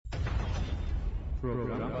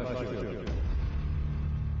Program başlıyor.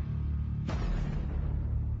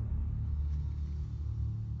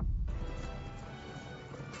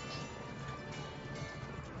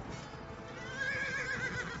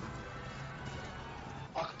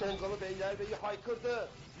 Aktolgalı Beylerbeyi haykırdı.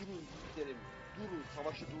 Yürüyün gidelim. Durun,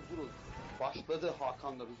 savaşı durdurun. Başladı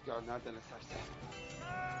Hakan'la rüzgar nereden eserse.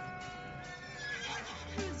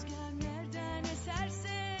 Rüzgar nereden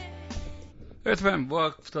eserse. Evet efendim, bu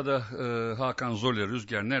haftada Hakan Zorlu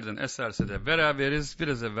Rüzgar nereden eserse de beraberiz.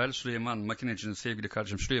 Biraz evvel Süleyman Makineci'nin, sevgili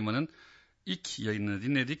kardeşim Süleyman'ın ilk yayınını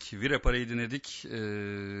dinledik. Virepara'yı dinledik.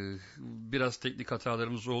 Biraz teknik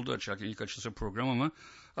hatalarımız oldu açarken ilk açılışta program ama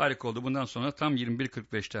harika oldu. Bundan sonra tam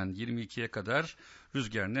 21.45'ten 22'ye kadar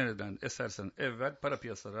Rüzgar nereden esersen evvel para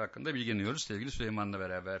piyasaları hakkında bilgileniyoruz sevgili Süleyman'la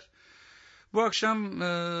beraber. Bu akşam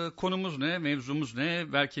konumuz ne, mevzumuz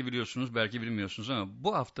ne? Belki biliyorsunuz, belki bilmiyorsunuz ama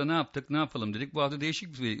bu hafta ne yaptık, ne yapalım dedik. Bu hafta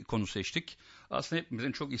değişik bir konu seçtik. Aslında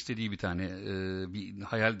hepimizin çok istediği bir tane, bir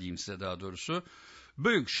hayal diyeyim size daha doğrusu.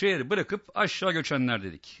 Büyük şehri bırakıp aşağı göçenler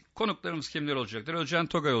dedik. Konuklarımız kimler olacaklar? Özcan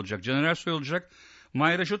Togay olacak, Caner Ersoy olacak,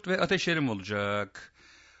 Mahir Aşut ve Ateş Erim olacak.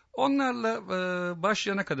 Onlarla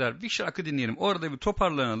başlayana kadar bir şarkı dinleyelim. Orada bir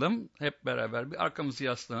toparlanalım. Hep beraber bir arkamızı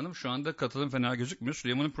yaslanalım. Şu anda katılım fena gözükmüyor.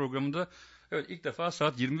 Süleyman'ın programında evet ilk defa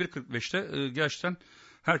saat 21.45'te gerçekten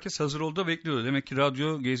herkes hazır oldu, bekliyordu. Demek ki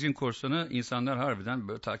radyo Gezgin Korsanı insanlar harbiden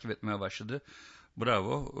böyle takip etmeye başladı.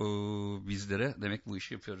 Bravo bizlere. Demek bu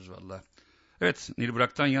işi yapıyoruz valla. Evet, Nil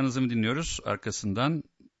Burak'tan Yalnız'ımı dinliyoruz. Arkasından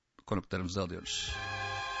konuklarımızı alıyoruz.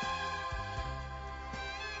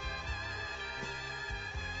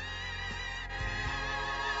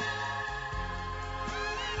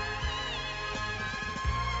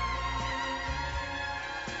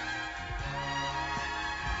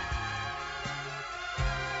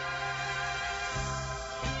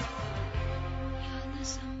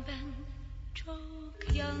 Yalnızım ben,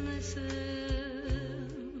 çok yalnızım.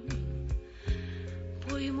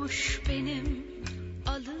 Buymuş benim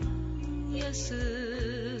alın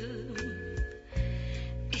yazım.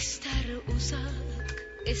 İster uzak,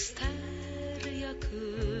 ister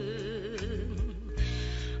yakın.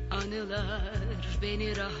 Anılar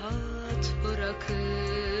beni rahat bırakın.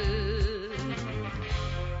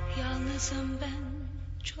 Yalnızım ben,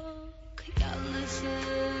 çok yalnızım.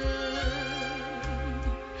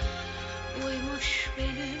 Uymuş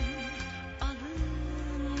benim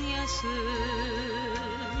alın yazım.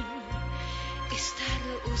 İster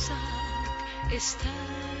uzak, ister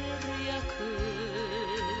yakın.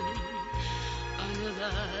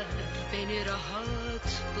 Anılar beni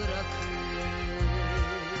rahat bırakın.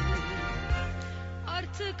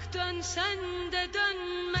 Artık dönsen de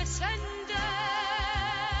dönmesen de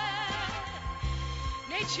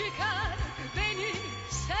ne çıkar beni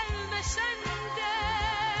sevmesen de.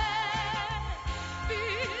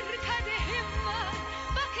 Bir kadehim var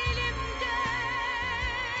bak elimde.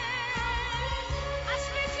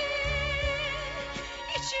 Hasreti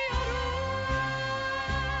içiyorum.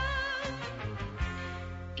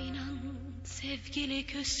 İnan sevgili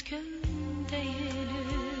küskün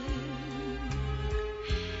değilim.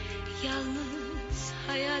 Yalnız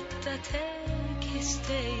hayatta tek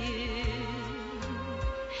isteğim.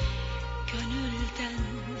 Gönülden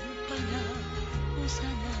bana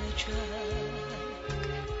uzanacak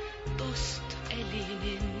dost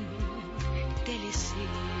elinin delisi.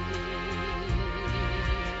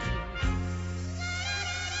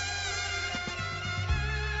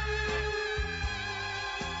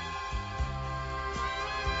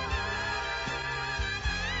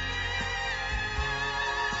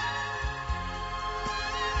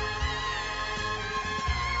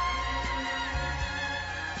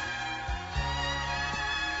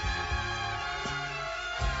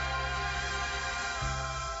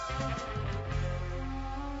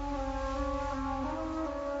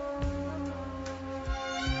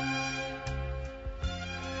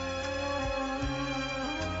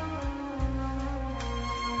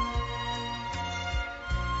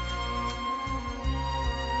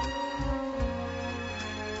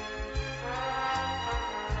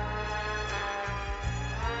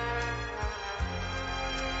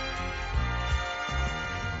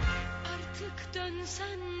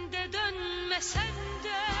 Dönsen de dönmesen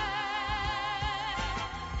de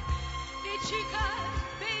ne çıkar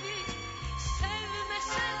beni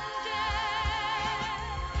sevmesen de.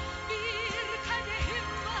 Bir kadehim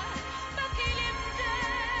var bak elimde.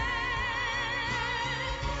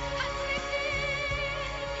 Hasreti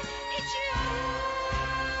içiyorum.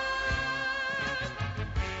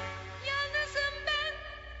 Yalnızım ben,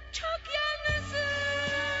 çok yalnızım.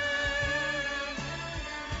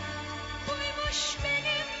 Buymuş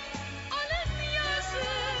benim alın yazım.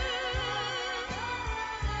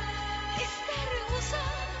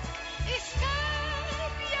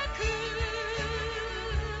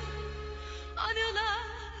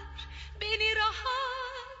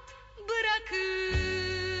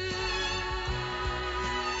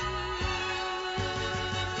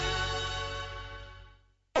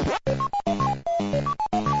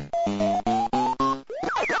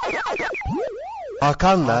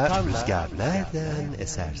 Hakan'la Rüzgar nereden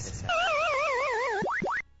eserse.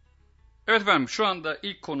 Evet efendim, şu anda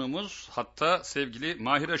ilk konumuz hatta sevgili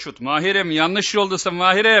Mahir Aşut. Mahir'im, yanlış yoldasın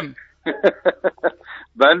Mahir'im.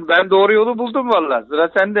 Ben doğru yolu buldum valla. Sıra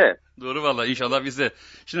sende. Doğru valla, inşallah bizde.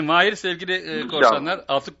 Şimdi Mahir sevgili İnşallah. korsanlar,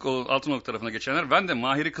 Altınok tarafına geçenler. Ben de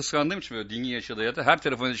Mahir'i kıskandığım için böyle dini yaşadığı ya da her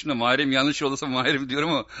telefon içinde Mahir'im yanlış yoldasın Mahir'im diyorum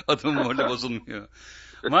ama adımım orada bozulmuyor.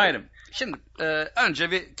 Mahir'im, şimdi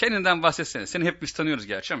önce bir kendinden bahsetsene. Seni hep biz tanıyoruz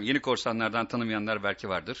gerçi ama yeni korsanlardan tanımayanlar belki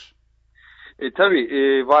vardır.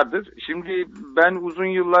 Tabii vardır. Şimdi ben uzun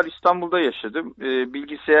yıllar İstanbul'da yaşadım.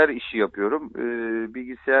 Bilgisayar işi yapıyorum.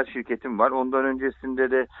 Bilgisayar şirketim var. Ondan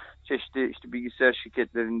öncesinde de çeşitli işte bilgisayar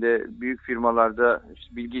şirketlerinde, büyük firmalarda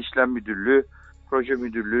işte bilgi işlem müdürlüğü, proje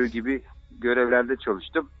müdürlüğü gibi görevlerde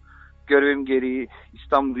çalıştım. Görevim gereği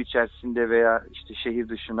İstanbul içerisinde veya işte şehir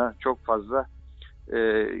dışına çok fazla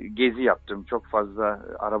gezi yaptım. Çok fazla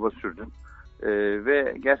araba sürdüm.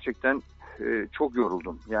 Ve gerçekten çok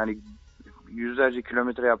yoruldum. Yani yüzlerce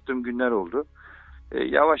kilometre yaptığım günler oldu.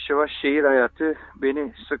 Yavaş yavaş şehir hayatı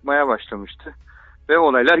beni sıkmaya başlamıştı. Ve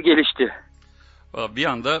olaylar gelişti. Bir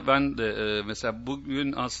anda ben de mesela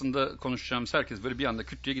bugün aslında konuşacağımız herkes böyle bir anda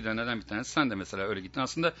kütleye gidenlerden bir tanesi. Sen de mesela öyle gittin.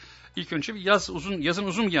 Aslında ilk önce bir yazın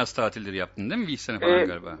uzun yaz tatilleri yaptın değil mi? Bir sene falan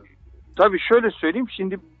galiba. Tabii şöyle söyleyeyim.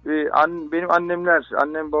 Şimdi benim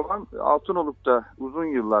annem babam Altınoluk'ta uzun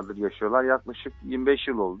yıllardır yaşıyorlar. Yaklaşık 25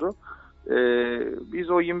 yıl oldu. Biz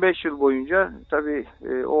o 25 yıl boyunca tabii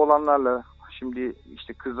oğlanlarla şimdi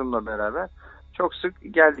işte kızımla beraber çok sık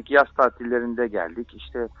geldik. Yaz tatillerinde geldik.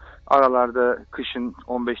 İşte aralarda kışın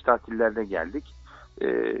 15 tatillerde geldik.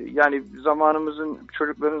 Yani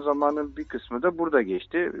çocukların zamanının bir kısmı da burada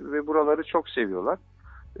geçti ve buraları çok seviyorlar.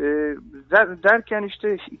 Derken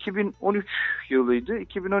işte 2013 yılıydı.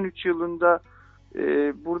 2013 yılında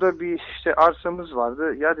burada bir işte arsamız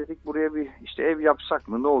vardı. Ya dedik buraya bir işte ev yapsak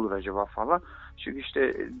mı, ne olur acaba falan. Çünkü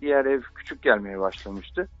işte diğer ev küçük gelmeye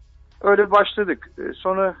başlamıştı. Öyle başladık.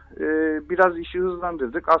 Sonra biraz işi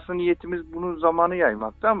hızlandırdık. Aslında niyetimiz bunun zamanı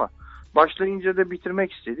yaymaktı ama başlayınca da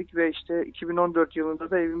bitirmek istedik ve işte 2014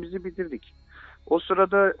 yılında da evimizi bitirdik. O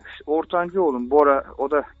sırada ortancı oğlum Bora,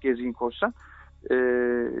 o da gezgin korsan.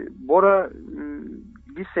 Bora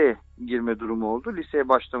liseye girme durumu oldu. Liseye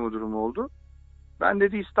başlama durumu oldu. Ben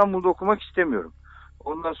dedi İstanbul'da okumak istemiyorum.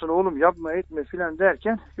 Ondan sonra oğlum yapma etme filan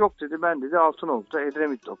derken yok dedi, ben dedi Altınoluk'ta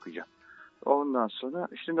Edremit'te okuyacağım. Ondan sonra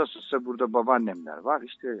işte nasılsa burada babaannemler var,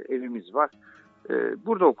 işte evimiz var.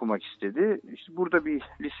 Burada okumak istedi. İşte burada bir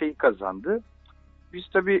liseyi kazandı. Biz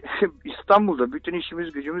tabii İstanbul'da bütün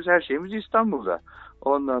işimiz gücümüz her şeyimiz İstanbul'da.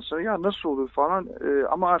 Ondan sonra ya nasıl olur falan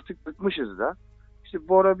ama artık bıkmışız da. İşte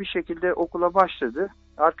Bora bir şekilde okula başladı.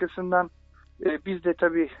 Arkasından biz de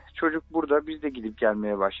tabii çocuk burada, biz de gidip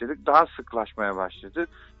gelmeye başladık. Daha sıklaşmaya başladı.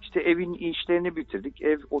 İşte evin işlerini bitirdik.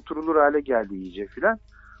 Ev oturulur hale geldi iyice filan.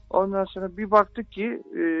 Ondan sonra bir baktık ki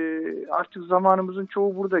artık zamanımızın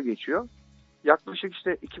çoğu burada geçiyor. Yaklaşık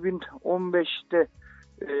işte 2015'te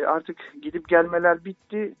artık gidip gelmeler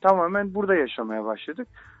bitti. Tamamen burada yaşamaya başladık.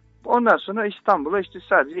 Ondan sonra İstanbul'a işte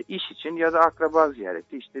sadece iş için ya da akraba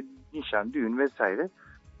ziyareti, işte nişan, düğün vesaire.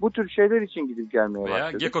 Bu tür şeyler için gidip gelmeye başladık.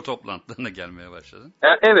 Veya Geko toplantılarına gelmeye başladın.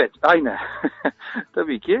 Evet, aynen.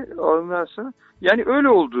 Tabii ki. Ondan sonra yani öyle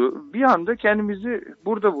oldu. Bir anda kendimizi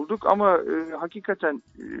burada bulduk ama hakikaten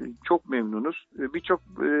çok memnunuz. Birçok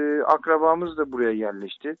akrabamız da buraya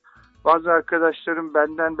yerleşti. Bazı arkadaşlarım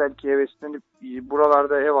benden belki heveslenip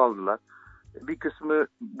buralarda ev aldılar. Bir kısmı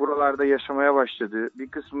buralarda yaşamaya başladı. Bir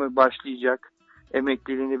kısmı başlayacak.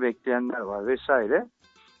 Emekliliğini bekleyenler var vesaire.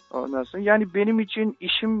 Ondan sonra yani benim için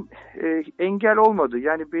işim engel olmadı.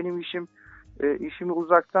 Yani benim işimi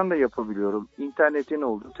uzaktan da yapabiliyorum. İnternetin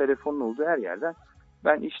olduğu, telefonun olduğu her yerden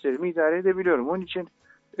ben işlerimi idare edebiliyorum. Onun için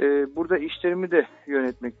burada işlerimi de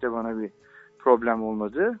yönetmekte bana bir problem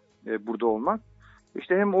olmadı. Burada olmak.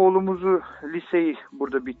 İşte hem oğlumuzu liseyi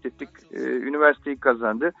burada bitirdik, üniversiteyi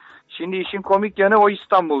kazandı. Şimdi işin komik yanı o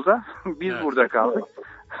İstanbul'da. Biz evet. Burada kaldık.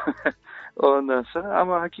 Ondan sonra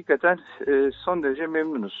ama hakikaten son derece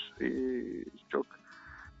memnunuz. Çok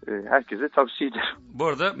herkese tavsiye ederim. Bu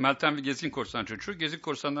arada Meltem bir Gezgin Korsan çocuğu. Gezgin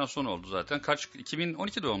Korsan'dan sonra oldu zaten.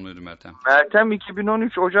 2012 doğumluydu Meltem. Meltem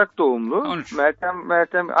 2013 Ocak doğumlu. 13.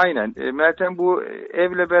 Meltem aynen. Meltem bu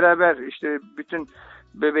evle beraber işte bütün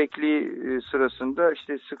bebekliği sırasında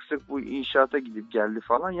işte sık sık bu inşaata gidip geldi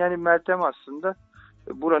falan. Yani Meltem aslında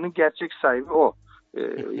buranın gerçek sahibi o.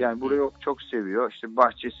 Yani burayı çok seviyor. İşte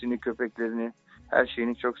bahçesini, köpeklerini, her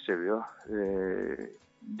şeyini çok seviyor.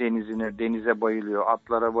 Denize bayılıyor,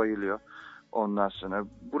 atlara bayılıyor. Ondan sonra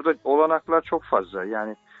burada olanaklar çok fazla.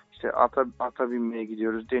 Yani işte ata binmeye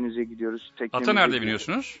gidiyoruz, denize gidiyoruz. Ata nerede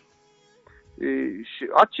biniyorsunuz?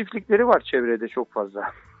 At çiftlikleri var çevrede çok fazla.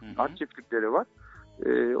 Hı. At çiftlikleri var.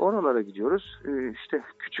 Oralara gidiyoruz. İşte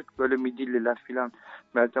küçük böyle midilliler filan.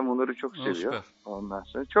 Meltem onları çok seviyor. Süper. Ondan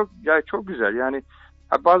sonra çok güzel. Yani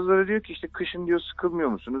bazıları diyor ki işte kışın diyor sıkılmıyor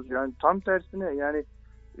musunuz? Yani tam tersine yani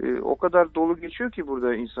o kadar dolu geçiyor ki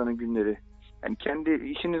burada insanın günleri. Yani kendi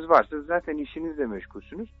işiniz varsa zaten işinizle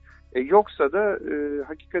meşgulsünüz. Yoksa da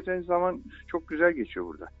hakikaten zaman çok güzel geçiyor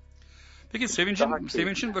burada. Peki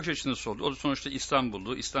Sevinç'in bakış açısı nasıl oldu? O sonuçta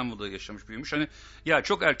İstanbul'da yaşamış, büyümüş. Hani ya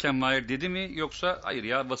çok erken Mahir dedi mi, yoksa hayır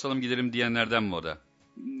ya basalım gidelim diyenlerden mi o da?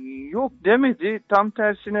 Yok demedi. Tam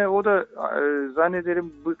tersine o da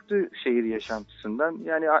zannederim bıktı şehir yaşantısından.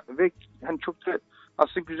 Yani ve hani çok da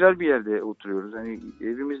aslında güzel bir yerde oturuyoruz. Hani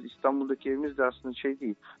evimiz, İstanbul'daki evimiz de aslında şey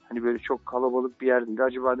değil. Hani böyle çok kalabalık bir yer değil.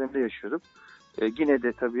 Acıbadem'de yaşıyorduk. Yine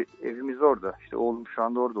de tabii evimiz orada. İşte oğlum şu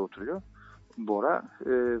anda orada oturuyor. Bora.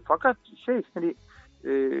 Fakat hani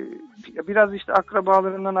biraz işte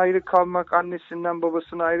akrabalarından ayrı kalmak, annesinden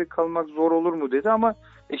babasından ayrı kalmak zor olur mu dedi ama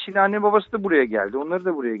şimdi anne babası da buraya geldi. Onları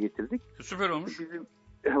da buraya getirdik. Süper olmuş.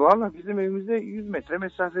 Valla bizim evimizde 100 metre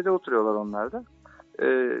mesafede oturuyorlar onlar da.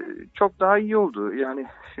 Çok daha iyi oldu. Yani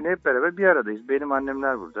şimdi hep beraber bir aradayız. Benim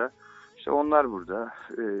annemler burada. İşte onlar burada.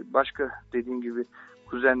 Başka dediğim gibi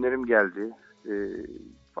kuzenlerim geldi.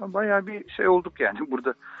 Bayağı bir şey olduk yani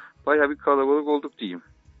burada. Bayağı bir kalabalık olduk diyeyim.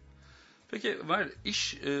 Peki var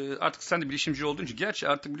artık sen de bilişimci olduğun için, gerçi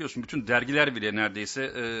artık biliyorsun bütün dergiler bile neredeyse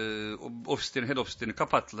head ofislerini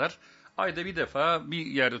kapattılar. Ayda bir defa bir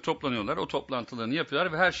yerde toplanıyorlar, o toplantılarını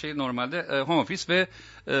yapıyorlar ve her şey normalde home office ve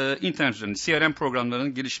internet üzerinde CRM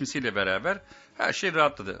programlarının gelişmesiyle beraber her şey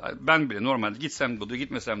rahatladı. Ben bile normalde gitsem de oluyor,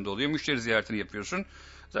 gitmesem de oluyor. Müşteri ziyaretini yapıyorsun.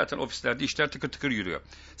 Zaten ofislerde işler tıkır tıkır yürüyor.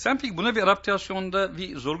 Sen peki buna bir adaptasyonda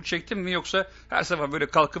bir zorluk çektin mi, yoksa her sabah böyle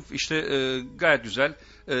kalkıp işte gayet güzel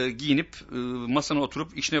giyinip masana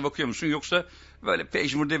oturup işine bakıyor musun, yoksa böyle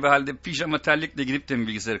pejmurde bir halde pijama terlikle gidip de mi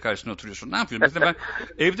bilgisayarı karşısına oturuyorsun? Ne yapıyorsun? Mesela ben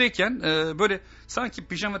evdeyken böyle sanki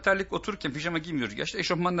pijama terlik otururken, pijama giymiyoruz. İşte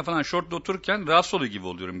eşofmanla falan şortla otururken rahatsız oluyor gibi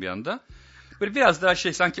oluyorum bir anda. Böyle biraz daha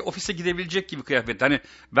sanki ofise gidebilecek gibi kıyafet. Hani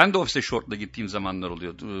ben de ofise şortla gittiğim zamanlar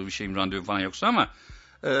oluyor. Bir şeyim, randevu falan yoksa ama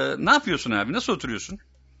ne yapıyorsun abi? Nasıl oturuyorsun?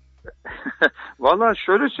 Vallahi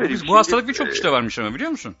şöyle söyleyeyim. Bu hastalık birçok kişide varmış ama,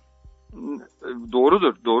 biliyor musun?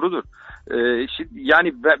 Doğrudur.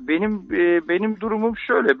 Yani benim durumum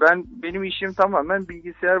şöyle. Benim işim tamamen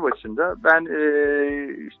bilgisayar başında. Ben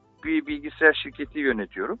bir bilgisayar şirketi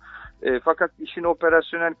yönetiyorum. Fakat işin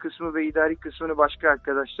operasyonel kısmı ve idari kısmını başka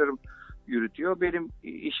arkadaşlarım yürütüyor. Benim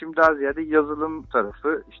işim daha ziyade yazılım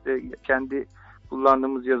tarafı. İşte kendi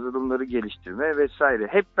kullandığımız yazılımları geliştirme vesaire.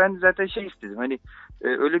 Hep ben zaten istedim. Hani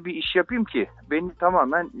öyle bir iş yapayım ki beni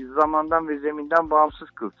tamamen zamandan ve zeminden bağımsız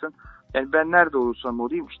kılsın. Yani ben nerede olursam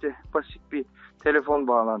olayım işte basit bir telefon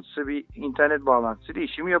bağlantısı, bir internet bağlantısıyla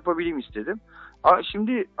işimi yapabileyim istedim.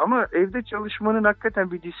 Ama evde çalışmanın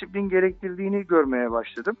hakikaten bir disiplin gerektirdiğini görmeye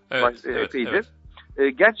başladım. Evet.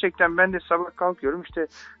 Gerçekten ben de sabah kalkıyorum işte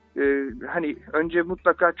hani önce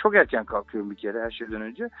mutlaka çok erken kalkıyorum bir kere her şeyden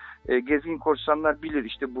önce. Gezgin korsanlar bilir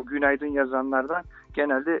işte bu günaydın yazanlardan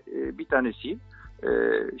genelde bir tanesiyim.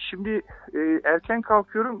 Şimdi erken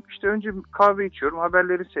kalkıyorum işte önce kahve içiyorum,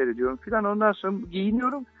 haberleri seyrediyorum filan, ondan sonra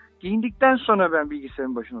giyiniyorum. Giyindikten sonra ben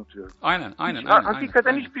bilgisayarın başına oturuyorum. Aynen.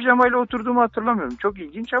 Hakikaten hiç pijamayla oturduğumu hatırlamıyorum. Çok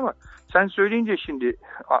ilginç ama sen söyleyince şimdi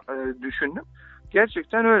düşündüm.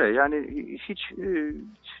 Gerçekten öyle. Yani hiç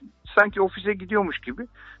sanki ofise gidiyormuş gibi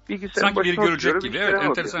bilgisayarın başına oturuyorum. Sanki biri görecek gibi. Evet,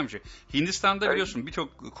 enteresan bir şey. Hindistan'da evet. Biliyorsun birçok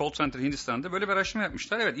call center Hindistan'da böyle bir araştırma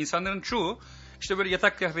yapmışlar. Evet, insanların çoğu işte böyle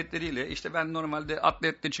yatak kıyafetleriyle, işte ben normalde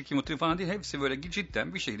atletle çıkayım oturayım falan değil. Hepsi böyle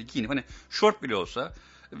cidden bir şekilde giyinip, hani şort bile olsa,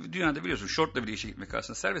 dünyada biliyorsun şortla bile işe gitmek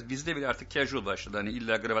aslında serbest. Bizde bile artık casual başladı. Hani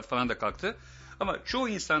illa kravat falan da kalktı. Ama çoğu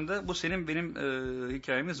insanda bu senin benim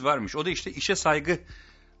hikayemiz varmış. O da işte işe saygı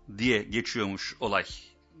diye geçiyormuş olay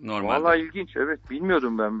normalde. Vallahi ilginç, evet,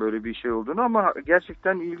 bilmiyordum ben böyle bir şey olduğunu ama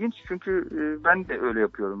gerçekten ilginç çünkü ben de öyle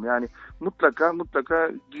yapıyorum. Yani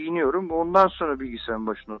mutlaka giyiniyorum, ondan sonra bilgisayarın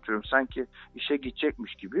başına oturuyorum. Sanki işe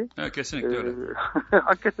gidecekmiş gibi. Evet, kesinlikle öyle.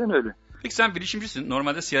 Hakikaten öyle. Peki sen bilişimcisin.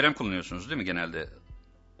 Normalde CRM kullanıyorsunuz değil mi genelde?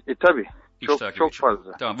 Tabii. Çok için.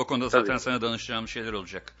 fazla. Tamam, bu konuda zaten sana danışacağım şeyler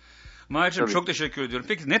olacak. Mahir'cim çok teşekkür ediyorum.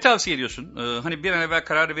 Peki ne tavsiye ediyorsun? Hani bir an evvel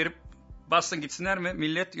kararı verip bassın gitsinler mi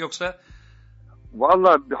millet, yoksa?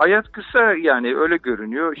 Vallahi hayat kısa yani, öyle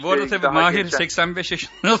görünüyor. Bu arada tabii Mahir 85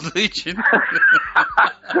 yaşında olduğu için.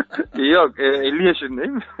 Yok 50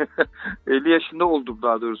 yaşındayım. 50 yaşında oldum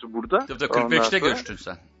daha doğrusu burada. Tabii 45'te göçtün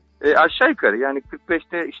sen. Aşağı yukarı yani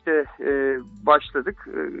 45'te işte başladık.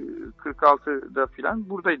 46'da falan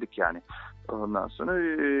buradaydık yani. Ondan sonra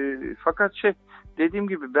fakat dediğim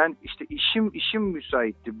gibi ben işte işim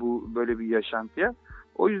müsaitti bu böyle bir yaşantıya.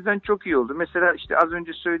 O yüzden çok iyi oldu. Mesela işte az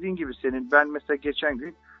önce söylediğin gibi senin, ben mesela geçen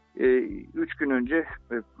gün 3 gün önce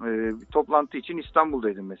bir toplantı için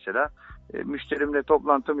İstanbul'daydım mesela. Müşterimle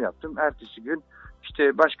toplantımı yaptım. Ertesi gün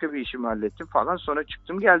işte başka bir işimi hallettim falan. Sonra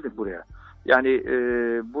çıktım geldim buraya. Yani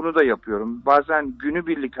bunu da yapıyorum. Bazen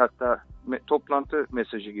günübirlik hatta toplantı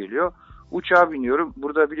mesajı geliyor. Uçağa biniyorum.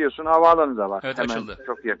 Burada biliyorsun havaalanı da var. Evet, hemen açıldı.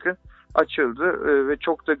 çok yakın. Açıldı ve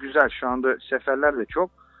çok da güzel. Şu anda seferler de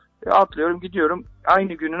çok. Atlıyorum gidiyorum.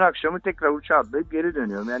 Aynı günün akşamı tekrar uçağa atlayıp geri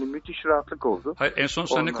dönüyorum. Yani müthiş rahatlık oldu. Hayır, en son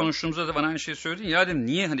seninle Ondan. konuştuğumuzda da bana aynı şeyi söyledin. Ya dedim,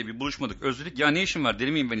 niye hani bir buluşmadık, özledik. Ya ne işim var,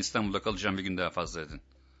 deli miyim ben İstanbul'da kalacağım bir gün daha fazla dedin.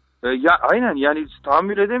 Ya aynen, yani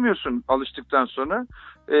tahammül edemiyorsun alıştıktan sonra.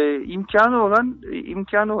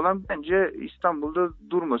 İmkanı olan bence İstanbul'da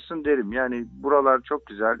durmasın derim. Yani buralar çok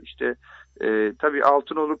güzel. İşte tabii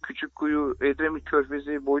Altınoluk, Küçükkuyu, Edremit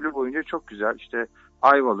Körfezi boylu boyunca çok güzel. İşte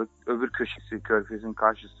Ayvalık, öbür köşesi Körfez'in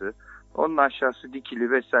karşısı. Onun aşağısı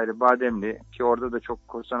Dikili vesaire, Bademli, ki orada da çok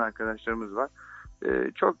korsan arkadaşlarımız var.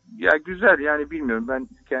 Çok ya güzel, yani bilmiyorum, ben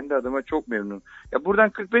kendi adıma çok memnunum. Ya buradan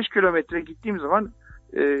 45 kilometre gittiğim zaman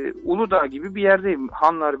Uludağ gibi bir yerdeyim.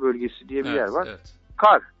 Hanlar bölgesi diye bir yer var. Evet.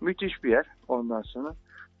 Kar, müthiş bir yer ondan sonra.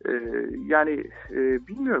 Yani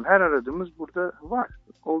bilmiyorum, her aradığımız burada var.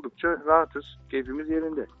 Oldukça rahatız, keyfimiz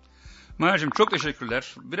yerinde. Mahir'cim çok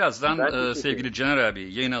teşekkürler. Birazdan Ben teşekkür sevgili ederim. Caner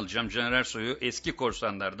abi yayın alacağım. Caner Ersoy'u, eski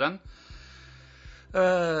korsanlardan.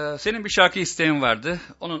 Senin bir şarkı isteğin vardı.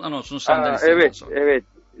 Onun anonsunu senden isteyeyim. Evet.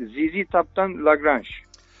 ZZ Top'tan Lagrange.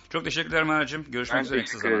 Çok teşekkürler Mahir'cim. Görüşmek üzere en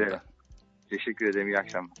kısa teşekkür ederim. zamanda. Teşekkür ederim. İyi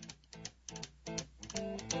akşamlar.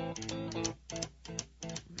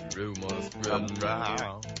 Rumors spreading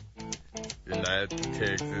round United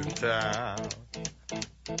Texas town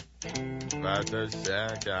about to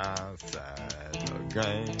shack outside the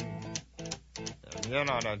game. You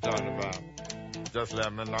know what I'm talking about. Just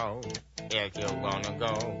let me know if you're gonna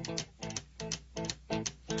go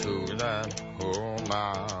to that home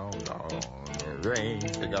out on the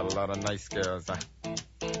range. They got a lot of nice girls.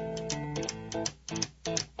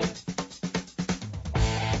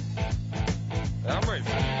 I'm waiting.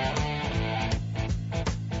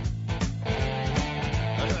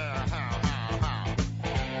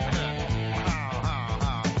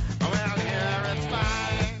 Well, here it's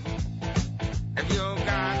fine if you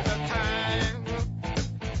got the time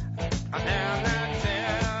and the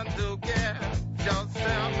chance to get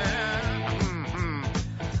yourself in.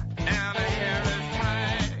 And here it's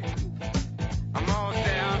fine almost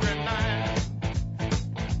every night.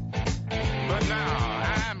 But now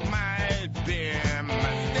I might be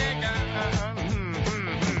mistaken.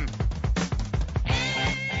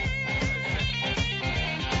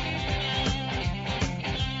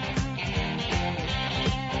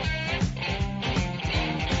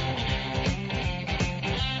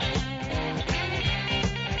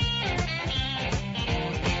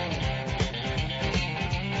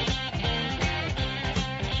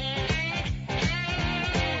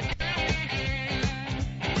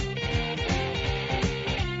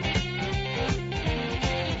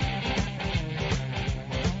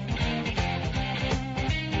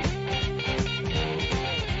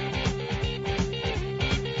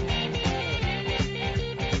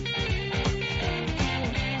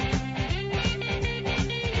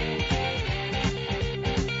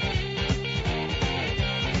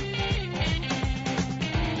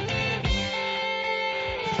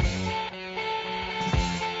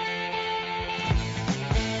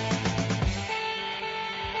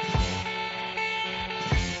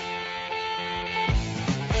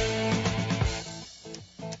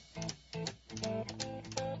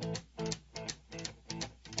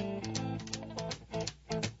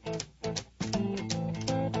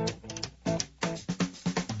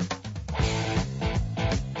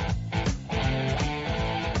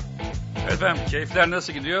 Efendim keyifler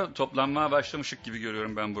nasıl gidiyor? Toplanmaya başlamışık gibi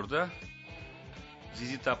görüyorum ben burada.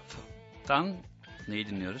 ZZ Top'tan neyi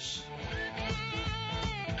dinliyoruz?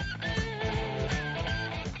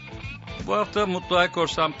 Bu hafta Mutlu Ay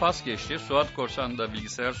Korsan pas geçti. Suat Korsan da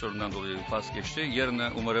bilgisayar sorunundan dolayı pas geçti.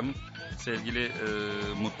 Yarına umarım sevgili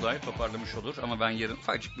Mutlu Ay toparlamış olur. Ama ben yarın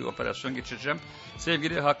ufacık bir operasyon geçireceğim.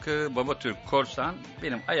 Sevgili Hakkı Babatürk Korsan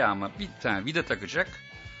benim ayağıma bir tane vida takacak.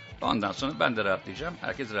 Ondan sonra ben de rahatlayacağım.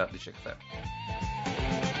 Herkes rahatlayacak efendim.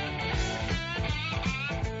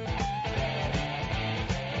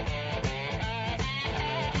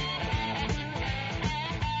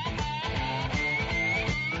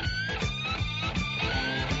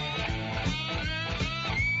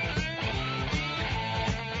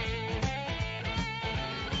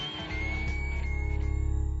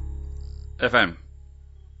 Efendim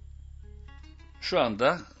şu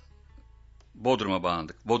anda Bodrum'a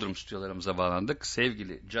bağlandık. Bodrum stüdyolarımıza bağlandık.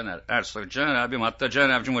 Sevgili Caner Ersoy. Caner abim, hatta Caner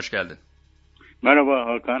abicim hoş geldin. Merhaba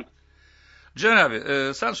Hakan. Caner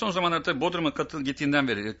abi, sen son zamanlarda tabii Bodrum'a gittiğinden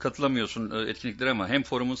beri katılamıyorsun etkinliklere ama hem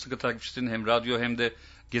forumun sıkı takipçisin, hem radyo, hem de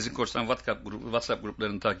Gezi Korsan WhatsApp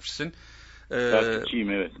gruplarının takipçisin.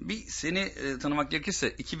 Takipçiyim, evet. Bir seni tanımak gerekirse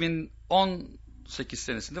 2018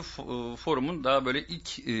 senesinde forumun daha böyle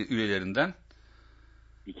ilk üyelerinden.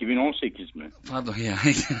 2018 mi? Pardon ya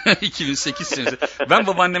 2008 senesi. Ben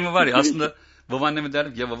babaannemi var ya aslında babaanneme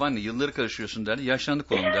derdim ya babaanne yılları karışıyorsun derdi.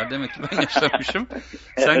 Yaşlandık oğlum der. Demek ki ben yaşlanmışım.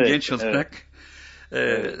 Sen Evet, genç olarak.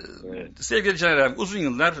 Evet. Sevgili Caner abi, uzun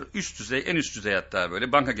yıllar en üst düzey hatta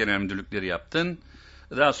böyle banka genel müdürlükleri yaptın.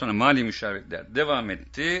 Daha sonra mali müşavirlikler devam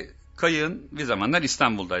etti. Kayığın bir zamanlar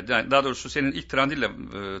İstanbul'daydı. Yani daha doğrusu senin ilk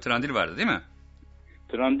Trandil vardı değil mi?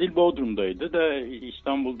 Trandil Bodrum'daydı da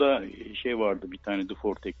İstanbul'da şey vardı, bir tane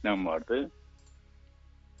Dufour teknem vardı.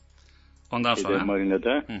 Ondan sonra?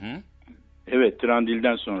 Marina'da. Hı. Evet,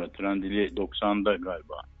 Trandil'den sonra. Trandil'i 90'da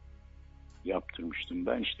galiba yaptırmıştım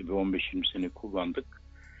ben. İşte bir 15-20 sene kullandık.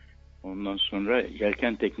 Ondan sonra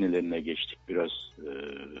yelken teknelerine geçtik biraz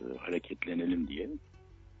hareketlenelim diye.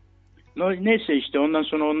 Neyse işte ondan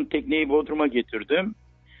sonra onun tekneyi Bodrum'a getirdim.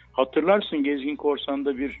 Hatırlarsın Gezgin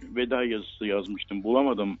Korsan'da bir veda yazısı yazmıştım.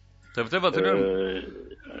 Bulamadım. Tabii hatırlıyorum.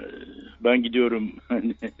 Ben gidiyorum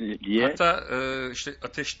diye. Hatta işte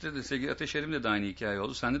Ateş'te de sevgili Ateş Erim'de de aynı hikaye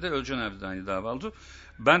oldu. Sende de Ölcan abi de aynı dava oldu.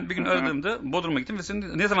 Ben bir gün aradığımda Bodrum'a gittim ve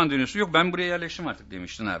sen ne zaman dönüyorsun? Yok ben buraya yerleştim artık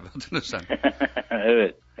demiştin abi, hatırlıyorsan.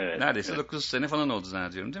 Evet. Neredeyse 9 sene falan oldu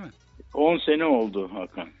zannediyorum değil mi? 10 sene oldu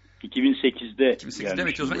Hakan. 2008'de 2008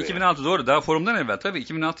 demek ki o zaman 2006 doğru, daha forumdan evvel. Tabii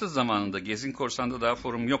 2006 zamanında Gezgin Korsan'da daha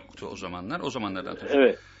forum yoktu o zamanlar. O zamanlardan hatırlıyorum.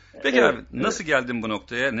 Evet. Peki evet, abi nasıl geldin bu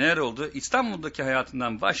noktaya? Neler oldu? İstanbul'daki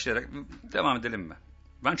hayatından başlayarak devam edelim mi?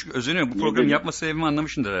 Ben çünkü özeniyorum. Bu programı yapma sebebimi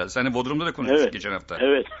anlamışsındır herhalde. Seninle Bodrum'da da konuştuk geçen hafta.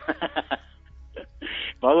 Evet.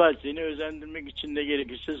 Vallahi seni özendirmek için ne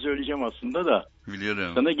gerekirse söyleyeceğim aslında da.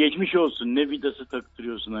 Biliyorum. Sana geçmiş olsun. Ne vidası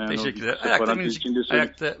taktırıyorsun ayağına. Teşekkürler.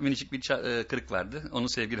 Ayakta minicik bir kırık vardı. Onu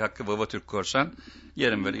sevgili Hakkı Babatürk Korsan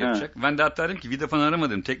yarın böyle yapacak. Ben de hatta dedim ki vida falan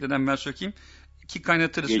aramadım. Tekneden ben sökeyim. Ki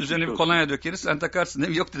kaynatırız. Geçmiş üzerine olsun. bir kolonya dökeriz. Sen takarsın.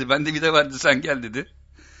 Dedim yok dedi. Bende vida vardı. Sen gel dedi.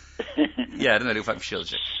 Yarın öyle ufak bir şey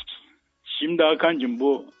olacak. Şimdi Hakan'cığım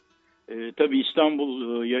bu tabii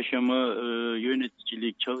İstanbul yaşamı,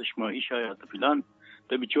 yöneticilik, çalışma, iş hayatı falan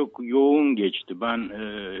tabii çok yoğun geçti. Ben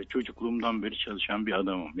çocukluğumdan beri çalışan bir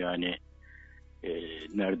adamım. Yani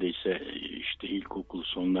neredeyse işte ilkokul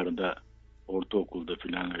sonlarında, ortaokulda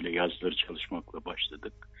falan öyle yazları çalışmakla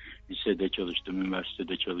başladık. Lisede çalıştım,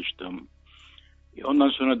 üniversitede çalıştım. Ondan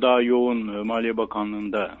sonra daha yoğun Maliye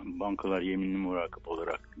Bakanlığı'nda bankalar yeminli murakip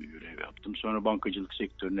olarak görev yaptım. Sonra bankacılık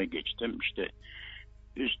sektörüne geçtim. İşte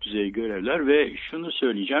üst düzey görevler ve şunu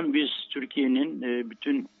söyleyeceğim. Biz Türkiye'nin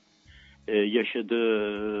bütün yaşadığı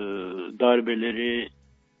darbeleri,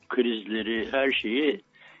 krizleri, her şeyi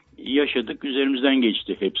yaşadık. Üzerimizden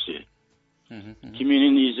geçti hepsi.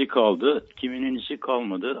 Kiminin izi kaldı, kiminin izi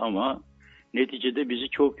kalmadı ama neticede bizi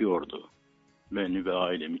çok yordu. Beni ve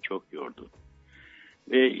ailemi çok yordu.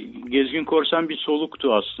 Gezgin Korsan bir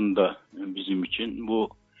soluktu aslında bizim için. Bu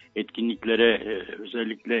etkinliklere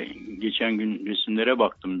özellikle geçen gün resimlere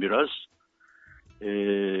baktım biraz.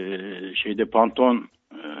 Panton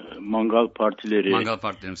mangal partileri. Mangal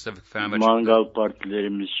partilerimiz tabii. Mangal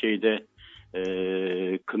partilerimiz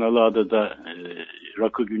Kınalıada'da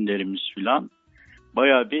rakı günlerimiz filan.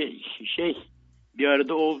 Bayağı bir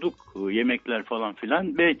arada olduk, yemekler falan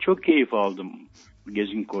filan ve çok keyif aldım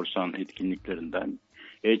Gezgin Korsan etkinliklerinden.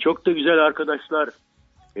 Çok da güzel arkadaşlar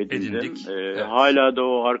edindim. Evet. Hala da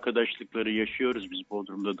o arkadaşlıkları yaşıyoruz. Biz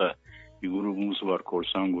Bodrum'da da bir grubumuz var,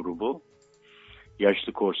 korsan grubu.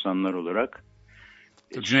 Yaşlı korsanlar olarak.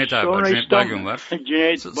 Cüneyt abi var, Cüneyt Baygün var.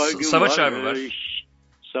 Cüneyt Baygün Savaş var. abi var.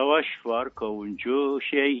 Savaş var, Kavuncu.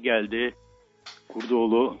 Geldi,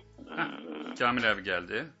 Kurdoğlu. Kamil abi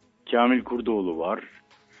geldi. Kamil Kurdoğlu var.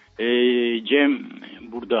 Cem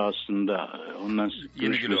burada aslında. Ondan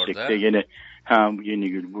Yenigül orada. De gene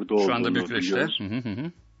Yenigül burada olduğunu şu anda Bükreş'te.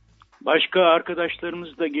 Başka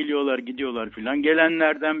arkadaşlarımız da geliyorlar, gidiyorlar filan.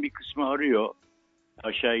 Gelenlerden bir kısmı arıyor.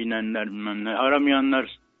 Aşağı inenler, bilmem ne.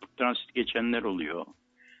 Aramayanlar, transit geçenler oluyor.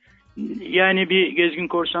 Yani bir Gezgin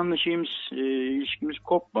Korsan'la ilişkimiz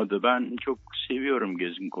kopmadı. Ben çok seviyorum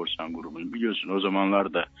Gezgin Korsan grubunu. Biliyorsun o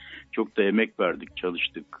zamanlarda çok da emek verdik,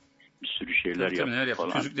 çalıştık. Bir sürü şeyler yaptık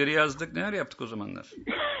falan. Tüzükleri yazdık, neler yaptık o zamanlar?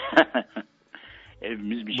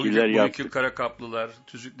 Evimiz bir şeyler yaptık. Bugünkü kara kaplılar,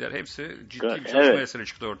 tüzükler hepsi ciddi bir çalışma eseri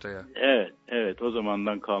çıktı ortaya. Evet, o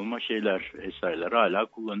zamandan kalma şeyler, eserler hala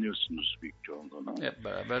kullanıyorsunuz büyük çoğunluğunu. Hep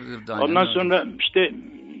beraber bir Ondan sonra işte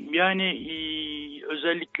yani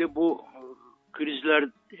özellikle bu krizler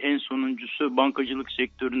en sonuncusu bankacılık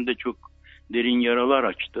sektöründe çok derin yaralar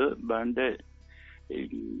açtı. Ben de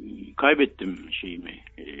kaybettim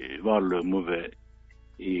varlığımı ve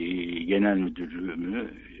genel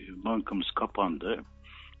müdürlüğümü. Bankamız kapandı.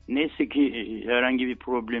 Neyse ki herhangi bir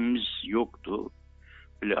problemimiz yoktu.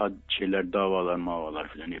 Böyle davalar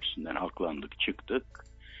falan hepsinden haklandık, çıktık.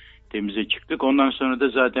 Temize çıktık. Ondan sonra da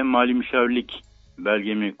zaten mali müşavirlik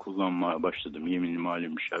belgemi kullanmaya başladım. Yeminli mali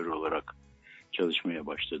müşavir olarak çalışmaya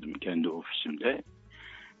başladım kendi ofisimde.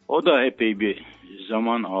 O da epey bir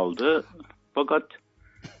zaman aldı. Fakat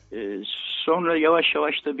sonra yavaş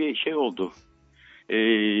yavaş da bir şey oldu.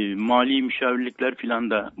 Mali müşavirlikler filan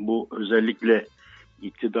da bu özellikle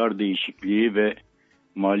iktidar değişikliği ve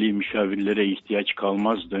mali müşavirlere ihtiyaç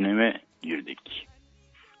kalmaz döneme girdik.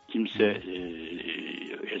 Kimse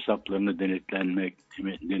hesaplarını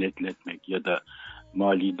denetletmek ya da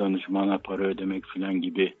mali danışmana para ödemek filan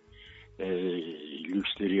gibi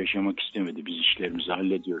lüksleri yaşamak istemedi. Biz işlerimizi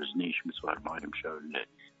hallediyoruz, ne işimiz var mali müşavirle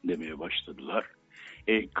demeye başladılar.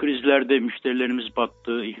 Krizlerde müşterilerimiz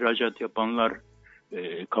battı, ihracat yapanlar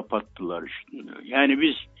kapattılar. Yani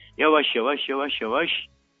biz yavaş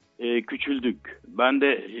küçüldük. Ben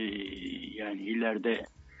de yani ileride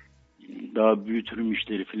daha büyütürüm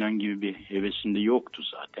işleri falan gibi bir hevesinde yoktu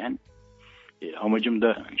zaten. Amacım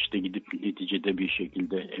da işte gidip neticede bir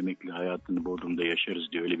şekilde emekli hayatını Bodrum'da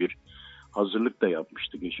yaşarız diye öyle bir hazırlık da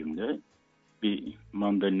yapmıştık eşimle. Bir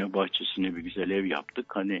mandalina bahçesine bir güzel ev yaptık.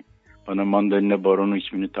 Hani bana mandalina baronu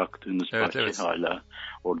ismini taktığınız bahçe evet. Hala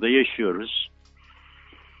orada yaşıyoruz.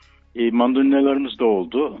 Mandalinalarımız da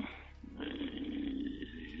oldu.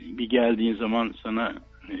 Bir geldiğin zaman sana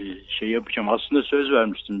şey yapacağım. Aslında söz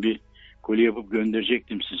vermiştim, bir koli yapıp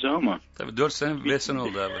gönderecektim size ama. Tabii 4 sene 5 sene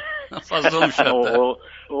oldu abi. Fazla olmuş hatta.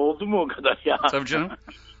 Oldu mu o kadar ya? Tabii canım.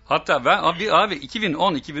 Hatta ben abi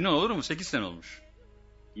 2010 olur mu? 8 sene olmuş.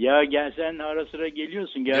 Ya gel sen ara sıra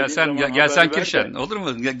geliyorsun. Gel sen Kirşen. Olur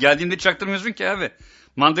mu? Geldiğimde çaktırmıyorsun ki abi.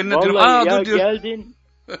 Mandalina diyorum. Ya dur diyor.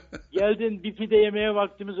 Geldin bir pide yemeye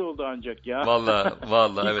vaktimiz oldu ancak ya. Vallahi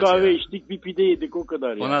evet. Bir kahve içtik, bir pide yedik, o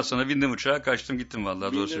kadar ya. Ondan sonra bindim uçağa, kaçtım gittim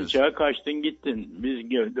vallahi, doğru söylüyorsun. Uçağa kaçtın gittin.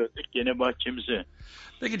 Biz döndük gene bahçemize.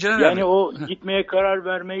 Peki Caner yani abi. O gitmeye karar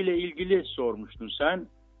vermeyle ilgili sormuştun sen.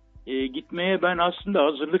 Gitmeye ben aslında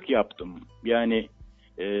hazırlık yaptım. Yani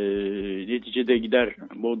neticede gider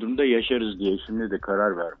Bodrum'da yaşarız diye şimdi de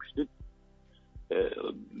karar vermiştik.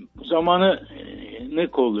 Zamanı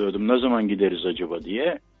kolluyordum. Ne zaman gideriz acaba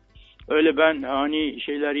diye. Öyle ben hani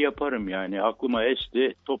şeyler yaparım yani. Aklıma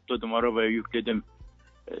esti. Topladım, arabaya yükledim.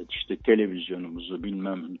 İşte televizyonumuzu,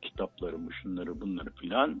 bilmem kitaplarımı, şunları bunları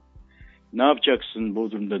filan. Ne yapacaksın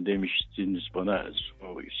Bodrum'da demiştiniz bana,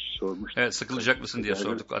 sormuştunuz. Evet, sıkılacak mısın diye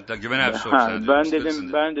sorduk. Hatta Güven abi sordu.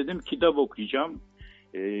 Ben dedim kitap okuyacağım.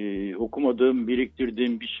 Okumadığım,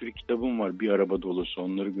 biriktirdiğim bir sürü kitabım var. Bir araba dolusu,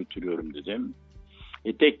 onları götürüyorum dedim.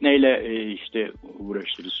 Tekneyle işte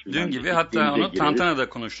uğraşırız. Dün gibi hatta onu Tantana'da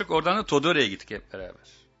konuştuk. Oradan da Todore'ye gittik hep beraber.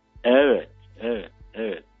 Evet.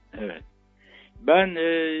 Ben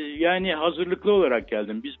yani hazırlıklı olarak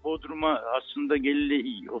geldim. Biz Bodrum'a aslında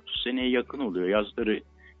geleli 30 seneye yakın oluyor. Yazları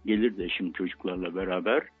gelir de şimdi çocuklarla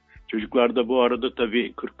beraber. Çocuklar da bu arada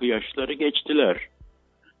tabii 40'lı yaşları geçtiler.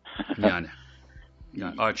 Yani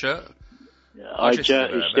Ayça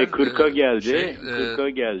işte 40'a geldi. 40'a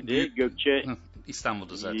geldi. Gökçe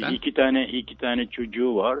İstanbul'da zaten. İki tane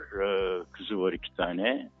çocuğu var. Kızı var 2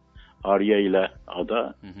 tane. Arya ile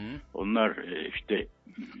Ada. Hı. Onlar işte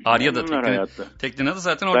Arya da teknenin adı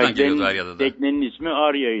zaten oradan geliyordu Arya'da da. Teknenin ismi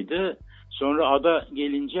Arya'ydı. Sonra Ada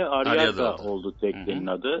gelince Arya da oldu teknenin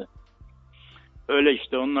adı. Öyle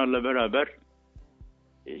işte onlarla beraber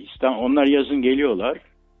onlar yazın geliyorlar.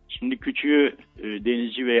 Şimdi küçüğü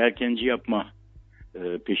denizci ve yelkenci yapma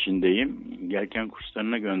peşindeyim. Yelken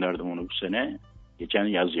kurslarına gönderdim onu bu sene. Geçen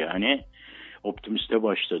yaz yani. Optimist'e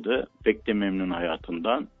başladı. Pek de memnun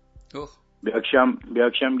hayatından. Oh. Bir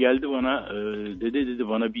akşam geldi bana, dedi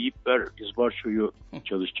bana bir ip ver, izbarçoyu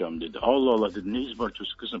çalışacağım dedi. Allah Allah dedi, ne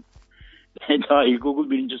izbarçosu kızım? Daha ilkokul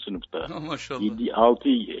 1. sınıfta. Maşallah.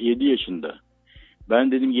 6-7 yaşında.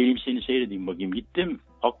 Ben dedim geleyim seni seyredeyim bakayım. Gittim.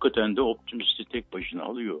 Hakikaten de Optimist'i tek başına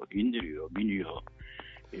alıyor, indiriyor, biniyor,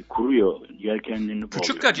 kuruyor, yelkenlerini bağlıyor.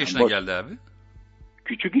 Küçük kaç yaşına geldi abi?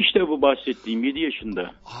 Küçük işte bu bahsettiğim 7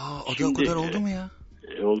 yaşında. O da o kadar oldu mu ya?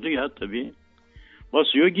 Oldu ya tabii.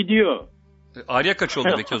 Basıyor gidiyor. Arya kaç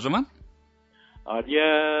oldu peki o zaman?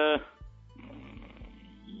 Arya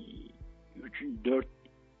 3, 4,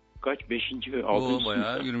 5. ve 6.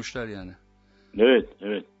 Bayağı yürümüşler yani. Evet.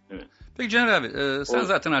 Peki Caner abi sen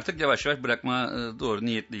zaten artık yavaş yavaş bırakma doğru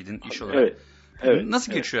niyetliydin iş olarak. Evet.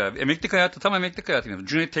 Nasıl geçiyor abi? Emeklilik hayatı tam emeklilik hayatı gibi.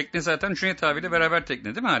 Cüneyt tekne zaten Cüneyt abiyle beraber tekne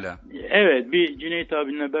değil mi hala? Evet, bir Cüneyt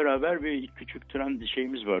abimle beraber bir küçük tren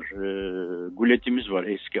şeyimiz var. Guletimiz var.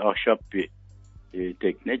 Eski ahşap bir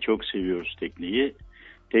tekne. Çok seviyoruz tekneyi.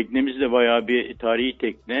 Teknemiz de bayağı bir tarihi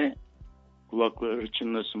tekne. Kulakları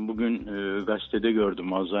çınlasın. Bugün gazetede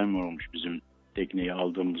gördüm. Alzheimer olmuş bizim tekneyi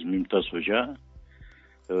aldığımız Mümtaz Hoca.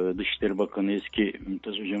 Dışişleri Bakanı eski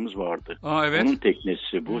Mümtaz Hocamız vardı. Evet. Onun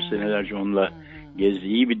teknesi bu. Senelerce onunla gezdi.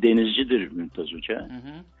 İyi bir denizcidir Mümtaz Hoca.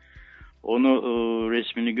 Onu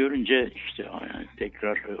resmini görünce işte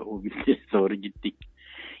tekrar o güne doğru gittik.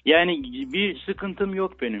 Yani bir sıkıntım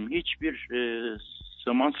yok benim. Hiçbir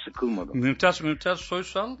zaman sıkılmadım. Mümtaz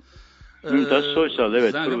Soysal. Mümtaz Soysal,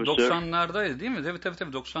 evet. Yani profesör. 90'lardaydı değil mi?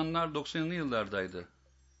 Tabii 90'lı yıllardaydı.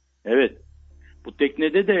 Evet. Bu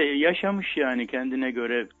teknede de yaşamış yani, kendine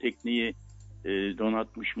göre tekneyi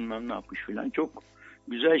donatmış, bilmem ne yapmış filan. Çok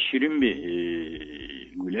güzel, şirin bir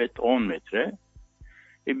gulet, 10 metre.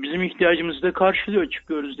 Bizim ihtiyacımızı da karşılıyor.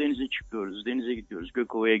 Çıkıyoruz, denize gidiyoruz.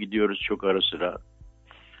 Gökova'ya gidiyoruz çok ara sıra.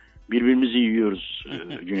 Birbirimizi yiyoruz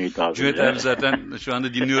Cüneyt abi. Cüneyt abi zaten şu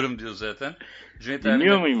anda dinliyorum diyor zaten. Cüneyt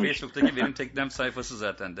Dinliyor abi muymuş? Facebook'taki benim teknem sayfası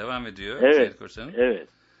zaten devam ediyor. Evet.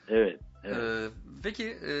 Peki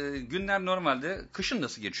günler normalde kışın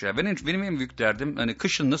nasıl geçiyor? Benim en büyük derdim hani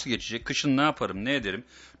kışın nasıl geçecek? Kışın ne yaparım? Ne ederim?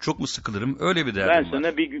 Çok mu sıkılırım? Öyle bir derdim var. Ben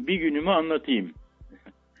sana bir günümü anlatayım.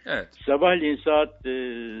 Evet. Sabahleyin saat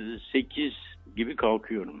 8 gibi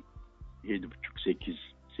kalkıyorum.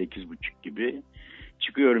 8:30 gibi.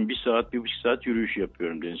 Çıkıyorum, 1,5 saat yürüyüş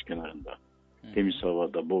yapıyorum deniz kenarında. Temiz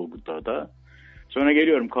havada, bol gıdada. Sonra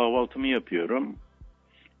geliyorum, kahvaltımı yapıyorum.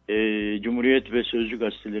 Cumhuriyet ve Sözcü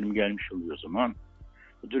gazetelerim gelmiş oluyor o zaman.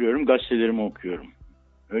 Duruyorum, gazetelerimi okuyorum.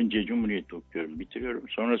 Önce Cumhuriyet'i okuyorum, bitiriyorum.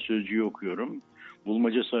 Sonra Sözcü'yü okuyorum.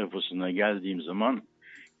 Bulmaca sayfasına geldiğim zaman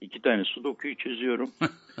 2 tane sudoku'yu çözüyorum.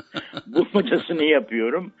 Bulmacasını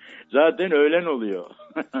yapıyorum. Zaten öğlen oluyor.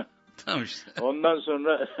 Tamam işte. Ondan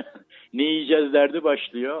sonra ne yiyeceğiz derdi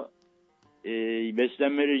başlıyor.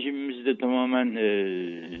 Beslenme rejimimizi de tamamen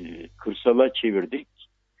kırsala çevirdik.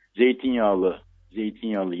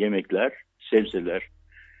 Zeytinyağlı yemekler, sebzeler,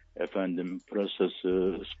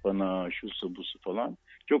 pırasası, ıspanağı, şusu busu falan.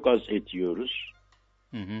 Çok az et yiyoruz.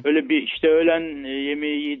 Öyle bir işte öğlen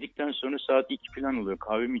yemeği yedikten sonra saat 2 falan oluyor.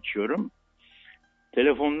 Kahvemi içiyorum.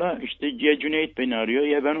 Telefonla işte ya Cüneyt beni arıyor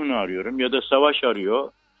ya ben onu arıyorum ya da Savaş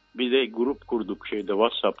arıyor. Bir de grup kurduk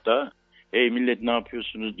WhatsApp'ta. Hey millet ne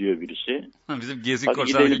yapıyorsunuz diyor birisi. Bizim Gezi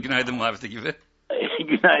Korsanlık Günaydın muhabbeti gibi.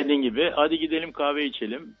 Günaydın gibi. Hadi gidelim kahve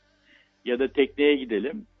içelim. Ya da tekneye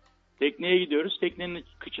gidelim. Tekneye gidiyoruz. Teknenin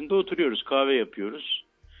kıçında oturuyoruz. Kahve yapıyoruz.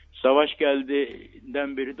 Savaş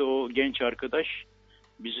geldiğinden beri de o genç arkadaş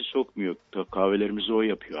bizi sokmuyor. Kahvelerimizi o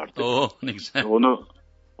yapıyor artık. Ne güzel.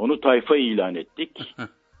 Onu tayfa ilan ettik.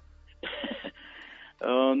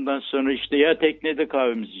 Ondan sonra işte ya teknede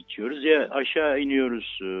kahvemizi içiyoruz ya aşağı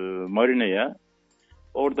iniyoruz marinaya.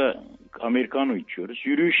 Orada Americano içiyoruz.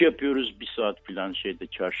 Yürüyüş yapıyoruz 1 saat falan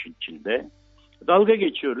çarşı içinde. Dalga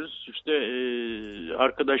geçiyoruz. İşte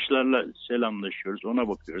arkadaşlarla selamlaşıyoruz. Ona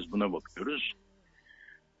bakıyoruz, buna bakıyoruz.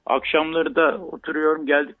 Akşamları da oturuyorum.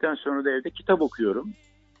 Geldikten sonra da evde kitap okuyorum.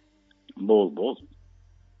 Bol bol.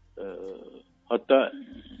 Hatta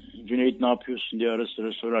Cüneyt ne yapıyorsun diye ara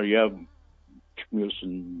sıra sorar. Ya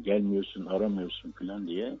çıkmıyorsun, gelmiyorsun, aramıyorsun falan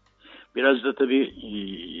diye. Biraz da tabii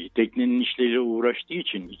teknenin işleriyle uğraştığı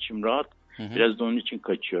için içim rahat. Biraz da onun için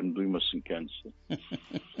kaçıyorum. Duymasın kendisi.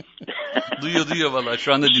 Duyuyor valla.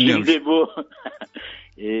 Şu anda dinliyormuş. Şimdi bu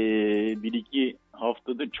 1-2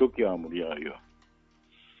 haftadır çok yağmur yağıyor.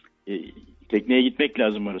 Tekneye gitmek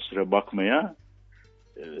lazım ara sıra bakmaya.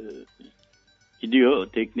 Gidiyor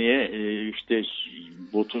tekneye işte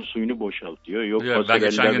botun suyunu boşaltıyor. Yok ben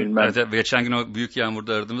geçen gün o büyük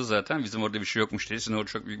yağmurda aradığımız zaten bizim orada bir şey yokmuş dedi. Sizin orada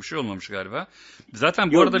çok büyük bir şey olmamış galiba.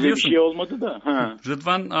 Zaten bu arada biliyorsun. Bir şey olmadı da.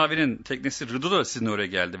 Rıdvan abinin teknesi Rıdo da sizin oraya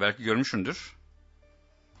geldi. Belki görmüşsündür.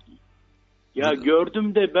 Ya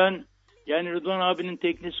gördüm de ben yani Rıdvan abinin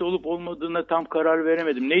teknesi olup olmadığına tam karar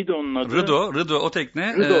veremedim. Neydi onun adı? Rıdo o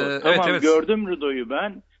tekne. Rıdo. Tamam evet. Gördüm Rıdo'yu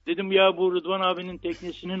ben. Dedim ya bu Rıdvan abinin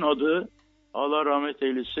teknesinin adı. Allah rahmet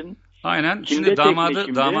eylesin. Aynen. Kimde şimdi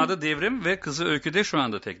damadı Devrim ve kızı Öykü'de şu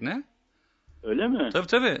anda tekne. Öyle mi?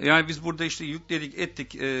 Tabii. Yani biz burada işte yükledik,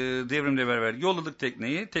 ettik Devrim'le beraber yolladık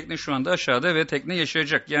tekneyi. Tekne şu anda aşağıda ve tekne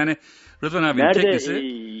yaşayacak. Yani Rıdvan abinin teknesi.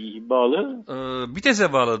 Nerede bağlı?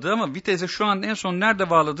 Vitez'e bağladı ama Vitez'e şu an en son nerede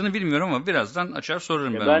bağladığını bilmiyorum ama birazdan açar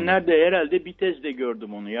sorarım ben. Ben nerede herhalde Vitez'de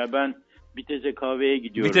gördüm onu ya. Ben Vitesse kahveye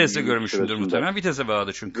gidiyorum. Vitesse görmüşsündür sırasında. muhtemelen. Vitesse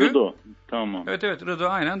bağladı çünkü. Rıdo. Tamam. Evet Rıdo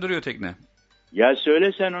aynen duruyor tekne. Ya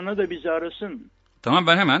söyle sen ona da bizi arasın. Tamam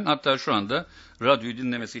ben hemen hatta şu anda radyoyu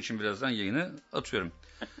dinlemesi için birazdan yayını atıyorum.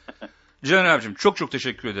 Caner abicim çok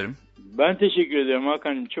teşekkür ederim. Ben teşekkür ederim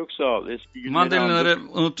Hakan. Çok sağ ol. Eski günleri Mandalinaları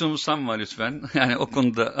andık. unuttuğumu sanma lütfen. Yani o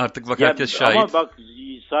konuda artık herkes şahit. Ama bak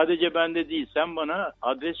sadece bende değil. Sen bana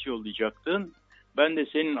adres yollayacaktın. Ben de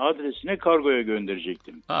senin adresine kargoya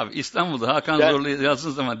gönderecektim. Abi İstanbul'da Hakan Sen... Zorlu yazdığın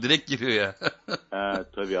zaman direkt giriyor ya. Ha,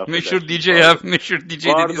 tabii, meşhur DJ ya. Meşhur DJ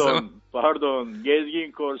dediği zaman. Pardon.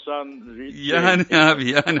 Gezgin Korsan. Yani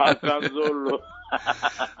abi. Hakan Zorlu.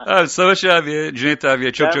 Abi Savaş abiye, Cüneyt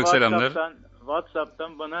abiye çok selamlar.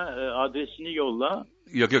 WhatsApp'tan bana adresini yolla.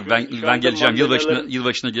 Yok ben geleceğim.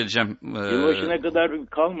 Yılbaşına geleceğim. Yılbaşına kadar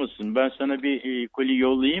kalmasın. Ben sana bir koli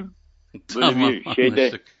yollayayım. Böyle tamam, bir şeyde.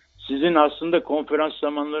 Anlaştık. Sizin aslında konferans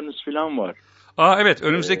zamanlarınız falan var. Evet.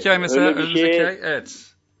 Önümüzdeki ay mesela.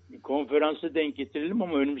 Evet. Konferansa denk getirelim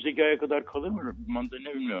ama önümüzdeki aya kadar kalır mı?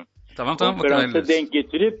 Mandalina bilmiyorum. Tamam. Konferansa denk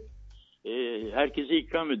getirip herkese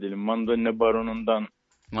ikram edelim. Mandalina baronundan.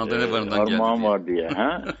 Mandalina baronundan armağan var diye.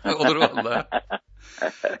 Ha? Olur valla.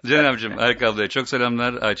 Caner abicim, Erk ablaya çok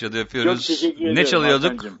selamlar. Ayça'da öpüyoruz. Çok teşekkür ederim. Ne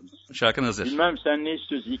çalıyorduk? Hakan'cığım. Şarkın hazır. Bilmem sen ne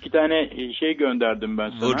istiyorsun? 2 tane şey gönderdim ben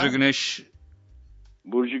sana. Burcu Güneş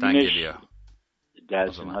geliyor.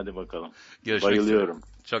 Gelsin zaman. Hadi bakalım. Görüşmek Bayılıyorum.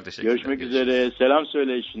 Üzere. Çok teşekkürler. Görüşmek üzere. Selam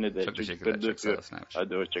söyle eşine de. Çok teşekkürler. Çok sağ olasın abi.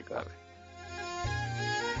 Hadi hoşça kal.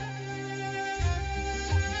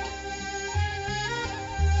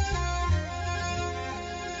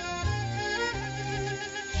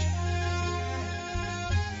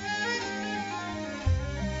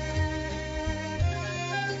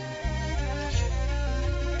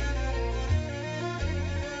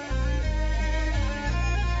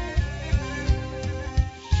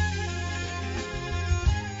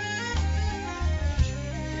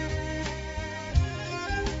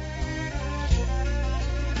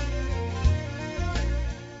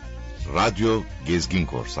 Radyo Gezgin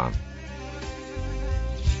Korsan.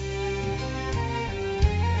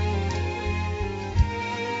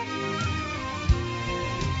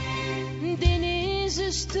 Deniz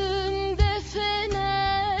üstünde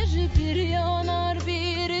fener, bir yanar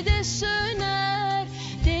bir de söner.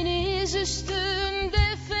 Deniz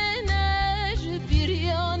üstünde fener, bir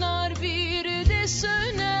yanar bir de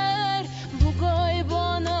söner. Bu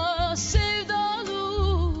gaybana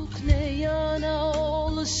sevdalık ne yana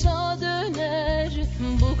olsa döner.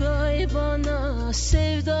 Bu gaybana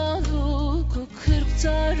sevdalık 40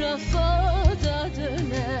 tarafa da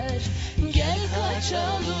döner. Gel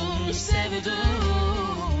kaçalım sevdum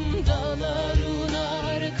dağların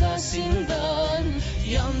arkasından.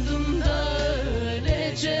 Yandım da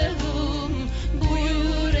öleceğim bu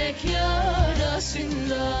yürek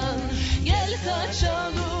yarasından. Gel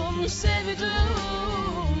kaçalım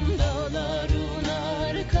sevdum dağların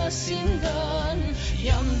arkasından.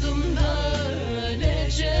 Yandım da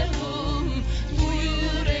öleceğim bu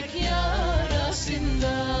yürek yarasından.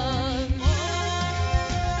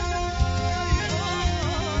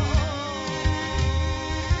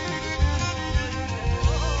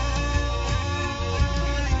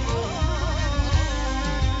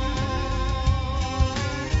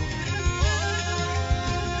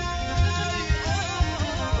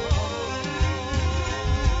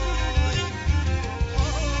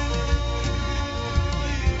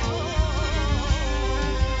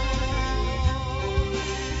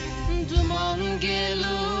 Duman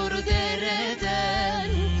gelir dereden,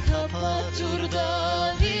 kapatır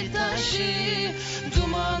da bir taşı.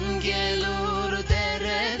 Duman gelir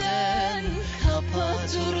dereden,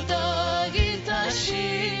 kapatır da bir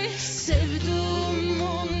taşı.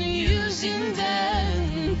 Sevduğumun yüzünden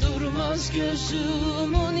durmaz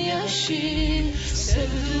gözümün yaşı.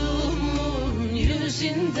 Sevduğumun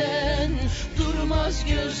yüzünden durmaz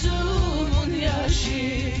gözümün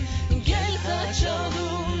yaşı. Gel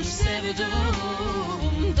kaçalım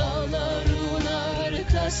sevdum dağların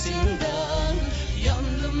arkasından.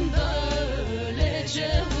 Yandım da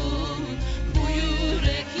öleceğim bu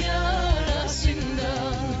yürek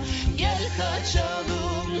yarasından. Gel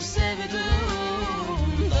kaçalım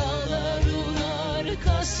sevdum dağların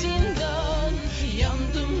arkasından.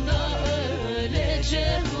 Yandım da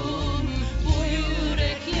öleceğim bu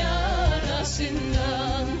yürek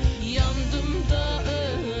yarasından. Yandım da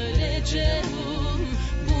öleceğim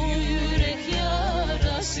bu yürek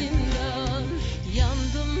yarasından.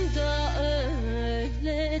 Yandım da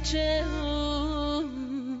öleceğim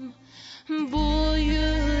bu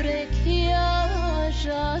yürek yarasından.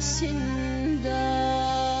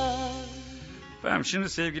 Efendim şimdi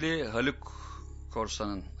sevgili Haluk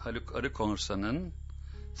Korsan'ın, Haluk Arıkonursan'ın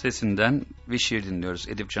sesinden bir şiir dinliyoruz.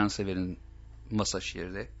 Edip Cansever'in Masa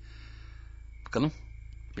şiiri. Bakalım,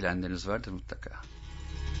 bilenleriniz vardır mutlaka.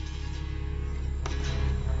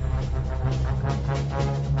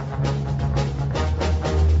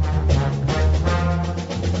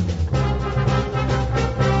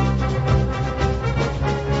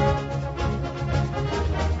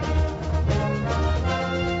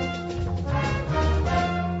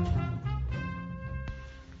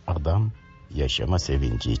 Adam yaşama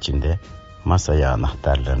sevinci içinde masaya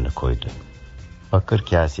anahtarlarını koydu. Bakır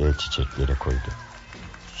kaseye çiçekleri koydu.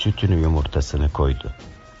 Sütünü yumurtasını koydu.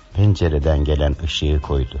 Pencereden gelen ışığı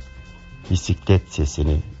koydu. Bisiklet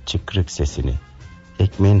sesini, çıkrık sesini,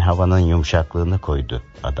 ekmeğin havanın yumuşaklığını koydu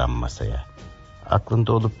adam masaya.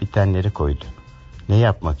 Aklında olup bitenleri koydu. Ne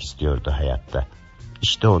yapmak istiyordu hayatta?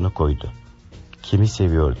 İşte onu koydu. Kimi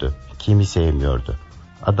seviyordu, kimi sevmiyordu.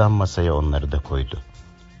 Adam masaya onları da koydu.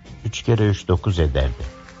 3 kere 3 9 ederdi.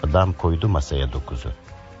 Adam koydu masaya 9'u.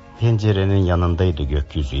 Pencerenin yanındaydı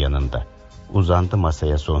gökyüzü yanında. Uzandı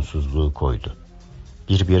masaya sonsuzluğu koydu.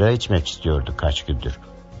 Bir bira içmek istiyordu kaç gündür.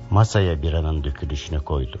 Masaya biranın dökülüşünü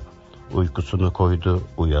koydu. Uykusunu koydu,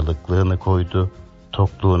 uyalıklığını koydu,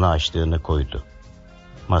 tokluğunu açlığını koydu.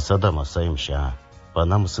 Masada masaymış ha.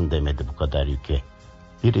 Bana mısın demedi bu kadar yüke.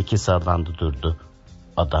 Bir iki sallandı durdu.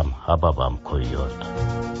 Adam hababam koyuyordu.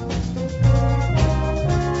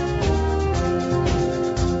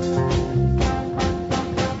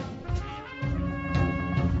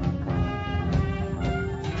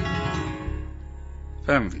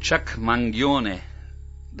 Efendim, Chuck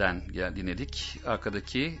Mangione'den dinledik.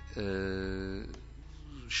 Arkadaki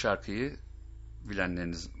şarkıyı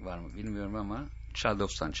bilenleriniz var mı bilmiyorum ama Child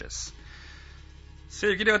of Sanchez.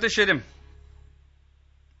 Sevgili Ateş Erim,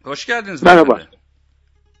 hoş geldiniz. Merhaba.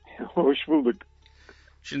 Hoş bulduk.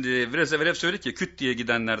 Şimdi biraz evvel hep söyledik ya, küt diye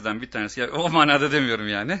gidenlerden bir tanesi. Ya, o manada demiyorum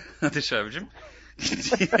yani Ateş abicim.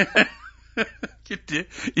 Küt diye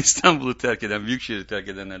İstanbul'u terk eden, Büyükşehir'i terk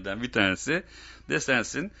edenlerden bir tanesi de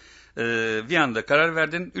sensin. Bir anda karar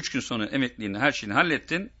verdin. 3 gün sonra emekliliğini, her şeyini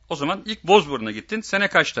hallettin. O zaman ilk Bozburun'a gittin. Sene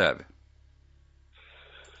kaçtı abi?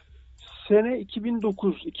 Sene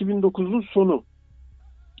 2009. 2009'un sonu.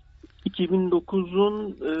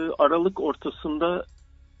 2009'un Aralık ortasında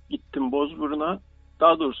gittim Bozburun'a.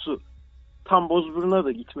 Daha doğrusu tam Bozburun'a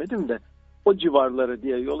da gitmedim de o civarlara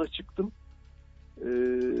diye yola çıktım.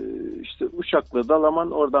 İşte Uşak'la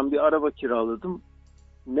Dalaman, oradan bir araba kiraladım.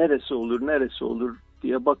 Neresi olur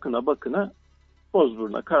diye bakına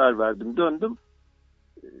Bozburun'a karar verdim, döndüm.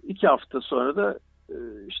 2 hafta sonra da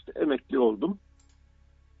işte emekli oldum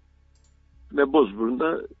ve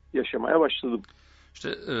Bozburun'da yaşamaya başladım.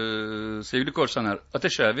 İşte sevgili korsanlar,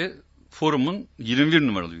 Ateş abi forumun 21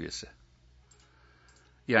 numaralı üyesi.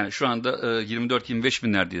 Yani şu anda 24-25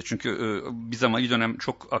 binlerdeyiz. Çünkü bir dönem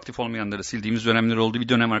çok aktif olmayanları sildiğimiz dönemler oldu. Bir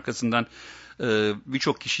dönem arkasından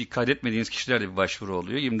birçok kişiyi kaydetmediğiniz kişilerle bir başvuru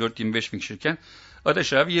oluyor. 24-25 bin kişiyken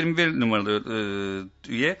Ateş abi 21 numaralı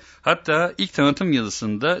üye. Hatta ilk tanıtım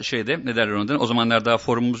yazısında ne derler ondan, o zamanlar daha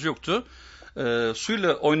forumumuz yoktu.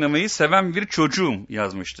 Suyla oynamayı seven bir çocuğum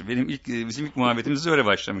yazmıştı. Bizim ilk muhabbetimiz öyle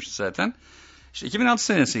başlamıştı zaten. İşte 2006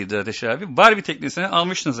 senesiydi Ateş abi. Barbie teknesini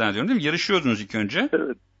almıştınız zannediyorum değil mi? Yarışıyordunuz ilk önce.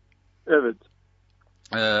 Evet.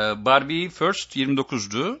 Barbie First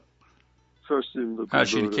 29'du. First 29. Her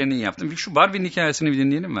şeyini kendin yaptın. Şu Barbie'nin hikayesini bir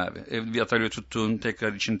dinleyelim mi abi? Evde bir atölye tuttuğun,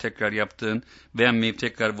 tekrar yaptığın, beğenmeyip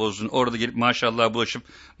tekrar bozdun. Orada gelip maşallah bulaşıp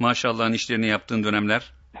maşallahın işlerini yaptığın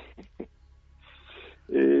dönemler.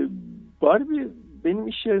 Barbie benim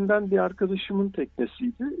iş yerinden bir arkadaşımın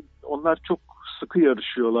teknesiydi. Onlar çok sıkı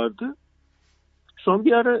yarışıyorlardı. Son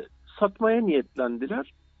bir ara satmaya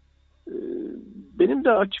niyetlendiler. Benim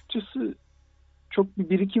de açıkçası çok bir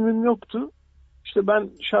birikimim yoktu. İşte ben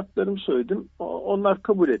şartlarımı söyledim. Onlar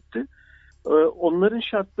kabul etti. Onların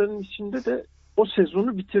şartlarının içinde de o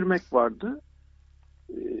sezonu bitirmek vardı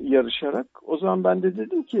yarışarak. O zaman ben de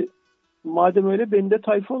dedim ki madem öyle beni de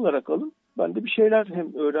tayfa olarak alın. Ben de bir şeyler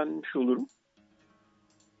hem öğrenmiş olurum.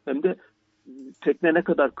 Hem de tekne ne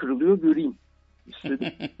kadar kırılıyor göreyim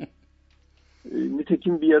istedim.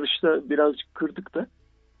 Nitekim bir yarışta birazcık kırdık da.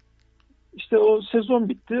 İşte o sezon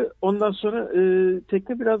bitti. Ondan sonra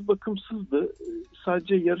tekne biraz bakımsızdı.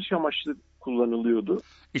 Sadece yarış amaçlı kullanılıyordu.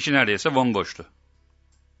 İçi neredeyse bomboştu.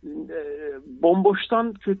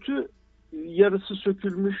 Bomboştan kötü, yarısı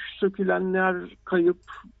sökülmüş, sökülenler kayıp,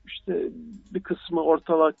 işte bir kısmı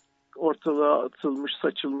ortalığa atılmış,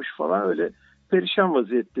 saçılmış falan, öyle perişan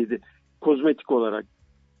vaziyetteydi. Kozmetik olarak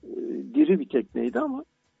diri bir tekneydi ama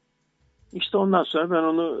işte ondan sonra ben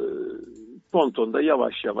onu pontonda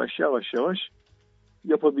yavaş yavaş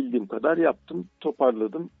yapabildiğim kadar yaptım,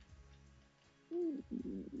 toparladım.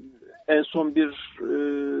 En son bir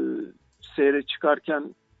seyre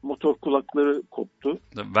çıkarken motor kulakları koptu.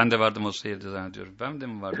 Ben de vardım o seyirde zannediyorum. Ben de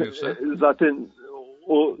mi vardım yoksa? Zaten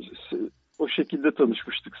o şekilde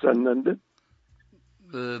tanışmıştık senden de.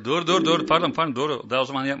 Doğru. Pardon, doğru. Daha o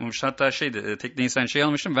zaman yapmamış. Hatta tekneyi sen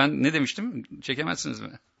almıştın. Ben ne demiştim? Çekemezsiniz mi?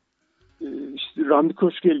 İşte Randy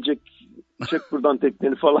Koç gelecek. Çek buradan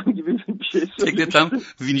tekneni falan gibi bir şey söylemişti. Tekne tam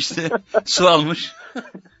vinişte su almış.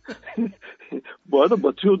 Bu arada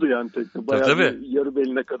batıyordu yani tekne. Bayağı tabii. Yarı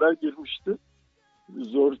beline kadar girmişti.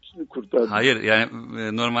 Zor kurtardı. Hayır yani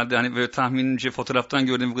normalde hani böyle tahminimce fotoğraftan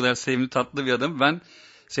gördüğüm bu kadar sevimli tatlı bir adam. Ben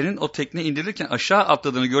senin o tekne indirirken aşağı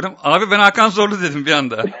atladığını gördüm. Abi ben Hakan Zorlu dedim bir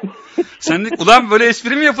anda. Sen de ulan böyle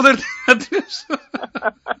espri mi yapılır diyorsun.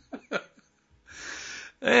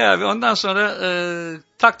 Abi ondan sonra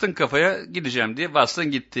taktın kafaya gideceğim diye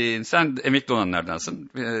bastın gittin. Sen emekli olanlardansın.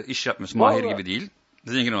 İş yapmıyorsun. Mahir gibi değil.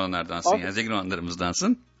 Zengin olanlardansın yani. Zengin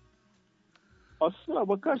olanlarımızdansın. Aslına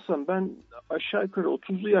bakarsan ben aşağı yukarı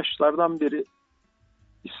 30'lu yaşlardan beri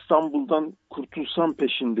İstanbul'dan kurtulsam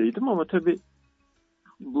peşindeydim ama tabii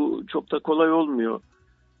bu çok da kolay olmuyor.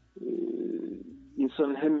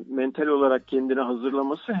 İnsanın hem mental olarak kendini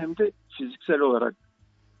hazırlaması hem de fiziksel olarak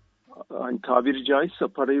hani tabiri caizse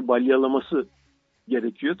parayı balyalaması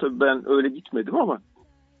gerekiyor. Tabii ben öyle gitmedim ama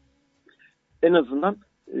en azından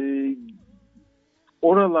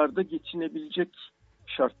oralarda geçinebilecek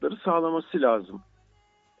şartları sağlaması lazım.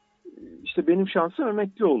 İşte benim şansım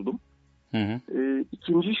emekli oldum. Hı.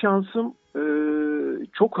 İkinci şansım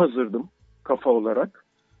çok hazırdım kafa olarak.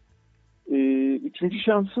 Üçüncü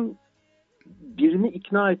şansım birini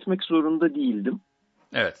ikna etmek zorunda değildim.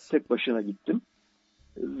 Evet. Tek başına gittim.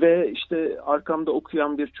 Ve işte arkamda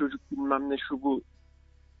okuyan bir çocuk bilmem ne şu bu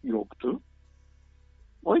yoktu.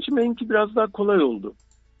 Onun için benimki biraz daha kolay oldu.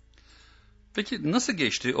 Peki nasıl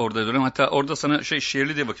geçti orada dönem? Hatta orada sana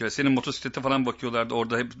şehirli diye bakıyorlar. Senin motosiklete falan bakıyorlardı.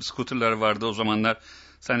 Orada hep skuterler vardı o zamanlar.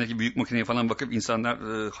 Sendeki büyük makineye falan bakıp insanlar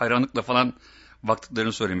hayranlıkla falan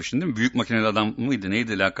baktıklarını söylemiştin değil mi? Büyük makineli adam mıydı?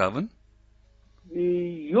 Neydi lakabın?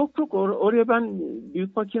 Yok oraya ben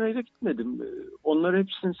büyük makineyle gitmedim. Onları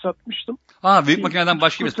hepsini satmıştım. Büyük makineden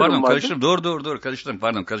başka birisi. Pardon karıştırdım. Doğru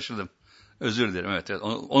karıştırdım. Özür dilerim. Evet.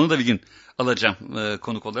 Onu da bir gün alacağım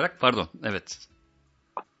konuk olarak. Pardon. Evet.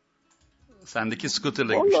 Sendeki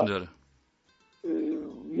scooter'la gitmişsin doğru.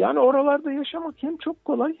 Yani oralarda yaşamak hem çok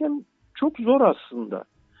kolay hem çok zor aslında.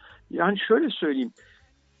 Yani şöyle söyleyeyim.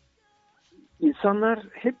 İnsanlar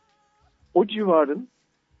hep o civarın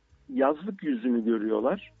yazlık yüzünü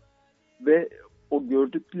görüyorlar ve o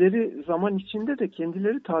gördükleri zaman içinde de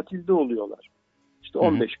kendileri tatilde oluyorlar. İşte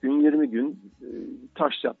 15 gün, 20 gün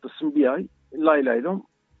taş çatlasın bir ay lay lay lom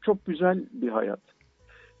çok güzel bir hayat.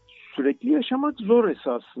 Sürekli yaşamak zor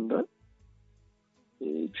esasında.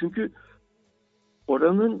 Çünkü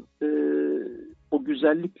oranın o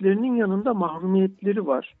güzelliklerinin yanında mahrumiyetleri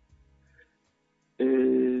var.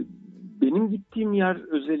 Benim gittiğim yer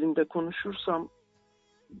özelinde konuşursam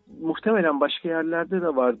muhtemelen başka yerlerde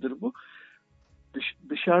de vardır bu.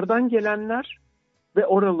 Dışarıdan gelenler ve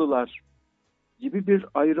oralılar gibi bir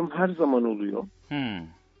ayrım her zaman oluyor.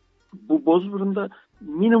 Bu Bozburun'da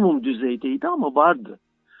minimum düzeydeydi ama vardı.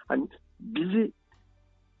 Hani bizi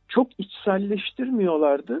çok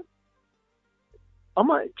içselleştirmiyorlardı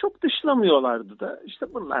ama çok dışlamıyorlardı da.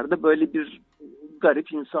 İşte bunlar da böyle bir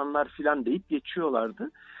garip insanlar filan deyip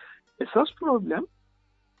geçiyorlardı. Esas problem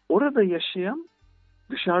orada yaşayan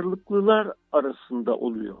dışarılıklılar arasında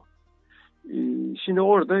oluyor. Şimdi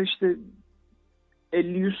orada işte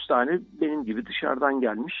 50-100 tane benim gibi dışarıdan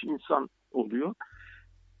gelmiş insan oluyor.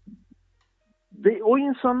 Ve o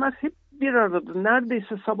insanlar hep bir arada,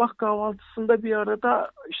 neredeyse sabah kahvaltısında bir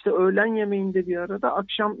arada, işte öğlen yemeğinde bir arada,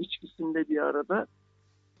 akşam içkisinde bir arada.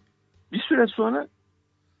 Bir süre sonra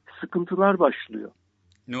sıkıntılar başlıyor.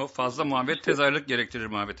 Ne o fazla muhabbet tezahürlük gerektirir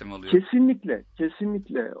muhabbete mi oluyor?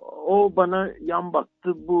 Kesinlikle. O bana yan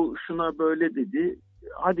baktı, bu şuna böyle dedi.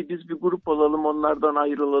 Hadi biz bir grup olalım, onlardan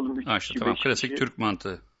ayrılalım. Tamam, klasik Türk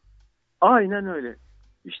mantığı. Aynen öyle.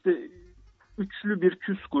 İşte üçlü bir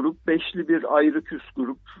küs grup, beşli bir ayrı küs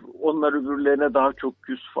grup. Onlar öbürlerine daha çok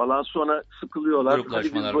küs falan. Sonra sıkılıyorlar.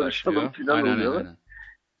 Gruplaşmalar başlıyor. Aynen.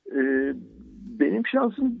 Benim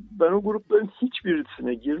şansım, ben o grupların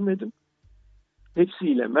hiçbirisine girmedim.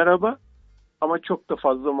 Hepsiyle merhaba ama çok da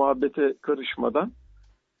fazla muhabbete karışmadan.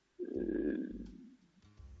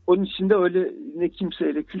 Onun için de öyle ne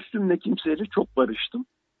kimseyle küstüm ne kimseyle çok barıştım.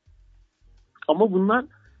 Ama bunlar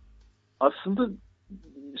aslında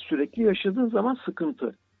sürekli yaşadığın zaman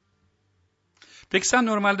sıkıntı. Peki sen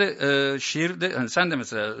normalde şehirde, hani sen de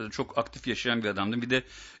mesela çok aktif yaşayan bir adamdın. Bir de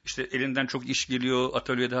işte elinden çok iş geliyor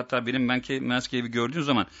atölyede, hatta benim Manscape'i gördüğün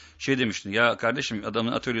zaman şey demiştin. Ya kardeşim,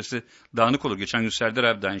 adamın atölyesi dağınık olur. Geçen gün Serdar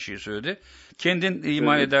abi de aynı şeyi söyledi. Kendin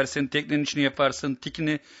imal edersin, teknenin içini yaparsın,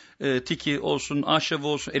 tiki olsun, ahşabı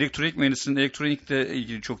olsun, elektronik mühendisinin, elektronikle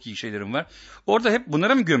ilgili çok iyi şeylerim var. Orada hep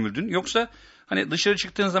bunlara mı gömüldün? Yoksa hani dışarı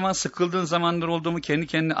çıktığın zaman sıkıldığın zamanlar oldu mu, kendi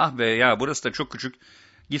kendine ah be ya burası da çok küçük,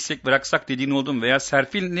 gitsek bıraksak dediğin oldu mu? Veya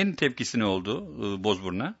Serpil'in tepkisi ne oldu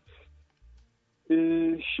Bozburun'a?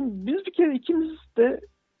 Şimdi biz bir kere ikimiz de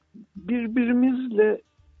birbirimizle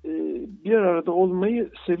bir arada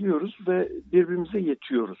olmayı seviyoruz ve birbirimize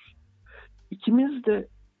yetiyoruz. İkimiz de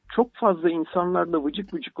çok fazla insanlarla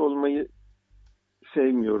vıcık vıcık olmayı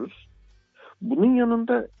sevmiyoruz. Bunun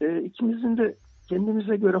yanında ikimizin de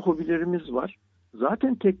kendimize göre hobilerimiz var.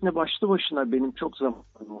 Zaten tekne başlı başına benim çok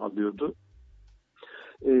zamanımı alıyordu.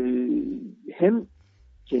 Hem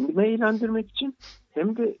kendime eğlendirmek için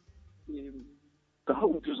hem de daha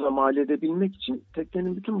ucuza mal edebilmek için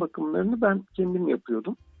teknenin bütün bakımlarını ben kendim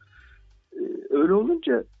yapıyordum. Öyle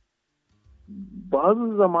olunca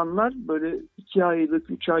bazı zamanlar böyle 2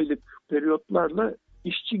 aylık, 3 aylık periyotlarla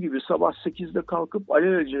işçi gibi sabah 8'de kalkıp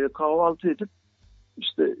alelacele kahvaltı edip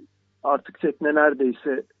işte artık tekne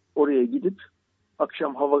neredeyse oraya gidip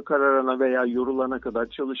akşam hava kararana veya yorulana kadar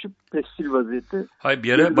çalışıp pestil vaziyette. Hayır,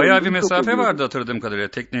 bir ara bayağı bir mesafe vardı hatırladığım kadarıyla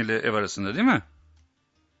tekneyle ev arasında, değil mi?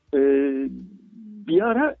 Bir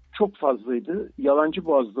ara çok fazlaydı.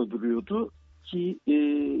 Yalancıboğaz'da duruyordu ki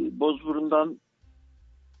Bozburun'dan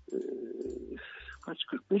kaç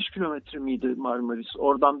 45 kilometre miydi Marmaris?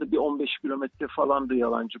 Oradan da bir 15 kilometre falandı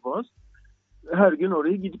Yalancıboğaz. Her gün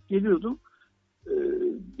oraya gidip geliyordum.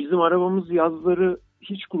 Bizim arabamız yazları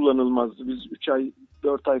hiç kullanılmazdı. Biz 3 ay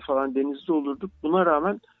 4 ay falan denizde olurduk. Buna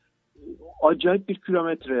rağmen acayip bir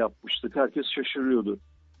kilometre yapmıştık. Herkes şaşırıyordu.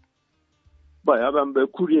 Bayağı ben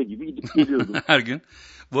böyle kurye gibi gidip geliyordum. Her gün.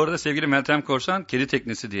 Bu arada sevgili Meltem Korsan kedi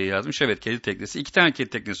teknesi diye yazmış. Evet, kedi teknesi. 2 tane kedi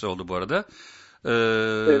teknesi oldu bu arada.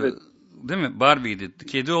 Evet. Değil mi? Barbie'ydi.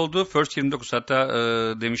 Kedi oldu. First 29, hatta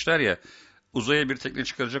demişler ya, uzaya bir tekne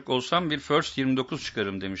çıkaracak olsam bir First 29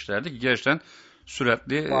 çıkarım demişlerdi. Gerçekten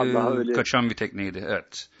süratli kaçan bir tekneydi.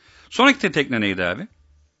 Evet. Sonraki tekne neydi abi?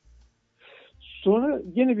 Sonra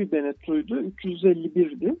yine bir Benetto'ydu.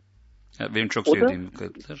 351'di. Ya, benim çok sevdiğim bir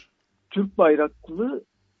kayıptır. Türk bayraklı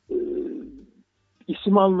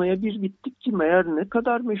isim almaya bir gittik ki meğer ne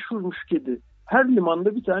kadar meşhurmuş kedi. Her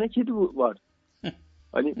limanda bir tane kedi var.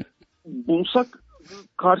 Hani bulsak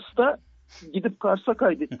Kars'ta gidip Kars'a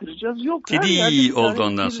kaydettireceğiz. Yok. Kedi oldu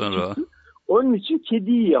ondan sonra o. Onun için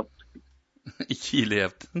kediyi yaptık. 2 ile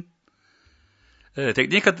yaptın. Evet,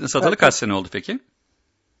 tekneyi satalı kaç sene oldu peki?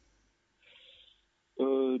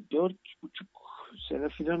 4,5 sene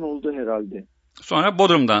falan oldu herhalde. Sonra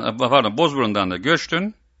Bozburun'dan da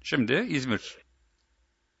göçtün. Şimdi İzmir.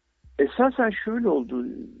 Esasen şöyle oldu.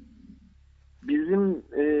 Bizim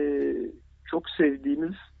çok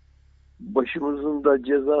sevdiğimiz, başımızın da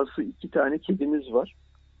cezası 2 tane kedimiz var.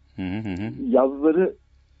 Yazları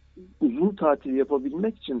uzun tatil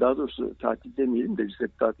yapabilmek için, daha doğrusu tatil demeyelim de biz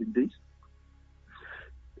hep tatildeyiz.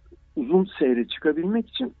 Uzun seyre çıkabilmek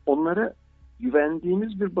için onlara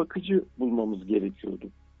güvendiğimiz bir bakıcı bulmamız gerekiyordu.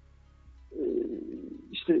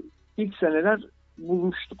 İşte ilk seneler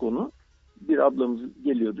bulmuştuk onu. Bir ablamız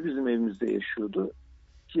geliyordu, bizim evimizde yaşıyordu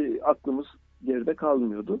ki aklımız geride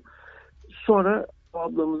kalmıyordu. Sonra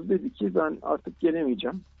ablamız dedi ki ben artık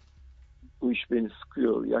gelemeyeceğim. Bu iş beni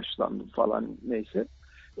sıkıyor, yaşlandım falan, neyse.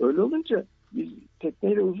 Öyle olunca biz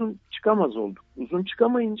tekneyle uzun çıkamaz olduk. Uzun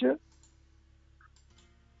çıkamayınca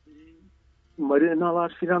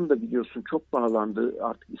marinalar filan da biliyorsun çok pahalandı.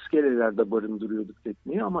 Artık iskelelerde barındırıyorduk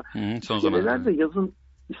tekneyi ama iskelelerde yazın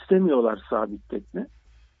istemiyorlar sabit tekne.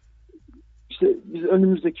 İşte biz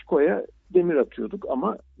önümüzdeki koya demir atıyorduk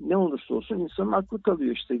ama ne olursa olsun insanın aklı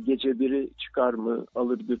kalıyor. İşte gece biri çıkar mı,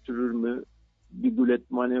 alır götürür mü, bir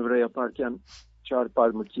gulet manevra yaparken çarpar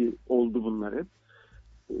mı, ki oldu bunlar hep.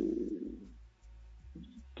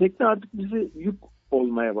 Tekne artık bize yük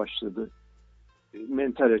olmaya başladı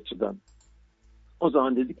mental açıdan. O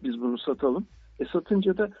zaman dedik biz bunu satalım.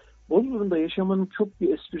 Satınca da Bozburun'da yaşamanın çok bir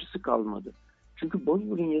esprisi kalmadı. Çünkü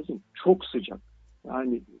Bozburun yazın çok sıcak.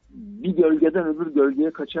 Yani bir gölgeden öbür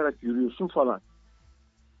gölgeye kaçarak yürüyorsun falan.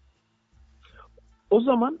 O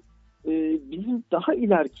zaman bizim daha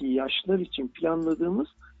ileriki yaşlar için planladığımız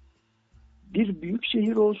bir büyük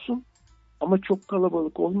şehir olsun ama çok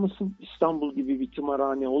kalabalık olmasın. İstanbul gibi bir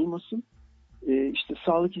tımarhane olmasın. İşte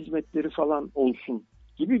sağlık hizmetleri falan olsun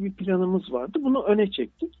gibi bir planımız vardı. Bunu öne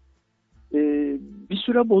çektik. Bir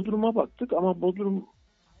süre Bodrum'a baktık ama Bodrum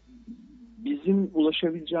bizim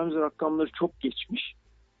ulaşabileceğimiz rakamları çok geçmiş.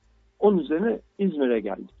 Onun üzerine İzmir'e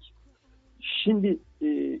geldik. Şimdi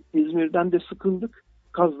İzmir'den de sıkıldık.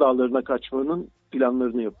 Kaz Dağları'na kaçmanın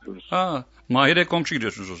planlarını yapıyoruz. Mahir'e komşu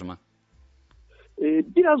gidiyorsunuz o zaman.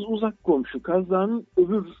 Biraz uzak komşu. Kaz Dağı'nın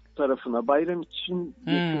öbür tarafına Bayramiç'in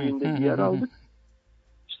köyünde bir yer aldık.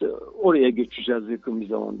 İşte oraya geçeceğiz yakın bir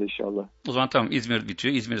zamanda inşallah. O zaman tamam, İzmir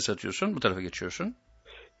bitiyor. İzmir'i satıyorsun. Bu tarafa geçiyorsun.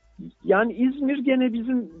 Yani İzmir gene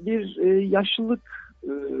bizim bir yaşlılık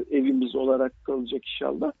evimiz olarak kalacak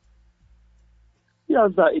inşallah.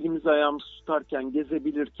 Biraz daha elimiz ayağımız tutarken,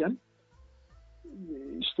 gezebilirken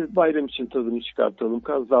işte Bayramiç'in tadını çıkartalım,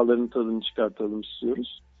 Kaz Dağları'nın tadını çıkartalım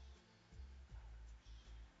istiyoruz.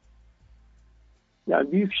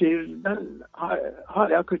 Yani büyük şehirden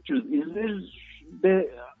hala kaçıyoruz.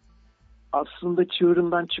 İzmir'de aslında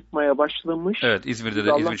çığırından çıkmaya başlamış. Evet, İzmir'de de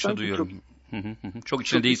İzmir'de duyuyorum. Çok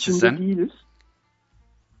içinde değilsin sen. Değiliz.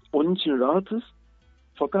 Onun için rahatız.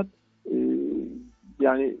 Fakat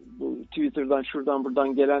yani bu Twitter'dan şuradan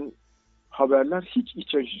buradan gelen haberler hiç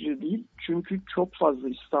iç açıcı değil. Çünkü çok fazla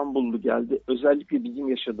İstanbullu geldi. Özellikle bizim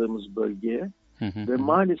yaşadığımız bölgeye. Ve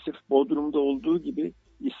maalesef Bodrum'da olduğu gibi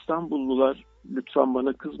İstanbullular, lütfen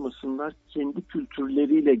bana kızmasınlar, kendi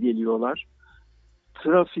kültürleriyle geliyorlar.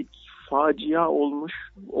 Trafik facia olmuş.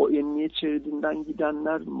 O emniyet şeridinden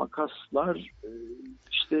gidenler, makaslar,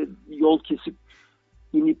 işte yol kesip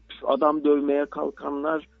inip adam dövmeye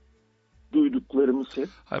kalkanlar, duyduklarımız hep.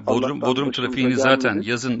 Bodrum trafiğini zaten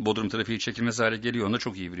yazın Bodrum trafiği çekilmez hale geliyor. Onu da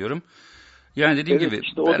çok iyi biliyorum. Yani dediğim gibi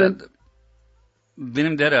işte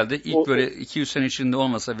benim de herhalde ilk böyle 200 sene içinde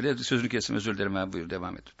olmasa bile sözünü kesim, özür dilerim abi, buyur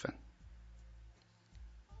devam et lütfen.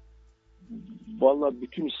 Vallahi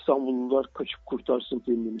bütün İstanbullular kaçıp kurtarsın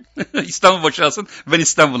kendini. İstanbul boşalsın, ben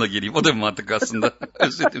İstanbul'a geleyim. O da bir mantık aslında.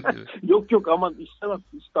 Özledim. Yok aman istemem,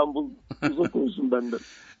 İstanbul uzak olsun benden.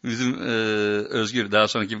 Bizim Özgür daha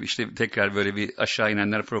sonraki işte tekrar böyle bir aşağı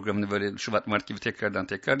inenler programını böyle Şubat Mart gibi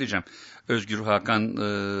tekrar diyeceğim. Özgür, Hakan,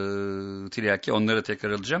 Tiryaki, onları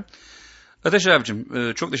tekrar alacağım. Ateş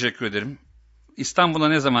abicim çok teşekkür ederim. İstanbul'a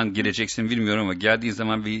ne zaman geleceksin bilmiyorum ama geldiğin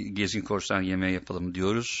zaman bir Gezgin Korsan yemeği yapalım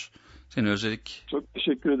diyoruz. Seni özledik. Çok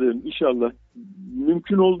teşekkür ederim. İnşallah.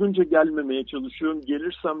 Mümkün olduğunca gelmemeye çalışıyorum.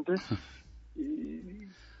 Gelirsem de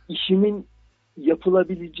işimin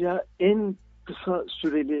yapılabileceği en kısa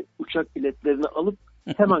süreli uçak biletlerini alıp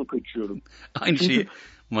hemen kaçıyorum. Aynı şeyi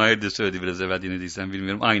Mahir de söyledi biraz evvel, dinlediysen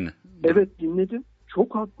bilmiyorum. Aynı. Evet, dinledim.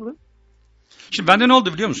 Çok haklı. Şimdi bende ne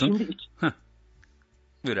oldu biliyor musun?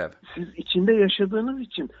 Buyur abi. Siz içinde yaşadığınız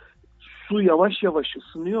için su yavaş yavaş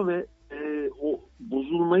ısınıyor ve o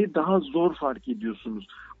bozulmayı daha zor fark ediyorsunuz.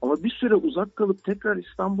 Ama bir süre uzak kalıp tekrar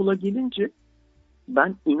İstanbul'a gelince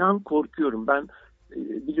ben inan korkuyorum. Ben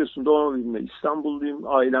biliyorsun doğma büyüme İstanbulluyum,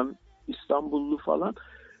 ailem İstanbullu falan.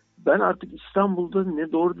 Ben artık İstanbul'da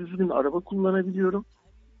ne doğru düzgün araba kullanabiliyorum.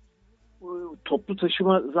 Toplu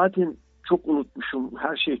taşıma zaten çok unutmuşum.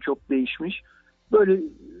 Her şey çok değişmiş. Böyle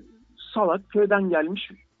salak köyden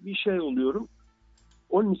gelmiş bir şey oluyorum.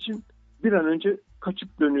 Onun için bir an önce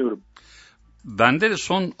kaçıp dönüyorum. Bende de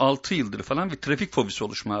son 6 yıldır falan bir trafik fobisi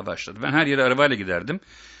oluşmaya başladı. Ben her yere arabayla giderdim.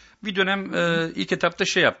 Bir dönem ilk etapta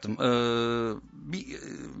şey yaptım. Bir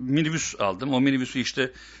minibüs aldım. O minibüsü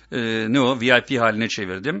işte VIP haline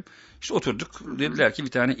çevirdim. İşte oturduk. Dediler ki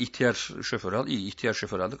bir tane ihtiyar şoför al. İyi, ihtiyar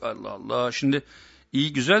şoför aldık. Allah Allah. Şimdi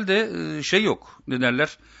iyi güzel de şey yok. Ne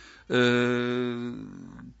derler?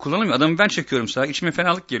 Kullanamıyor. Adamı ben çekiyorum sağa. İçime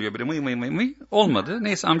fenalık geliyor böyle mıy. Olmadı.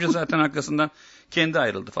 Neyse amca zaten arkasından kendi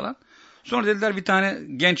ayrıldı falan. Sonra dediler bir tane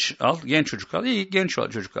genç al. Genç çocuk al. İyi, genç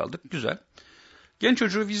çocuk aldık. Güzel. Genç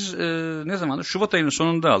çocuğu biz ne zamandır? Şubat ayının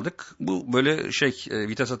sonunda aldık. Bu böyle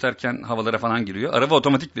vites atarken havalara falan giriyor. Araba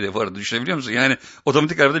otomatik bir de bu arada, düşünebiliyor musun? Yani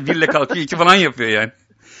otomatik arabada 1 ile kalkıyor 2 falan yapıyor yani.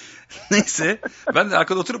 Neyse ben de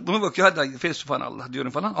arkada oturup bunu bakıyor. Hadi Fesubhanallah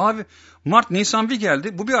diyorum falan. Abi Mart Nisan bir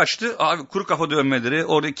geldi. Bu bir açtı. Abi kuru kafa dövmeleri,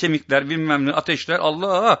 orada kemikler, bilmem ne, ateşler.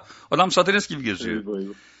 Allah! Adam satanist gibi geziyor.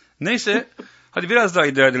 Neyse hadi biraz daha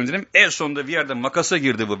idare edelim dedim. En sonunda bir yerde makasa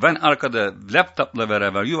girdi bu. Ben arkada laptopla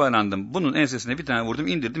beraber yuvarlandım. Bunun ensesine bir tane vurdum,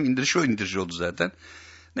 indirdim. İndirici oldu zaten.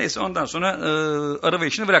 Neyse ondan sonra araba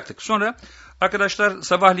işini bıraktık. Sonra arkadaşlar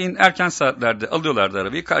sabahleyin erken saatlerde alıyorlardı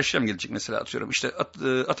arabayı. Karşıya mı gelecek mesela, atıyorum. İşte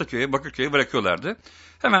Ataköy'e, Bakırköy'e bırakıyorlardı.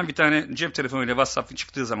 Hemen bir tane cep telefonuyla WhatsApp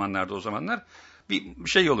çıktığı zamanlarda, o zamanlar bir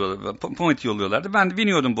şey yolluyorlardı. Point yolluyorlardı. Ben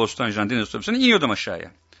biniyordum Bostancı'dan deniz otobüsüne, iniyordum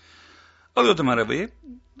aşağıya. Alıyordum arabayı.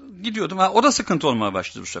 Gidiyordum. O da sıkıntı olmaya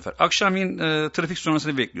başladı bu sefer. Akşamleyin trafik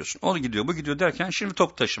sonrasını bekliyorsun. O gidiyor, bu gidiyor derken şimdi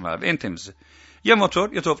toplu taşıma abi en temizi. Ya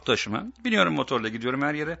motor ya toplu taşıma. Biniyorum motorla, gidiyorum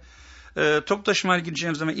her yere. Toplu taşımayla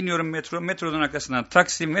gideceğim zaman iniyorum metrodan arkasından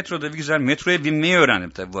taksi, metroda bir güzel metroya binmeyi öğrendim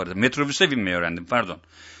tabii bu arada. Metrobüse binmeyi öğrendim, pardon.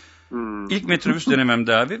 İlk metrobüs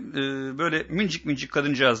denememde abi böyle mincik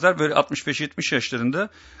kadıncağızlar böyle 65-70 yaşlarında,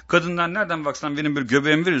 kadınlar nereden baksan benim böyle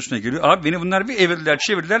göbeğimin üstüne geliyor. Abi beni bunlar bir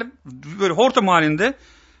çevirdiler böyle hortum halinde,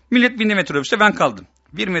 millet bindi metrobüste, ben kaldım.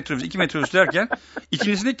 Bir metrobüs, iki metrobüs derken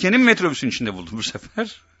ikincisini kendim metrobüsün içinde buldum bu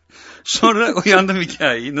sefer. Sonra uyandım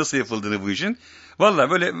hikayeyi nasıl yapıldığını bu işin. Vallahi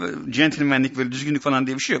böyle centilmenlik, böyle düzgünlük falan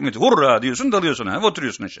diye bir şey yok. Hurra diyorsun, dalıyorsun abi,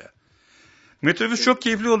 oturuyorsun aşağı. Metrobüs çok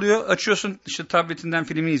keyifli oluyor. Açıyorsun işte tabletinden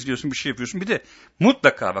filmini izliyorsun, bir şey yapıyorsun. Bir de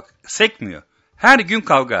mutlaka bak sekmiyor. Her gün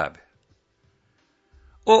kavga abi.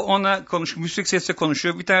 O ona konuşuyor, yüksek sesle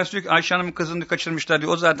konuşuyor. Bir tanesi diyor ki Ayşe Hanım'ın kızını kaçırmışlar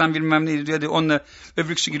diyor. O zaten bilmem neydi diyor. Onunla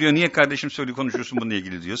öbürküsü giriyor. Niye kardeşim söylüyor konuşuyorsun bununla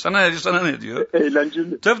ilgili diyor. Sana ne diyor.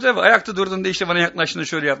 Eğlenceli. Tabii ayakta durduğunda işte bana yaklaştığında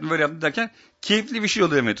şöyle yaptım böyle yaptım derken keyifli bir şey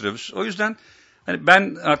oluyor metrobüs. O yüzden hani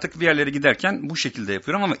ben artık bir yerlere giderken bu şekilde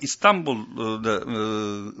yapıyorum ama İstanbul'da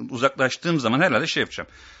uzaklaştığım zaman herhalde şey yapacağım.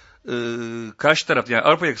 Karşı taraf, yani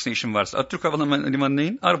Avrupa yakasına işim varsa Atatürk Havalimanı'na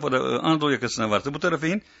in, Avrupa'da Anadolu yakasına varsa bu tarafa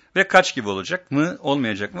in ve kaç gibi olacak mı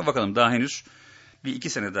olmayacak mı bakalım, daha henüz bir 2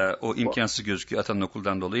 sene daha o imkansız gözüküyor Atanın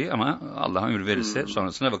okuldan dolayı ama Allah ömür verirse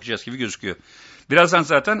sonrasına bakacağız gibi gözüküyor. Birazdan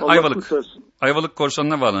zaten Ayvalık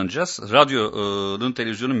Korsanı'na bağlanacağız. Radyonun,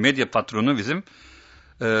 televizyonun medya patronu bizim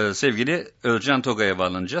sevgili Özcan Togay'a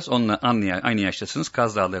bağlanacağız. Onunla aynı yaştasınız.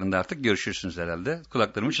 Kaz Dağları'nda artık görüşürsünüz herhalde.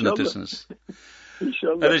 Kulaklarımı çınlatırsınız.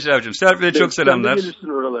 İnşallah. Ateş abicim, Serpil'e çok selamlar. Sen de gelirsin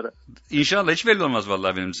oralara. İnşallah, hiç belli olmaz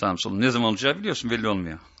vallahi benim sağım solum. Ne zaman olacağı biliyorsun, belli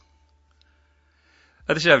olmuyor.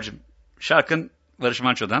 Ateş abicim, şarkın Barış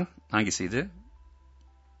Manço'dan hangisiydi?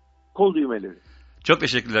 Kol düğmeleri. Çok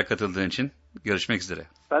teşekkürler katıldığın için. Görüşmek üzere.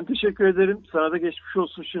 Ben teşekkür ederim. Sana da geçmiş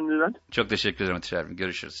olsun şimdiden. Çok teşekkür ederim Ateş abim.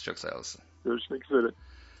 Görüşürüz. Çok sağ olasın. Görüşmek üzere.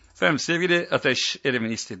 Efendim, sevgili Ateş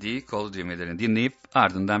Erim'in istediği kol düğmelerini dinleyip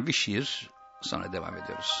ardından bir şiir, sonra devam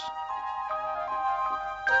ediyoruz.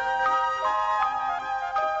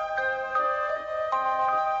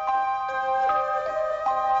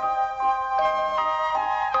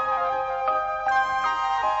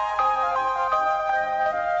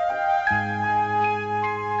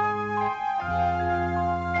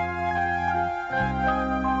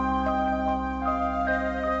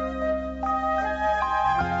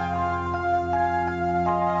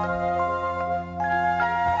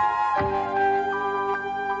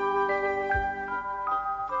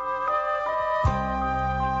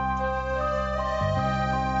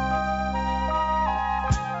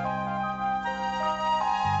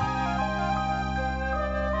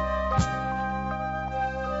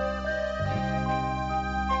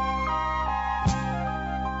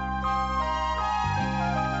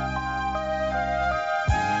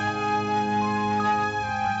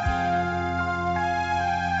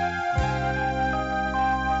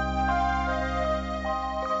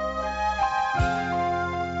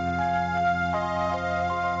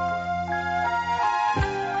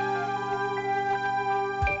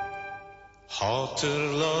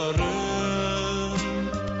 Hatırlarım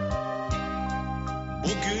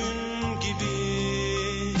bugün gibi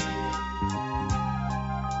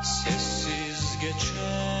sessiz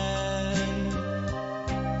geçen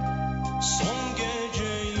son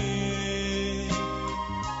geceyi,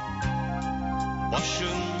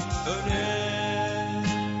 başım öne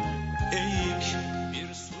eğik bir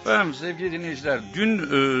Efendim, sevgili dinleyiciler,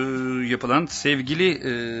 dün yapılan sevgili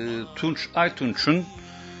Tunç Aytunç'un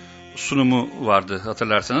sunumu vardı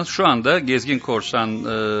hatırlarsanız. Şu anda Gezgin Korsan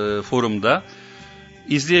forumda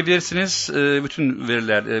izleyebilirsiniz. Bütün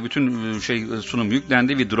veriler, bütün sunum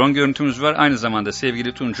yüklendi. Bir drone görüntümüz var. Aynı zamanda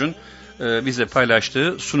sevgili Tunç'un bize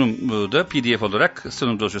paylaştığı sunumda PDF olarak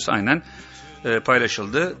sunum dosyası aynen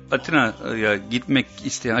paylaşıldı. Atina'ya gitmek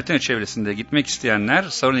isteyen, Atina çevresinde gitmek isteyenler,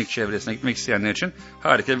 Salonik çevresine gitmek isteyenler için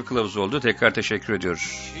harika bir kılavuz oldu. Tekrar teşekkür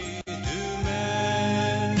ediyoruz.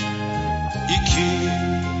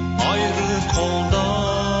 ayrı kolda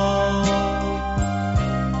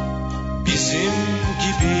bizim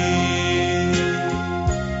gibi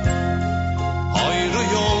ayrı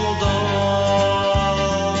yolda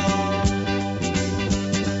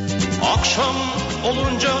akşam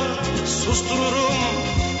olunca sustururum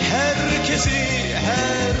herkesi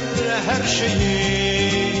her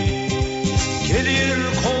şeyi gelir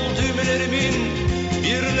kol düğmelerimin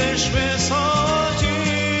birleşme saati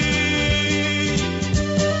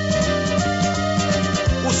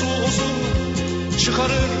uzun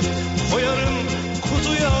çıkarır koyarım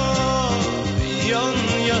kutuya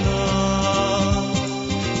yan yana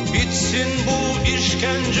bitsin bu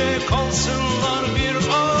işkence kalsınlar bir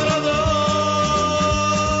arada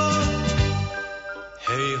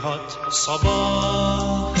hey Ferhat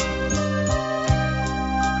sabah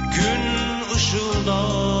gün ışılda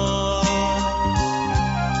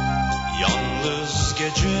yalnız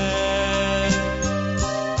gece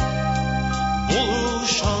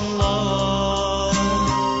buluşanlar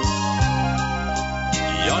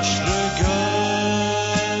yaşlı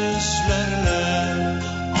gözlerle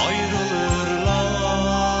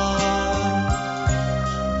ayrılırlar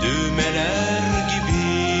düğmeler gibi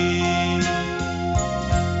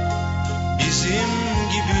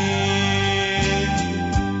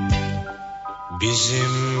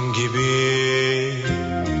bizim gibi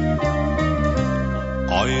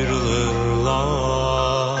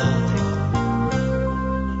ayrılırlar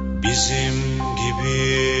bizim gibi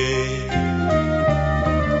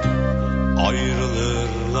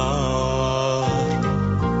ayrılırlar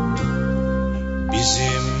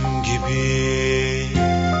bizim gibi.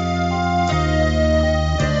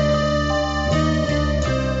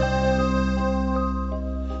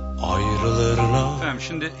 Efendim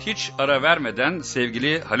şimdi hiç ara vermeden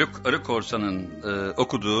sevgili Haluk Arıkorsan'ın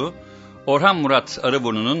okuduğu Orhan Murat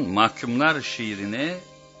Arıburnu'nun Mahkumlar şiirini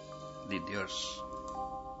dinliyoruz.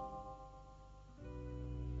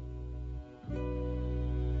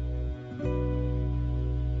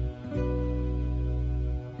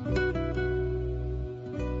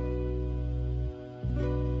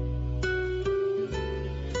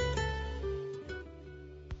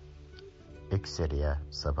 Ekseriya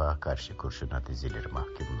sabaha karşı kurşuna dizilir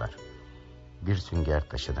mahkumlar. Bir sünger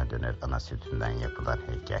taşına döner ana sütünden yapılan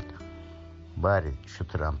heykel. Bari şu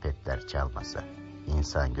trompetler çalmasa,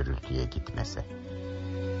 insan gürültüye gitmese.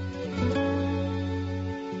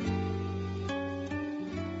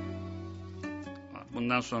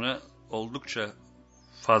 Bundan sonra oldukça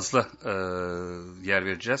fazla yer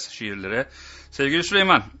vereceğiz şiirlere. Sevgili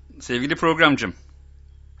Süleyman, sevgili programcım.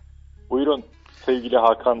 Buyurun. Sevgili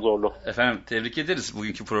Hakan Zorlu. Efendim tebrik ederiz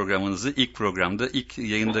bugünkü programınızı. İlk programda, ilk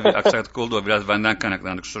yayında bir aksaklık oldu. O biraz benden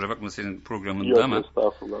kaynaklandı. Kusura bakma senin programında. Yok, ama. Yok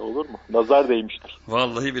estağfurullah, olur mu? Nazar değmiştir.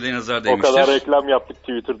 Vallahi bile nazar değmiştir. O kadar reklam yaptık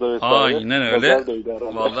Twitter'da vesaire. Aynen öyle.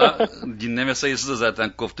 Vallahi dinleme sayısı da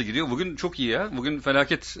zaten koptu gidiyor. Bugün çok iyi ya. Bugün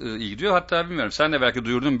felaket iyi gidiyor. Hatta bilmiyorum. Sen de belki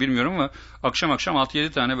duyurdun bilmiyorum ama akşam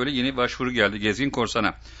 6-7 tane böyle yeni başvuru geldi Gezgin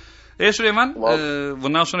Korsan'a. Süleyman,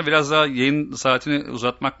 bundan sonra biraz daha yayın saatini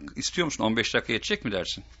uzatmak istiyor musun? 15 dakika yetecek mi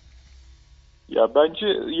dersin? Ya bence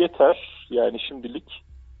yeter. Yani şimdilik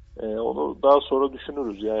onu daha sonra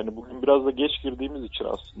düşünürüz. Yani bugün biraz da geç girdiğimiz için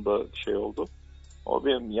aslında şey oldu. Ama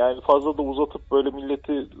benim yani fazla da uzatıp böyle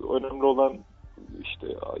milleti önemli olan işte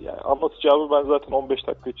yani anlatacağımı ben zaten 15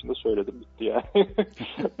 dakika içinde söyledim, bitti yani.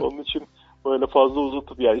 Onun için böyle fazla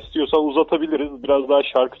uzatıp yani istiyorsan uzatabiliriz. Biraz daha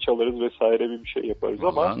şarkı çalarız vesaire bir şey yaparız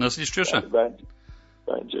ama. Nasıl istiyorsan. Yani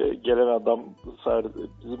bence gelen adam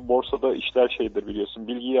bizim borsada işler şeydir biliyorsun.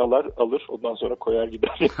 Bilgiyi alır ondan sonra koyar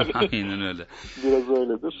gider yani. Aynen öyle. Biraz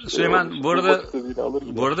öyledir. Süleyman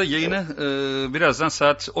bu arada yayını birazdan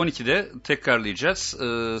saat 12'de tekrarlayacağız.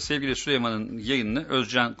 Sevgili Süleyman'ın yayınını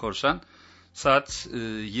Özcan Korsan saat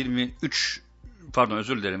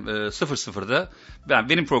 00'da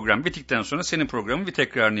benim program bittikten sonra senin programın bir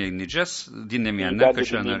tekrarını yayınlayacağız. Dinlemeyenler,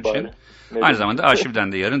 kaçıranlar için. Aynı zamanda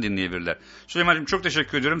arşivden de yarın dinleyebilirler. Süleyman'cığım çok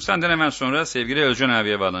teşekkür ediyorum. Senden hemen sonra sevgili Özcan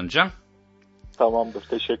abiye bağlanacağım. Tamamdır.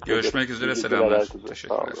 Teşekkür ederim. Görüşmek üzere. Selamlar.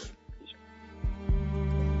 Teşekkürler.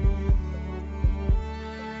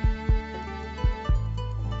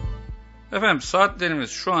 Efendim saatlerimiz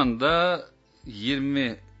şu anda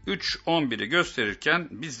 23:11'i gösterirken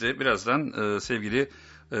biz de birazdan sevgili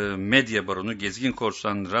medya baronu, Gezgin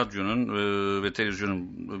Korsan Radyo'nun ve televizyonun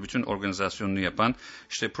bütün organizasyonunu yapan,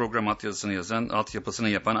 işte program altyazısını yazan, altyapısını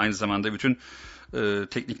yapan, aynı zamanda bütün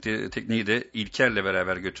tekniği de İlker'le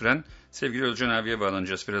beraber götüren sevgili Özcan abiye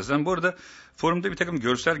bağlanacağız birazdan. Bu arada forumda bir takım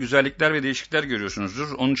görsel güzellikler ve değişiklikler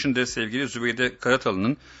görüyorsunuzdur. Onun için de sevgili Zübeyde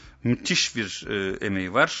Karatalı'nın müthiş bir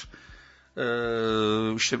emeği var.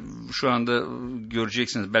 İşte şu anda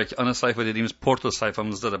göreceksiniz belki ana sayfa dediğimiz portal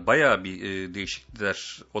sayfamızda da bayağı bir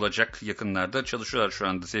değişiklikler olacak yakınlarda. Çalışıyorlar şu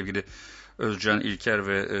anda sevgili Özcan, İlker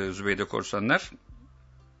ve Zübeyde Korsanlar.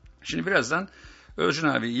 Şimdi birazdan Özcan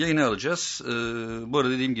abi yayına alacağız. Bu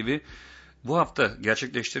arada dediğim gibi bu hafta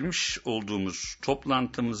gerçekleştirmiş olduğumuz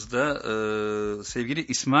toplantımızda sevgili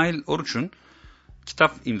İsmail Oruç'un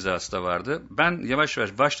kitap imzası da vardı. Ben yavaş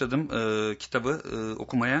yavaş başladım kitabı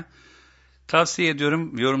okumaya. Tavsiye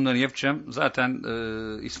ediyorum, yorumlarını yapacağım. Zaten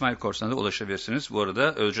İsmail Korsan'a da ulaşabilirsiniz. Bu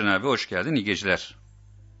arada Özcan abi hoş geldin, iyi geceler.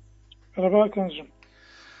 Merhaba Hakan'cığım.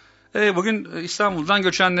 Bugün İstanbul'dan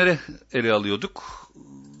göçenleri ele alıyorduk.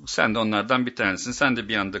 Sen de onlardan bir tanesin. Sen de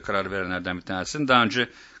bir anda karar verenlerden bir tanesin. Daha önce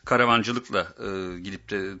karavancılıkla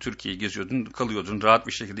gidip de Türkiye'yi geziyordun, kalıyordun. Rahat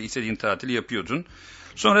bir şekilde istediğin tatili yapıyordun.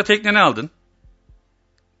 Sonra tekneni aldın.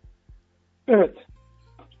 Evet.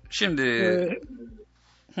 Şimdi...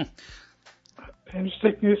 Henüz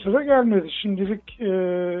tekneye sıra gelmedi. Şimdilik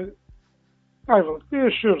Ayvalık'ta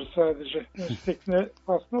yaşıyoruz sadece. Henüz tekne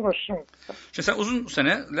aslında başlamadı. Şimdi sen uzun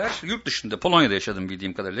seneler yurt dışında, Polonya'da yaşadın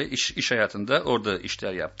bildiğim kadarıyla. İş hayatında orada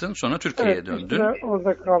işler yaptın. Sonra Türkiye'ye döndün. Evet,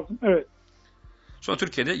 orada kaldım. Evet. Sonra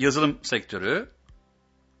Türkiye'de yazılım sektörü.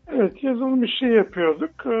 Evet, yazılım işi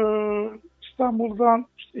yapıyorduk. İstanbul'dan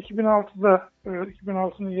işte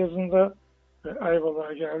 2006'nın yazında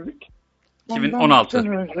Ayvalık'a geldik. 2016.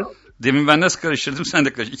 Demin ben nasıl karıştırdım, sen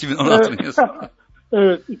de karıştırdın. 2016'nın yazında.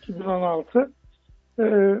 Evet, 2016.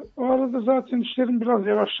 O arada zaten işlerimi biraz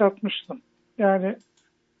yavaşlatmıştım. Yani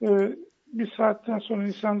bir saatten sonra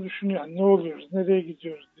insan düşünüyor, ne oluyoruz, nereye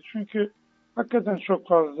gidiyoruz diye. Çünkü hakikaten çok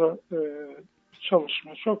fazla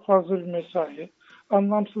çalışma, çok fazla bir mesai,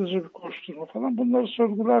 anlamsızca bir koşturma falan. Bunları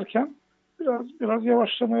sorgularken biraz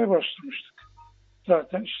yavaşlamaya başlamıştık.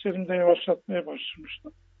 Zaten işlerimi de yavaşlatmaya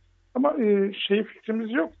başlamıştım. Ama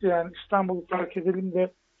fikrimiz yoktu yani İstanbul'u terk edelim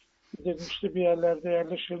de gidelim işte bir yerlerde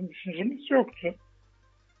yerleşelim düşüncemiz yoktu.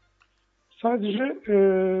 Sadece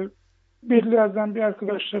belli yerden bir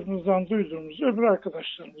arkadaşlarımızdan duyduğumuz öbür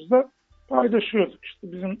arkadaşlarımızla paylaşıyorduk.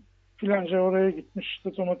 İşte bizim filanca oraya gitmiş,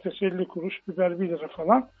 işte domates 50 kuruş, biber 1 lira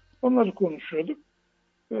falan. Onları konuşuyorduk.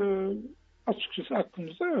 Açıkçası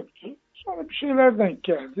aklımızda yoktu. Sonra bir şeyler denk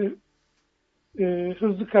geldi.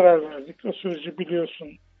 Hızlı karar verdik. O süreci biliyorsun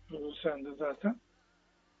sen de zaten.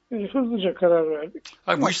 Hızlıca karar verdik.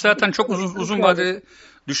 Hayır, bu iş zaten çok uzun vadeli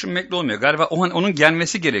düşünmekle olmuyor. Galiba onun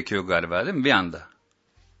gelmesi gerekiyor galiba, değil mi, bir anda?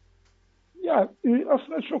 Ya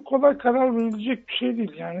aslında çok kolay karar verilecek bir şey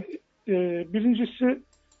değil. Yani birincisi,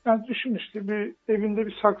 ben düşün işte bir evinde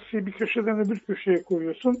bir saksıyı bir köşeden öbür köşeye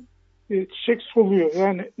koyuyorsun. Çiçek soluyor.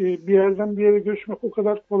 Yani bir yerden bir yere göçmek o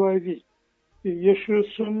kadar kolay değil.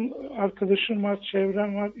 Yaşıyorsun, arkadaşın var,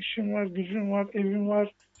 çevren var, işin var, gücün var, evin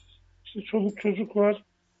var, işte çoluk çocuk var.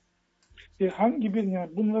 Hangi birini, yani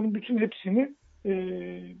bunların bütün hepsini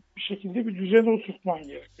bir şekilde bir düzene oturtman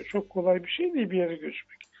gerekiyor. Çok kolay bir şey değil bir yere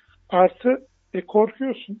göçmek. Artı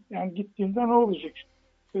korkuyorsun. Yani gittiğinde ne olacak?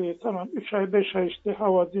 Tamam 3 ay 5 ay işte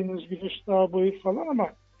hava, deniz, güneş, dağ, bayır falan ama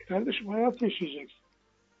kardeşim hayat yaşayacaksın.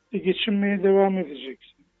 Geçinmeye devam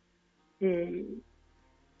edeceksin.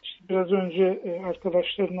 İşte biraz önce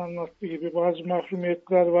arkadaşların anlattığı gibi bazı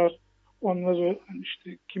mahrumiyetler var. Onları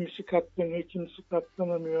işte kimisi katlanıyor, kimisi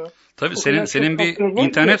katlanamıyor. Tabii senin bir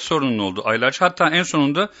internet sorunun oldu aylarca. Hatta en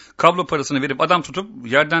sonunda kablo parasını verip adam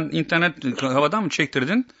tutup yerden internet havadan mı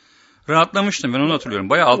çektirdin? Rahatlamıştım, ben onu hatırlıyorum.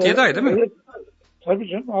 Bayağı 6-7 ay değil mi? Evet. Tabii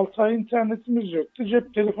canım, 6 ay internetimiz yoktu.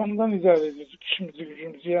 Cep telefonundan idare ediyorduk işimizi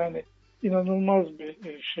gücümüzü. Yani inanılmaz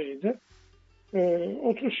bir şeydi.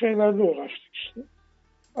 O tür şeylerle uğraştık işte.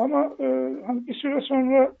 Ama hani bir süre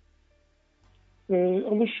sonra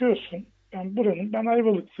alışıyorsun. Yani ben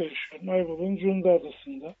Ayvalık'ta yaşıyorum. Ayvalık'ın Cunda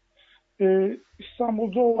Adası'nda.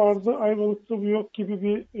 İstanbul'da o vardı, Ayvalık'ta bu yok gibi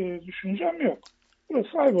bir düşüncem yok.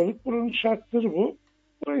 Burası Ayvalık, buranın şartları bu.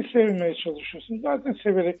 Burayı sevmeye çalışıyorsun. Zaten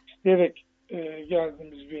severek, isteyerek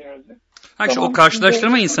geldiğimiz bir yerde. Tamam, o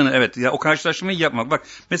karşılaştırma insanı, evet ya, o karşılaştırmayı yapmak. Bak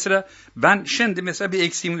mesela ben şimdi bir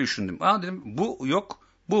eksiğimi düşündüm. Dedim bu yok,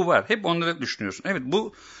 bu var. Hep onları düşünüyorsun. Evet,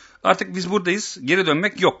 bu artık biz buradayız, geri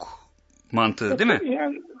dönmek yok mantığı değil mi?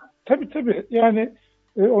 Yani, tabii. Yani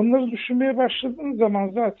onları düşünmeye başladığın zaman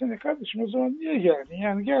zaten kardeşim o zaman niye geldin?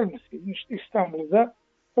 Yani gelmeseydin işte İstanbul'da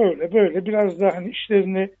böyle biraz daha hani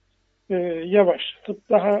işlerini yavaşlatıp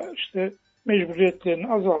daha işte mecburiyetlerini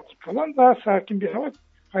azaltıp falan daha sakin bir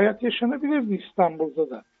hayat yaşanabilirdi İstanbul'da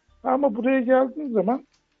da. Ama buraya geldiğin zaman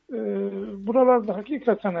buralarda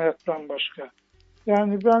hakikaten hayat bambaşka.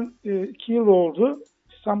 Yani ben 2 yıl oldu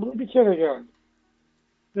İstanbul'a bir kere geldim.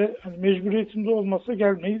 Ve hani mecburiyetimde olmasa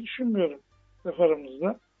gelmeyi düşünmüyorum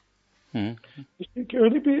aramızda. Çünkü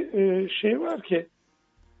öyle bir şey var ki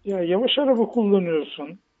ya yavaş araba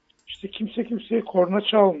kullanıyorsun. İşte kimse kimseye korna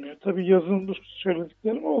çalmıyor. Tabii yazın bu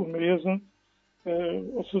söylediklerim olmuyor. Yazın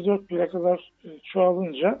 34 bile kadar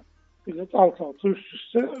çoğalınca millet alt alta üst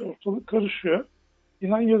üste ortalık karışıyor.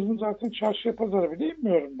 İnan yazın zaten çarşıya pazara bile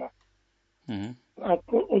inmiyorum ben.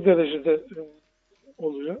 Artık o derecede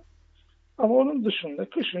oluyor. Ama onun dışında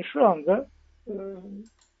kışın şu anda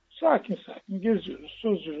sakin geziyoruz,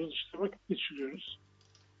 tozuyoruz, işte vakit geçiriyoruz.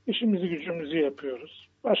 İşimizi gücümüzü yapıyoruz.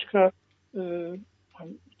 Başka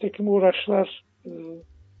bir takım uğraşlar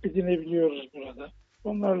edinebiliyoruz burada.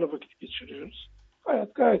 Onlarla vakit geçiriyoruz.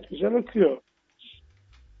 Hayat gayet güzel akıyor.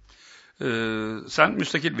 Sen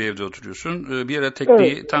müstakil bir evde oturuyorsun. Bir ara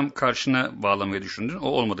tekneyi Evet. tam karşına bağlamayı düşündün. O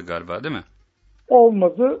olmadı galiba, değil mi?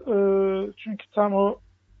 Olmadı. Çünkü tam o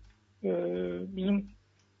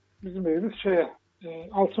bizim evimiz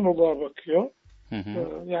Altınoluk'a bakıyor.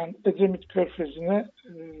 Yani Edremit Körfezi'ne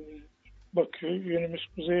bakıyor. Yönümüz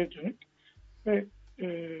kuzeye dönük. Ve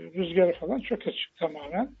rüzgarı falan çok açık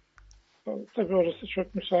tamamen. Tabii orası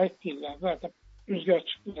çok müsait değil. Yani zaten rüzgar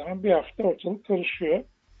çıktığı zaman bir hafta ortalık karışıyor.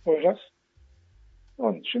 Poyraz.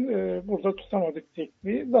 Onun için burada tutamadık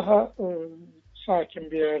tekneyi. Daha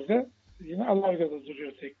sakin bir yerde yine Alarga'da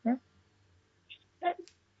duruyor tekne. Yani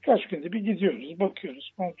kaç günde bir gidiyoruz,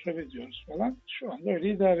 bakıyoruz, kontrol ediyoruz falan. Şu anda öyle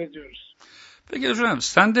idare ediyoruz. Peki hocam,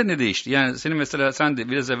 sende ne değişti? Yani senin mesela, sen de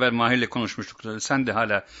biraz evvel Mahir'le konuşmuştuk. Sen de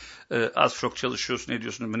hala az çok çalışıyorsun,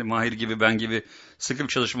 ediyorsun. Hani Mahir gibi, ben gibi sıkı bir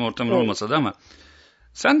çalışma ortamın olmasa da, ama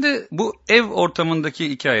sen de bu ev ortamındaki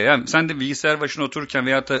hikaye, yani sen de bilgisayar başına otururken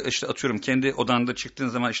veyahut da işte atıyorum kendi odanda çıktığın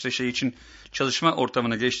zaman, işte şey için çalışma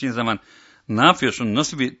ortamına geçtiğin zaman ne yapıyorsun?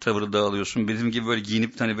 Nasıl bir tavır alıyorsun? Bizim gibi böyle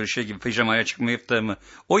giyinip hani bir şey gibi pijamaya çıkmayıp da mı?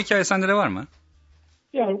 O hikaye sende de var mı?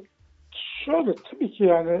 Yani şöyle, tabii ki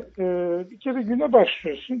yani bir kere güne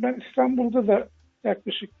başlıyorsun. Ben İstanbul'da da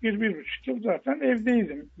yaklaşık 1-1,5 yıl zaten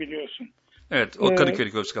evdeydim, biliyorsun. Evet, o Kadıköy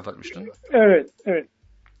Köprüsü kapatmıştın. Evet.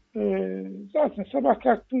 Zaten sabah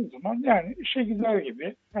kalktığın zaman yani işe gider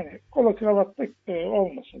gibi, hani kola kravatta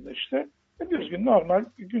olmasa da işte düzgün normal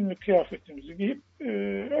günlük kıyafetimizi giyip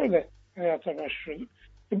öyle hayata başlıyorduk.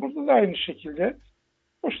 Burada da aynı şekilde.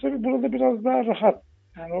 Hoş tabii burada biraz daha rahat.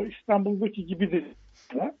 Yani o İstanbul'daki gibi değil.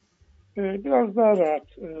 Biraz daha rahat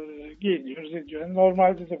giyiniyoruz, ediyoruz. Yani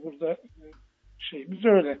normalde de burada şeyimiz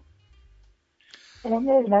öyle. Ama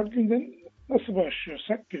normal günden nasıl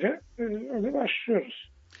başlıyorsak bile öyle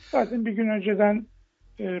başlıyoruz. Zaten bir gün önceden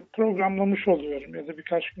programlamış oluyorum ya da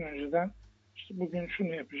birkaç gün önceden işte bugün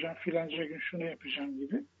şunu yapacağım, filanca gün şunu yapacağım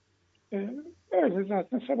gibi. Öyle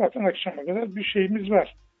zaten sabahtan akşama kadar bir şeyimiz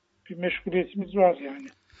var. Bir meşguliyetimiz var yani.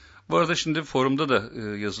 Bu arada şimdi forumda da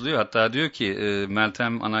yazılıyor. Hatta diyor ki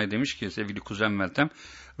Meltem Anay demiş ki, sevgili kuzen Meltem,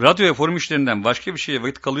 radyo ve forum işlerinden başka bir şeye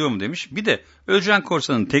vakit kalıyor mu demiş. Bir de Özcan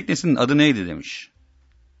Korsan'ın teknesinin adı neydi demiş.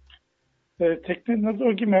 Teknenin adı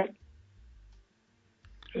Ogimel.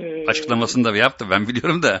 Açıklamasını da yaptı, ben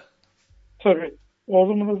biliyorum da. Tabii.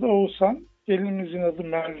 Oğlumun adı Oğuzhan. Gelinimizin adı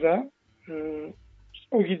Melda.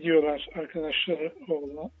 Ogi diyorlar arkadaşları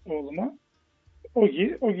oğluma.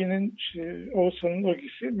 Ogi'nin Oğuzhan'ın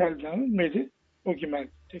Ogi'si, Melda'nın Meli. Ogimel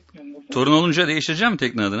teknenin adı. Torun olunca değiştireceğim mi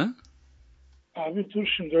tekne adını? Abi dur,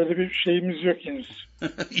 şimdi öyle bir şeyimiz yok henüz.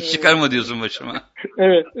 İş çıkarma diyorsun başıma.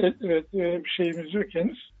 Evet, bir şeyimiz yok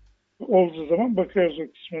henüz. Olduğu zaman bakarız o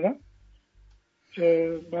kısmına.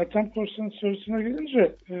 Meltem Korsan'ın sorusuna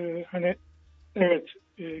gelince hani evet,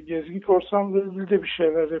 Gezgin Korsan'la ilgili de bir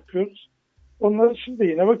şeyler yapıyoruz. Onlar için de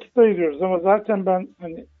yine vakit ayırıyoruz ama zaten ben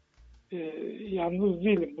hani yalnız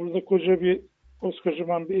değilim. Burada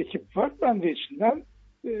koskocaman bir ekip var. Ben de içinden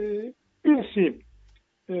birisiyim.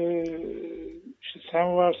 İşte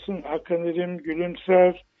sen varsın, Hakan İrim,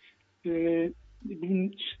 Gülümser,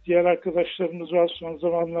 diğer arkadaşlarımız var. Son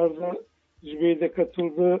zamanlarda Zübeyde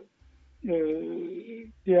katıldı.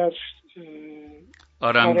 Diğer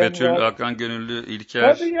Aran, Betül, var. Hakan Gönüllü,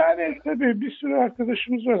 İlker. Tabii bir sürü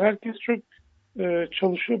arkadaşımız var. Herkes çok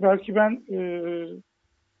çalışıyor. Belki ben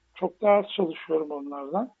çok daha az çalışıyorum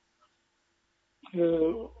onlardan.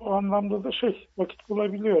 O anlamda da vakit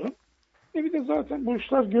bulabiliyorum. Bir de zaten bu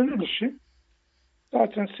işler gönül işi.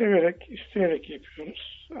 Zaten severek, isteyerek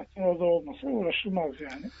yapıyoruz. Zaten o da olmasa uğraşılmaz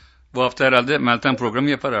yani. Bu hafta herhalde Meltem programı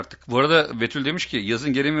yapar artık. Bu arada Betül demiş ki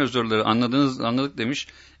yazın gelemiyoruz soruları, anladık demiş.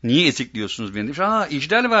 Niye etikliyorsunuz beni demiş.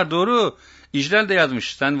 İclal var, doğru. İclal de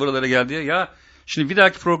yazmış sen buralara gel diye. Ya şimdi bir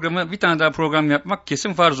dahaki programı, bir tane daha program yapmak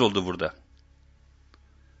kesin farz oldu burada.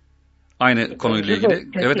 Aynı konuyla ilgili.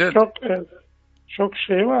 Evet. Çok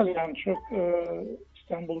şey var yani, çok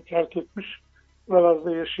İstanbul'u terk etmiş,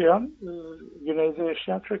 buralarda yaşayan, güneyde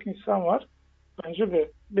yaşayan çok insan var. Bence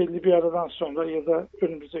de belli bir aradan sonra ya da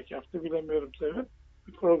önümüzdeki hafta, bilemiyorum tabii,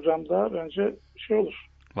 bir program daha bence olur.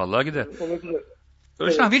 Vallahi gider. Olabilir.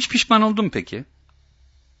 Özlem abi, hiç pişman oldun mu peki?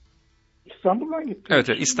 İstanbul'dan gittim. Evet,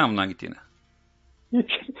 İstanbul'dan gittiğine.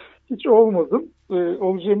 Hiç olmadım.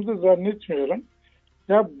 Olacağımı da zannetmiyorum.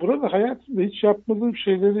 Ya burada hayatımda hiç yapmadığım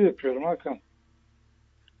şeyleri yapıyorum Hakan.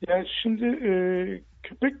 Yani şimdi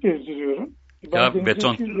köpek gezdiriyorum. Ya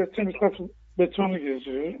beton. Betonu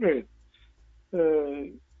gezdiriyorum. Evet.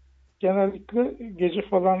 Genellikle gece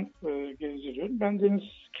falan gezdiriyorum. Ben deniz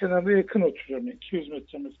kenarına yakın oturuyorum. 200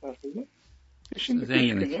 metre mesafede. Şimdi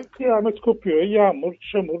günü, kıyamet kopuyor. Yağmur,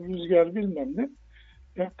 çamur, rüzgar bilmem ne.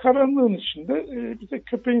 Yani karanlığın içinde bir de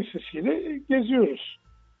köpeğin sesiyle geziyoruz.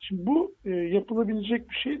 Şimdi bu yapılabilecek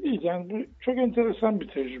bir şey değil. Yani bu çok enteresan bir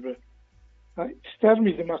tecrübe. Yani ister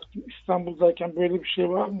miydim İstanbul'dayken böyle bir şey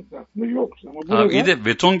var mıydı aklımda? Yok. Ama burada... Abi iyi de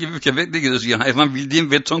beton gibi bir köpekle geziyorsun. Yani hayvan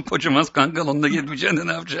bildiğin beton kocaman kangal, onunla gezmeyeceksin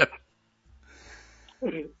ne yapacaksın?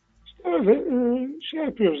 Evet. İşte öyle şey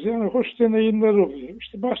yapıyoruz. Yani hoş deneyimler oluyor.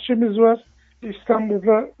 İşte bahçemiz var.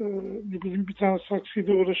 İstanbul'da ne bileyim bir tane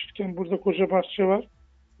saksıyla uğraşırken burada koca bahçe var.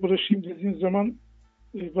 Uğraşayım dediğin zaman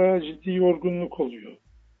bayağı ciddi yorgunluk oluyor.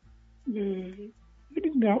 Ne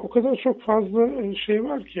bileyim ya, o kadar çok fazla şey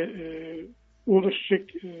var ki uğraşacak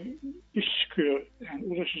iş çıkıyor. Yani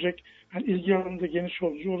uğraşacak, yani ilgi alanında geniş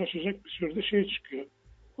olunca uğraşacak bir sürü de şey çıkıyor.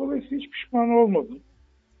 Dolayısıyla hiç pişman olmadım.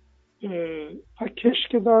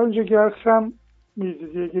 Keşke daha önce gelsem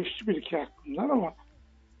miydi diye geçti bir iki aklımdan ama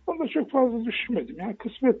onu da çok fazla düşünmedim. Yani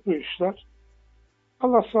kısmet bu işler.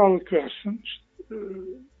 Allah sağlık versin. İşte,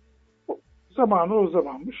 zamanı o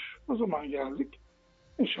zamanmış. O zaman geldik.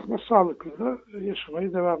 İnşallah sağlıklı da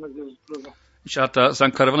yaşamaya devam ederiz burada. İşte hatta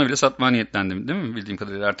sen karavanı bile satmaya niyetlendin değil mi? Bildiğim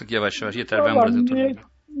kadarıyla artık yavaş yavaş yeter ben burada oturuyorum.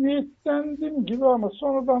 Niyetlendiğim gibi ama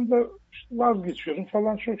sonradan da işte vazgeçiyorum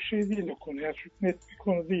falan, çok şey değil o konu. Yani çok net bir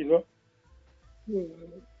konu değil o.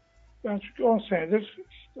 Ben çünkü 10 senedir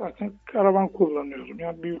zaten karavan kullanıyorum.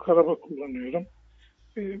 Yani büyük araba kullanıyorum.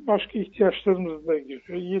 Başka ihtiyaçlarımız da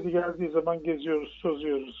geliyor. Yeri geldiği zaman geziyoruz,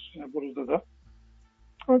 tozuyoruz yine burada da.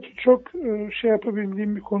 Onun için çok şey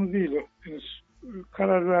yapabildiğim bir konu değil o. Henüz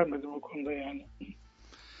karar vermedim o konuda yani.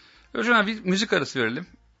 Özcan abi müzik arası verelim.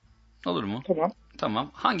 Olur mu? Tamam. Tamam.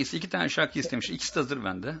 Hangisi? 2 tane şarkı istemiş. İkisi de hazır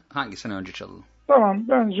bende. Hangisini önce çalalım? Tamam.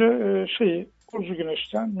 Bence Burcu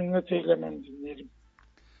Güneş'ten Minnet Eylemem dinleyelim.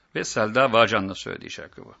 Ve Selda Bağcan'la söylediği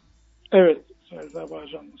şarkı bu. Evet. Selda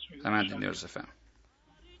Bağcan'la söylediği Hemen şarkı. dinliyoruz efendim.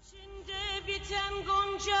 İçinde biten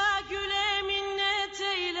gonca güle minnet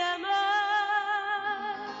eyleme.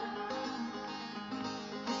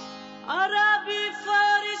 Arabi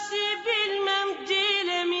Farisi bilmem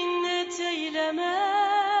dile minnet eyleme.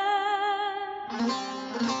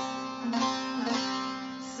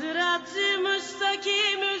 Sırat-ı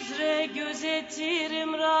müstakim üzere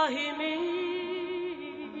gözetirim rahimi.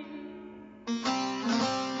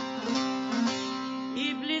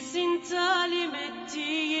 İblisin talim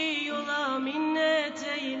ettiği yola minnet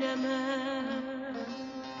eyleme.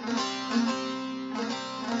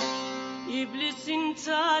 İblisin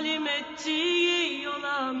talim ettiği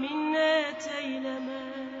yola minnet eyleme.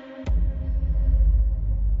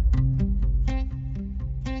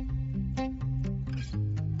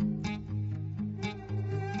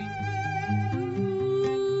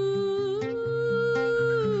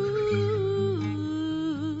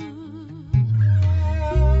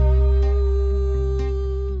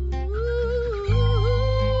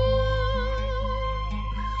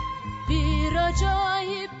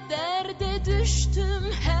 Acayip derde düştüm,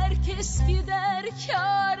 herkes gider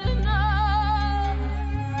kârına.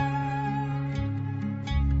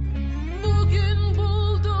 Bugün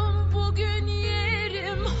buldum, bugün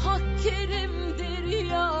yerim, hak kerimdir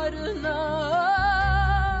yarına.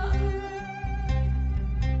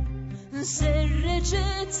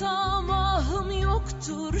 Zerrece tamahım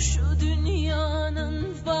yoktur şu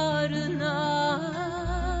dünyanın varına.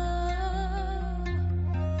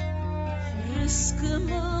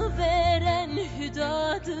 Rızkımı veren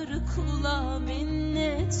hüdadır, kula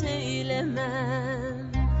minnet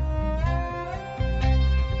eylemem.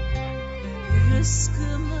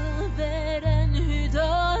 Rızkımı veren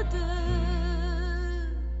hüdadır,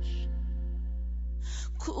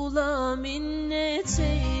 kula minnet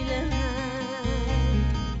eylemem.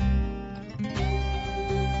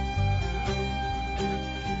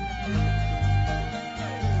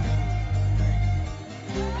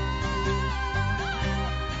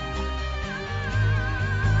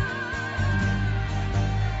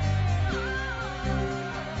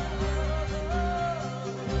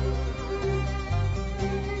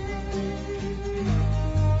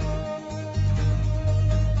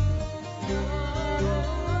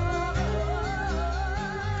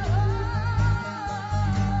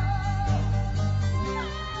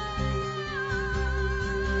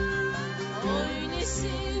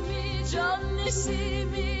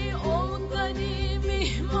 Nesimi ol ganimi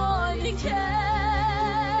maliken.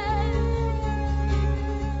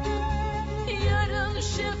 Yarın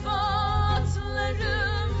şefaatlerim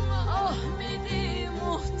Ahmedi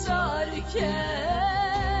muhtar iken.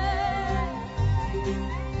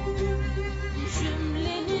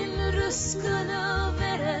 Cümlenin rızkını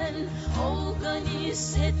veren ol gani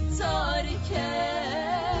settar iken.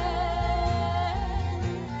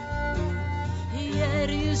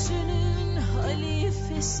 Yeryüzünün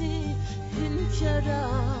halifesi hünkâra.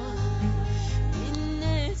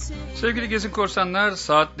 Sevgili Gezin Korsanlar,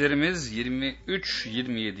 saatlerimiz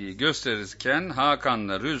 23.27'yi gösterirken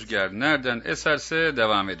Hakan'la Rüzgar Nereden Eserse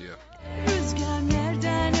devam ediyor. Rüzgar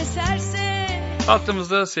nereden eserse.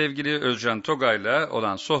 Hattımızda sevgili Özcan Togay'la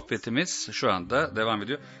olan sohbetimiz şu anda devam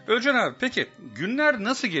ediyor. Özcan abi, peki günler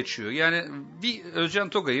nasıl geçiyor? Yani bir Özcan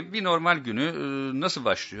Togay'ın bir normal günü nasıl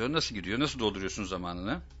başlıyor, nasıl gidiyor, nasıl dolduruyorsun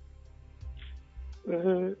zamanını?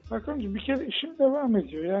 Hakan'cığım, bir kere işim devam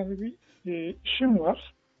ediyor. Yani bir işim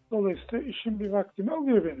var. Dolayısıyla işim bir vaktimi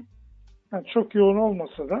alıyor benim. Yani çok yoğun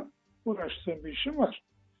olmasa da uğraştığım bir işim var.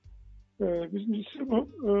 Birincisi bu.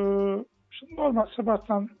 Şimdi normal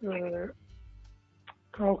sabahtan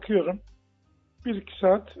kalkıyorum. 1-2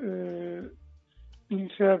 saat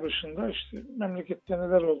bilgisayar başında işte memlekette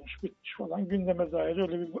neler olmuş, bitmiş falan gündeme dair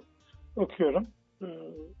öyle bir bakıyorum.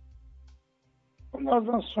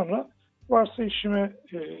 Onlardan sonra varsa işimi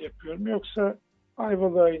yapıyorum. Yoksa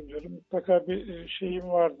Ayvalık'a iniyorum. Mutlaka bir şeyim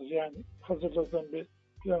vardır. Yani hazırladığım bir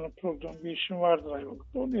planım, program, bir işim vardır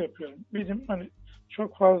Ayvalık'ta. Onu yapıyorum. Benim hani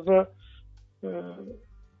çok fazla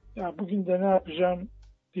ya bugün de ne yapacağım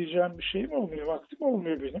diyeceğim bir şeyim olmuyor. Vaktim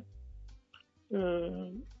olmuyor benim.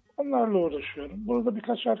 Onlarla uğraşıyorum. Burada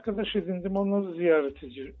birkaç arkadaş edindim. Onları ziyaret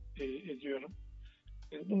ediyorum.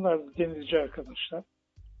 Bunlar da denizci arkadaşlar.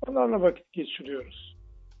 Onlarla vakit geçiriyoruz.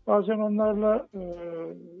 Bazen onlarla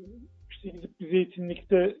işte gidip bir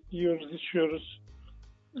zeytinlikte yiyoruz, içiyoruz.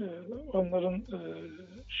 Onların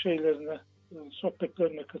şeylerine,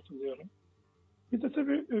 sohbetlerine katılıyorum. Bir de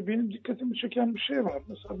tabii benim dikkatimi çeken bir şey var.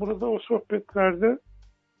 Mesela burada o sohbetlerde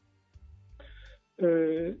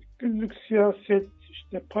günlük siyaset,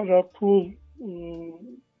 işte para, pul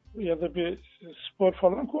ya da bir spor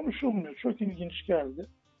falan konuşulmuyor. Çok ilginç geldi.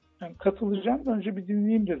 Yani katılacağım. Önce bir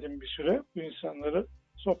dinleyeyim dedim bir süre bu insanları.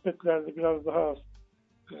 Sohbetlerde biraz daha az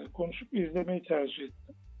konuşup izlemeyi tercih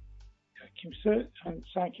ettim. Ya kimse hani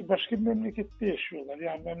sanki başka bir memlekette yaşıyorlar.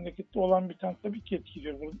 Yani memlekette olan bir tane tabii ki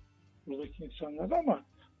etkiliyor buradaki insanları ama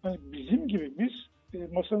hani bizim gibi biz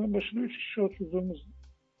masanın başına 3 kişi oturduğumuz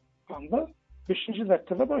anda 5.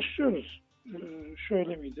 dakikada başlıyoruz.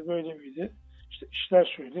 Şöyle miydi, böyle miydi? İşte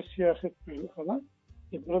işler şöyle, siyaset böyle falan.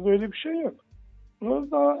 Burada öyle bir şey yok.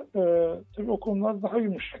 Burada daha tabii o konular daha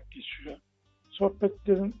yumuşak geçiyor.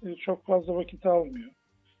 Sohbetlerin çok fazla vakit almıyor.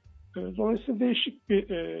 Dolayısıyla değişik bir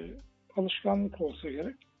alışkanlık olsa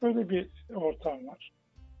gerek. Böyle bir ortam var.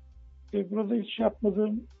 Burada hiç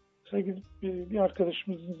yapmadığım sevgili bir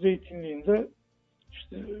arkadaşımızın zeytinliğinde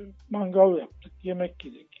işte mangal yaptık, yemek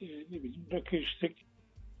yedik, ne bileyim rakı içtik.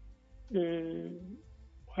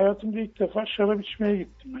 Hayatımda ilk defa şarap içmeye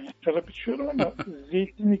gittim. Yani şarap içiyorum ama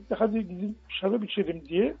zeytinlikte hadi gidip şarap içelim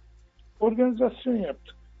diye organizasyon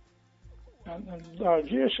yaptık. Yani daha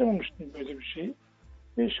önce yaşamamıştım böyle bir şeyi.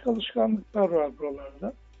 Değişik alışkanlıklar var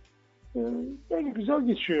buralarda. Böyle güzel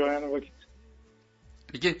geçiyor yani vakit.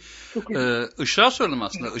 Peki Işık'a soralım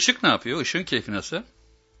aslında. Işık ne yapıyor? Işık'ın keyfi nasıl?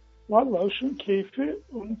 Vallahi Işık'ın keyfi,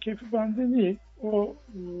 onun keyfi bende değil. O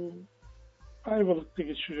Ayvalık'ta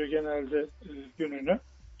geçiriyor genelde gününü.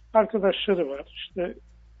 Arkadaşları var. İşte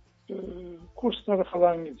kurslara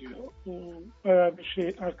falan gidiyor. Bayağı bir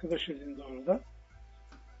şey arkadaş edindi orada.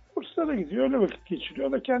 Kurslara gidiyor. Öyle vakit geçiriyor.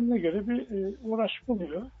 O da kendine göre bir uğraş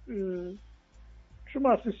buluyor.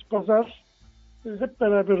 Cumartesi, pazar hep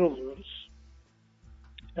beraber oluyoruz.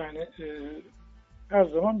 Yani her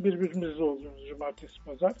zaman birbirimizle oluyoruz cumartesi,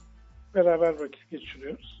 pazar. Beraber vakit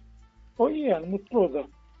geçiriyoruz. O iyi yani. Mutlu o da.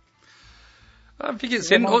 Abi peki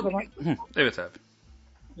senin zaman, evet abi.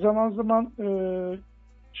 Zaman zaman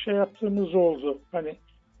şey yaptığımız oldu. Hani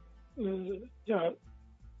ya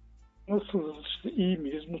nasılız, işte iyi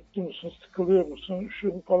miyiz, mutlu musun, sıkılıyor musun,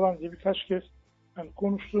 şu falan diye birkaç kez yani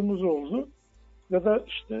konuştuğumuz oldu. Ya da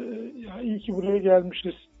işte ya iyi ki buraya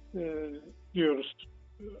gelmişiz diyoruz.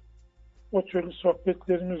 O türlü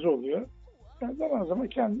sohbetlerimiz oluyor. Yani zaman zaman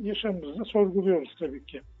kendi yaşamımızda sorguluyoruz tabii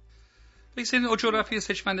ki. Peki senin o coğrafyayı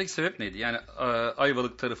seçmendeki sebep neydi? Yani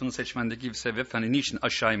Ayvalık tarafını seçmendeki bir sebep, hani niçin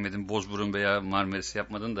aşağı inmedin, Bozburun veya Marmaris'i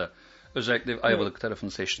yapmadın da özellikle Ayvalık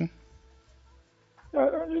tarafını seçtin? Yani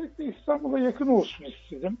öncelikle İstanbul'a yakın olsun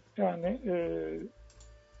istedim. Yani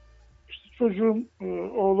işte çocuğum,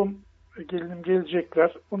 oğlum, gelinim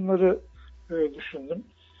gelecekler. Onları düşündüm.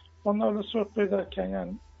 Onlarla sohbet ederken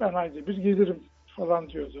yani ben ayda bir gelirim falan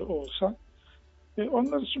diyordu Oğuzhan.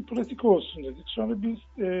 Onlar için pratik olsun dedik. Sonra biz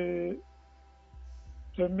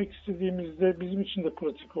dönmek istediğimizde bizim için de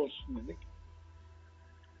pratik olsun dedik.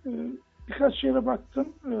 Birkaç yere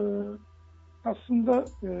baktım. Aslında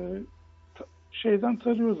şeyden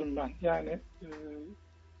tarıyordum ben. Yani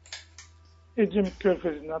Edremit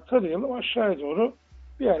Körfezi'nden tarayalım, aşağıya doğru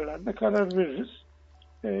bir yerlerde karar veririz.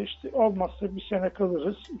 İşte olmazsa bir sene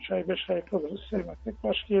kalırız, 3 ay 5 ay kalırız, sevmezsek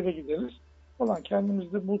başka yere gideriz falan.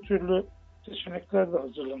 Kendimizde bu türlü seçenekler de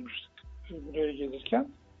hazırlamıştık buraya gelirken.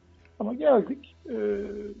 Ama geldik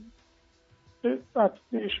ve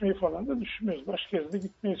artık değişmeyi falan da düşünmüyoruz. Başka yere de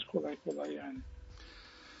gitmeyiz kolay kolay yani.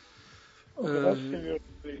 O kadar seviyorum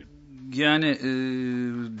burayı. Yani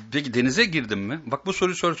peki denize girdin mi? Bak bu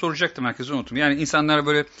soruyu soracaktım, herkese unuttum. Yani insanlar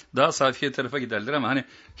böyle daha safiye tarafa giderler ama hani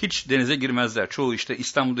hiç denize girmezler. Çoğu işte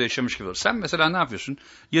İstanbul'da yaşamış gibi olur. Sen mesela ne yapıyorsun?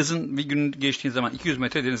 Yazın bir gün geçtiğin zaman 200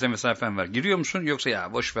 metre denize mesafen var. Giriyor musun yoksa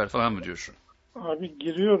ya boş ver falan mı diyorsun? Abi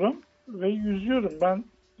giriyorum ve yüzüyorum. Ben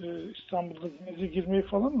İstanbul'da denize girmeyi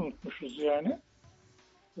falan unutmuşuz yani.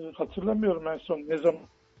 Hatırlamıyorum en son ne zaman,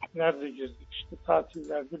 nerede girdik. İşte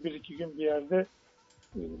tatillerde 1-2 gün bir yerde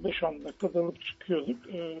 5-10 dakika dalıp çıkıyorduk.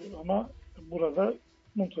 Ama burada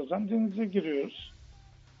muntazam denize giriyoruz.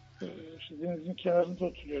 İşte denizin kenarında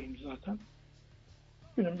oturuyorum zaten.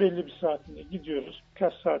 Günün belli bir saatinde gidiyoruz.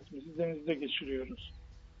 Birkaç saatimizi denizde geçiriyoruz.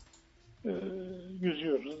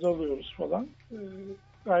 Yüzüyoruz, dalıyoruz falan.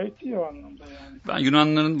 Gayet iyi o anlamda yani. Ben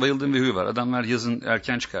Yunanlıların bayıldığım bir huyu var. Adamlar yazın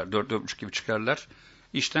erken çıkar. 4-4.30 gibi çıkarlar.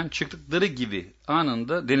 İşten çıktıkları gibi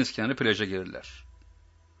anında deniz kenarı plaja gelirler.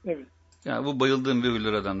 Evet. Yani bu bayıldığım bir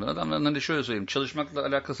huylar adamlar. Adamlardan da şöyle söyleyeyim. Çalışmakla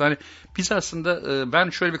alakası hani biz aslında ben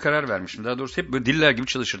şöyle bir karar vermiştim. Daha doğrusu hep böyle diller gibi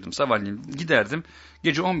çalışırdım. Sabahleyin giderdim.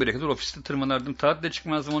 Gece 11'e kadar ofiste tırmanırdım. Tatilde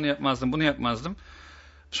çıkmazdım, onu yapmazdım, bunu yapmazdım.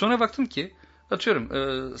 Sonra baktım ki atıyorum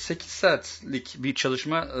 8 saatlik bir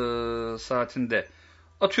çalışma saatinde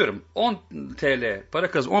atıyorum 10 TL para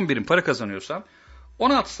 10 birim para kazanıyorsam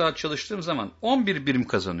 16 saat çalıştığım zaman 11 birim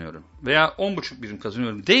kazanıyorum veya 10,5 birim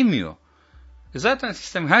kazanıyorum. Değmiyor. Zaten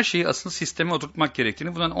sistem, her şeyi aslında sisteme oturtmak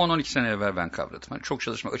gerektiğini bundan 10-12 sene evvel ben kavradım. Yani çok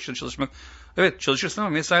çalışmak, aşırı çalışmak. Evet çalışırsın ama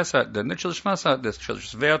mesai saatlerinde, çalışma saatlerinde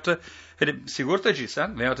çalışırsın. Veyahut da hele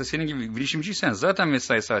sigortacıysan veyahut da senin gibi bilişimciysen zaten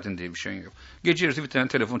mesai saatinde diye bir şeyin yok. Gece yarısı bir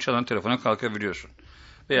tane çalan telefona kalkabiliyorsun.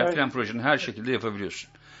 Veya plan projeni her şekilde yapabiliyorsun.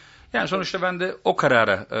 Yani sonuçta ben de o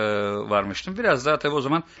karara varmıştım. Biraz daha tabii o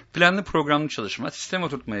zaman planlı programlı çalışma, sistem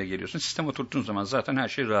oturtmaya geliyorsun. Sistem oturttuğun zaman zaten her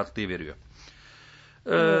şey rahatlayıveriyor.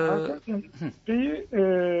 Şeyi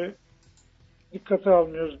dikkate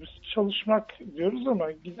almıyoruz biz. Çalışmak diyoruz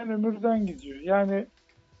ama giden ömürden gidiyor. Yani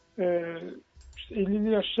işte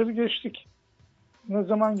 50'li yaşları geçtik. Ne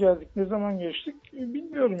zaman geldik, ne zaman geçtik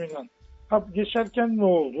bilmiyorum inan. Geçerken ne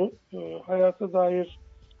oldu? Hayata dair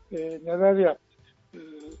neler yaptık?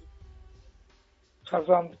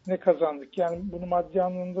 Kazandık, ne kazandık? Yani bunu maddi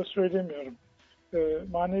anlamda söylemiyorum.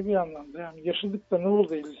 Manevi anlamda. Yani yaşadık da ne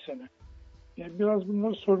oldu 50 sene? Yani biraz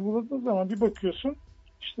bunları sorguladığın zaman bir bakıyorsun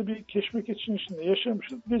işte bir keşmekeçin içinde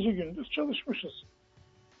yaşamışız, gece gündüz çalışmışız.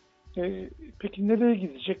 Peki nereye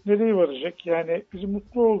gidecek, nereye varacak? Yani bizim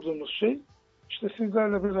mutlu olduğumuz şey işte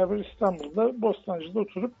sizlerle beraber İstanbul'da Bostancı'da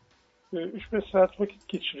oturup 3-5 saat vakit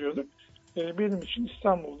geçiriyorduk. Benim için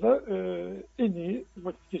İstanbul'da en iyi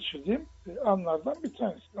vakit geçirdiğim anlardan bir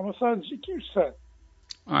tanesi. Ama sadece 2-3 saat.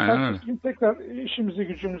 Aynen öyle. Gün tekrar işimize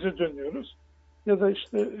gücümüze dönüyoruz. Ya da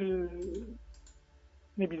işte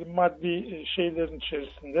ne bileyim maddi şeylerin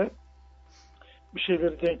içerisinde bir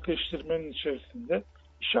şeyleri denkleştirmenin içerisinde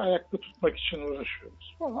işi ayakta tutmak için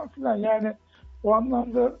uğraşıyoruz falan filan. Yani o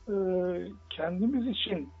anlamda kendimiz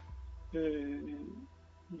için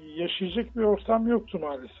yaşayacak bir ortam yoktu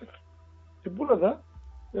maalesef. Burada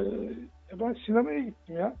ben sinemaya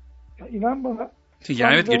gittim ya. İnan bana.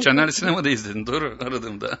 Yani evet geçenlerde sinemada izledin. Doğru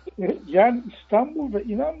aradığımda. Yani İstanbul'da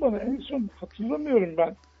inan bana en son hatırlamıyorum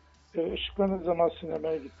ben. Işıkla ne zaman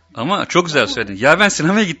sinemaya gittim. Ama çok güzel söyledin. Ya ben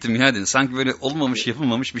sinemaya gittim ya dedin. Sanki böyle olmamış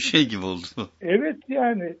yapılmamış bir şey gibi oldu. Evet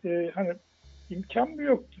yani hani imkan mı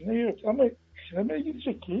yoktu ne yoktu ama sinemaya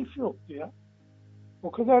gidecek keyif yoktu ya.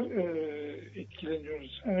 O kadar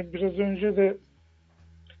etkileniyoruz. Hani biraz önce de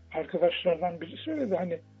arkadaşlardan biri söyledi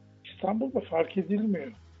hani İstanbul'da fark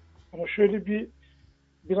edilmiyor. Ama şöyle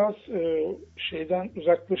biraz şeyden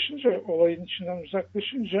uzaklaşınca, olayın içinden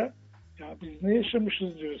uzaklaşınca ya biz ne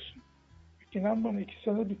yaşamışız diyorsun. İnan bana 2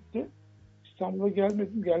 sene bitti. İstanbul'a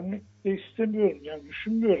gelmedim. Gelmek de istemiyorum. Yani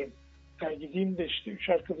düşünmüyorum. Yani gideyim de işte 3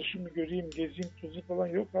 arkadaşımı göreyim, gezeyim, tozayım falan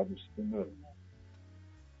yok abi istemiyorum. Yani.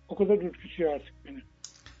 O kadar ürkütüyor artık beni.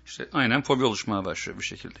 İşte aynen fobi oluşmaya başlıyor bir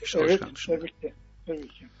şekilde. İşte evet tabii ki. Tabii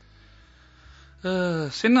ki.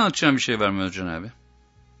 Senin anlatacağın bir şey var mı Özcan abi?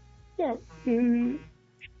 Ya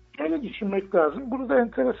şöyle düşünmek lazım. Burada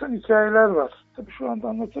enteresan hikayeler var. Tabii şu anda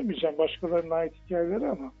anlatamayacağım başkalarına ait hikayeleri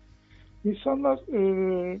ama insanlar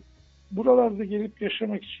buralarda gelip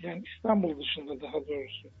yaşamak için yani İstanbul dışında daha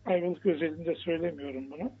doğrusu Ayvalık özelinde söylemiyorum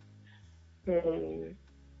bunu.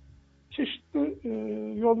 çeşitli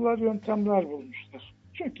yollar, yöntemler bulmuşlar.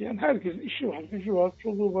 Çünkü yani herkesin işi var, gücü var,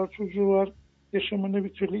 çoluğu var, çocuğu var. Yaşamını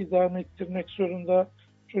bir türlü idame ettirmek zorunda.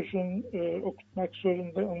 Çocuğun okutmak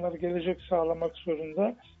zorunda, onlara gelecek sağlamak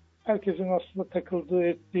zorunda. Herkesin aslında takıldığı,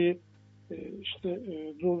 ettiği,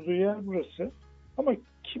 durduğu yer burası. Ama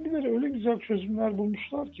kimileri öyle güzel çözümler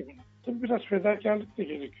bulmuşlar ki buna. Tabii biraz fedakarlık da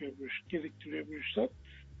gerektiriyor bu işler.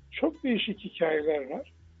 Çok değişik hikayeler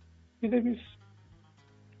var. Bir de biz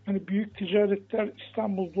hani büyük ticaretler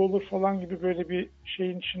İstanbul'da olur falan gibi böyle bir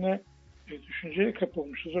şeyin içine düşünceye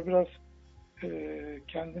kapılmışız. O biraz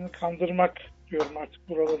kendini kandırmak diyorum artık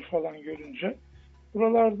buraları falan görünce.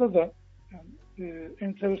 Buralarda da yani,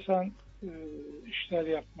 enteresan işler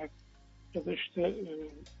yapmak ya da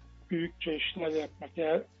büyükçe işler yapmak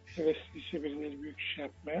ya hevesliyse birileri büyük iş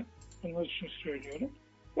yapmaya, bunlar için söylüyorum.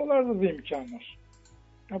 Buralarda da imkan var.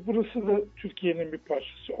 Ya burası da Türkiye'nin bir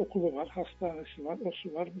parçası. Okulu var, hastanesi var,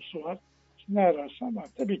 osu var, busu var. Ne ararsan var.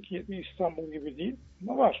 Tabii ki İstanbul gibi değil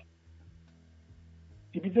ama var.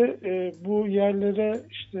 Bir de bu yerlere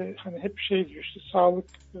hani hep diyor sağlık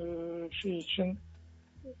için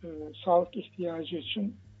sağlık ihtiyacı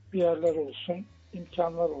için bir yerler olsun,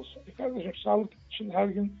 imkanlar olsun. Kardeşim sağlık için her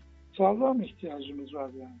gün sağlığa mı ihtiyacımız var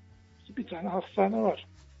yani? Bir tane hastane var.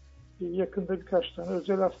 Yakında birkaç tane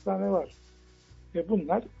özel hastane var. Ve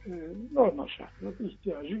bunlar normal şartlarda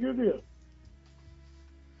ihtiyacı görüyor.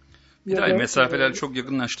 Bir de mesafeler çok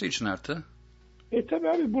yakınlaştığı için artık. Tabii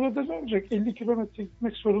abi burada ne olacak? 50 kilometre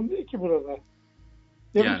gitmek sorun değil ki burada.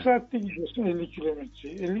 Yarım saatte gidiyorsun 50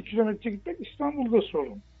 kilometreyi. 50 kilometre gitmek İstanbul'da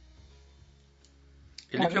sorun.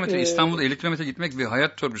 50 kilometre İstanbul'da 50 kilometre gitmek bir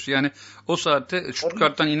hayat törpüsü. Yani o saatte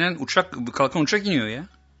Stuttgart'tan inen kalkan uçak iniyor ya.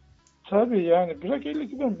 Tabii yani bırak 50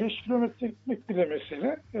 kilometre 5 kilometre gitmek bile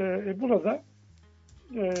mesele. Burada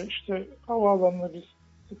havaalanına biz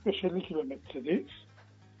 45-50 kilometredeyiz.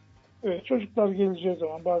 Çocuklar geleceği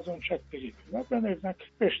zaman bazen uçakla geliyorlar. Ben evden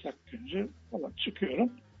 45 dakika önce falan çıkıyorum.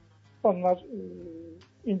 Onlar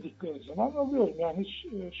indikleri zaman alıyorum. Yani hiç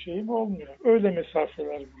şeyim olmuyor. Öyle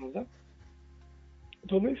mesafeler burada.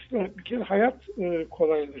 Dolayısıyla bir kere hayat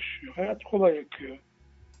kolaylaşıyor. Hayat kolay akıyor.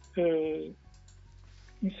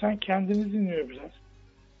 İnsan kendini dinliyor biraz.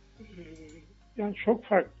 Yani çok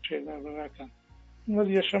farklı şeyler var zaten.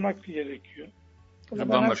 Bunları yaşamak gerekiyor.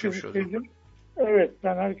 Bambaşka bir şey oldu. Evet,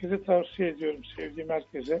 ben herkese tavsiye ediyorum, sevdiğim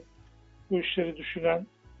herkese, bu işleri düşünen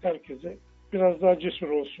herkese biraz daha cesur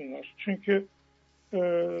olsunlar. Çünkü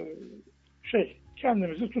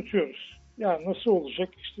kendimizi tutuyoruz. Yani nasıl olacak?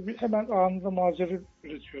 Hemen anında mazeret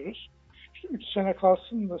üretiyoruz. 3 sene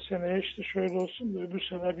kalsın da seneye şöyle olsun da öbür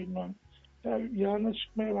sene bilmem. Yarına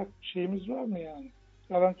çıkmaya şeyimiz var mı yani?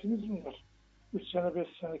 Garantimiz mi var? 3 sene 5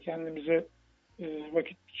 sene kendimize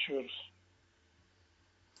vakit biçiyoruz.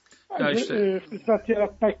 Fırsat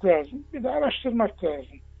yaratmak lazım. Bir de araştırmak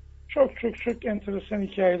lazım. Çok enteresan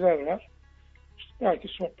hikayeler var. Belki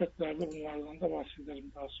sohbetlerde bunlardan da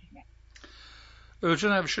bahsederim daha sonra.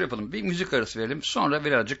 Özcan abi şöyle yapalım. Bir müzik arası verelim. Sonra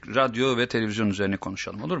birazcık radyo ve televizyon üzerine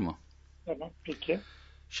konuşalım. Olur mu? Tamam. Peki.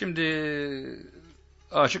 Şimdi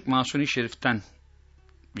Aşık Mahsuni Şerif'ten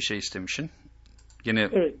bir şey istemişsin.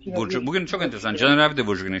 Yine Burcu. Bugün çok enteresan. Caner abi de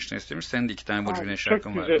Burcu Güneş'ten istemiş. Senin de 2 tane Burcu Güneş şarkın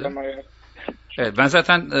vardı. Çok güzel ama ya. Evet, ben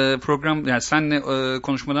zaten program yani seninle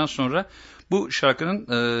konuşmadan sonra bu şarkının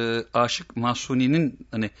Aşık Mahsuni'nin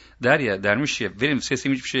hani dermiş ya benim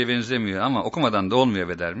sesim hiçbir şeye benzemiyor ama okumadan da olmuyor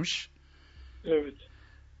be dermiş. Evet.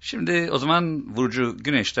 Şimdi o zaman Burcu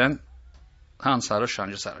Güneş'ten Han Sarhoş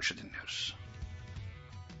Hancı Sarhoş'u dinliyoruz.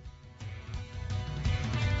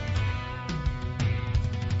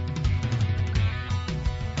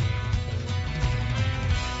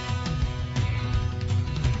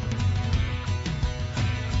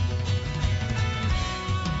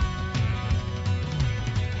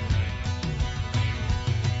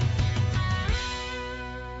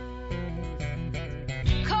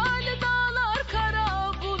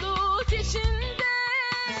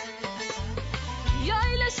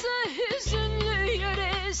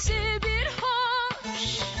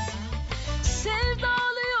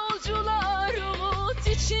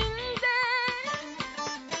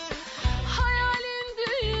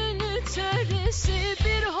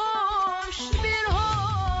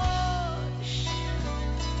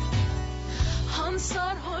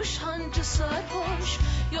 Sarhoş,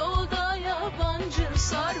 yolda yabancı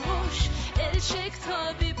sarhoş. El çek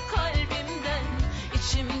tabip kalbimden.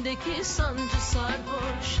 İçimdeki sancı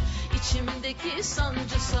sarhoş, içimdeki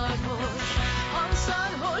sancı sarhoş. Han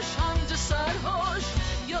sarhoş, hancı sarhoş.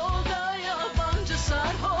 Yolda yabancı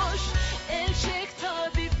sarhoş. El çek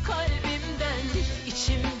tabip kalbimden.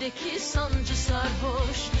 İçimdeki İçimdeki sancı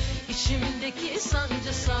sarhoş, içimdeki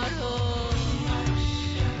sancı sarhoş.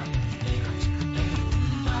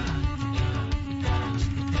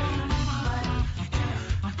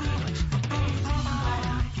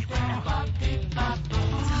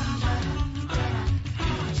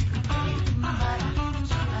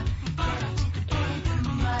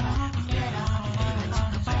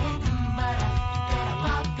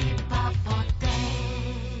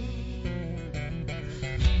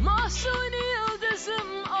 Mahsuni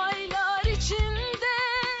yıldızım aylar içinde,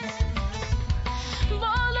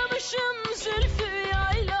 bağlamışım zülfü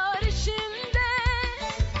yaylar içinde.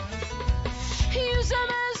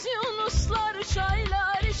 Yüzemez yunuslar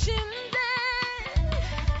çaylar içinde,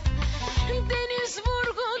 deniz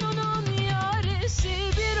vurgununun yaresi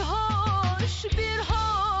bir hoş, bir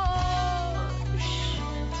hoş.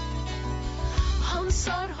 Han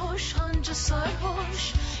sarhoş, hancı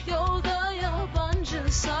sarhoş, yolda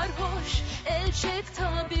yabancı sarhoş. El çek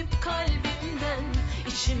tabip kalbimden,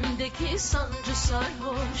 içimdeki sancı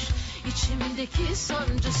sarhoş, içimdeki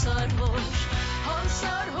sancı sarhoş. Han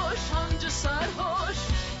sarhoş, hancı sarhoş,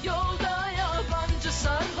 yolda yabancı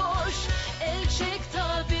sarhoş. El çek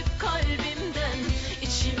tabip kalbimden,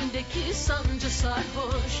 içimdeki sancı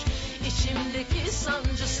sarhoş, içimdeki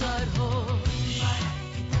sancı sarhoş.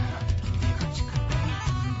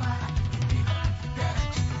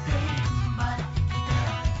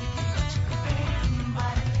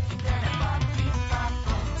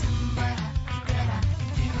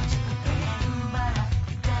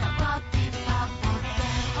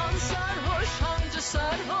 Han sarhoş, hancı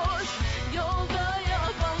sarhoş, yolda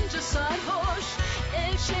yabancı sarhoş.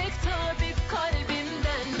 El çek tabip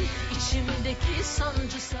kalbimden, içimdeki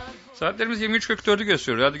sancı sarhoş. Saatlerimiz 23.44'ü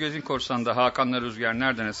gösteriyor. Radyo Gezgin Korsan'da Hakan'la Rüzgar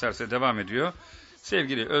nereden eserse devam ediyor.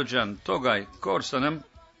 Sevgili Özcan Togay Korsan'ım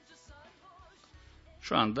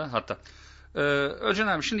şu anda hatta. Özcan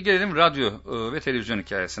abi şimdi gelelim radyo ve televizyon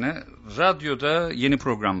hikayesine. Radyoda yeni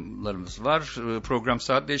programlarımız var. Program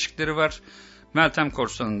saat değişiklikleri var. Meltem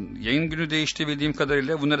Korsan'ın yayın günü değişti bildiğim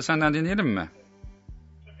kadarıyla. Bunları senden dinleyelim mi?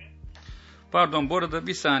 Pardon bu arada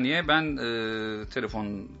bir saniye ben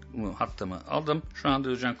telefonumu hattımı aldım. Şu anda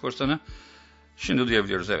Özcan Korsan'ı şimdi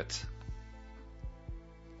duyabiliyoruz evet.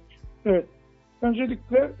 Evet.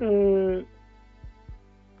 Öncelikle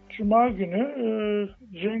Cuma günü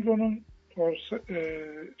Cengo'nun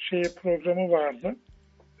programı vardı.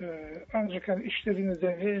 Ancak hani işleri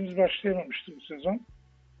nedeniyle henüz başlayamamıştı bu sezon.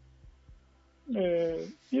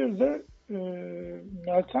 Bir de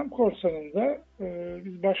Meltem Korsan'ın da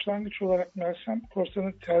biz başlangıç olarak Meltem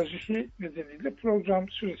Korsan'ın tercihi nedeniyle program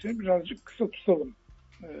süresini birazcık kısa tutalım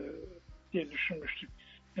diye düşünmüştük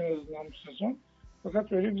en azından bu sezon.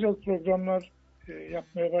 Fakat öyle güzel programlar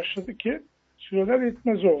yapmaya başladı ki süreler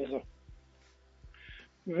yetmez oldu.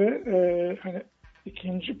 Ve hani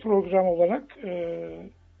ikinci program olarak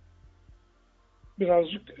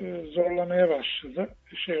birazcık zorlamaya başladı.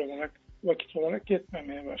 Vakit olarak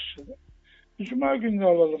yetmemeye başladı. Cuma günü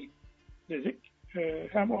alalım dedik.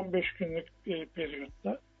 Hem 15 günlük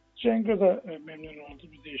periyotta. Cengo da memnun oldu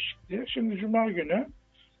bir değişikliğe. Şimdi Cuma günü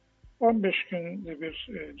 15 günde bir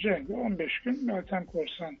Cengo, 15 gün Meltem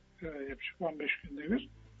Korsan yapacak. 15 günde bir.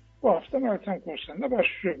 Bu hafta Meltem Korsan'da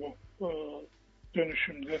başlıyor bu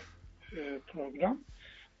dönüşümlü program.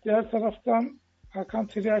 Diğer taraftan Hakan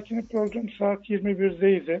Tiryaki'nin programı saat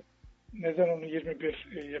 21'deydi. Neden onu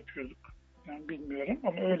 21 yapıyorduk? Yani bilmiyorum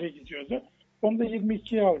ama öyle gidiyordu. Onu da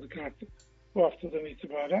 22'ye aldık artık bu haftadan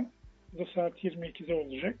itibaren. Bu da saat 22'de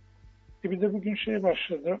olacak. Bir de bugün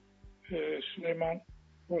başladı. Süleyman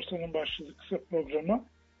Korsan'ın başladığı kısa programı.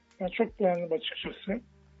 Ben çok beğendim açıkçası.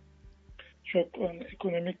 Çok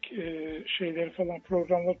ekonomik şeyleri falan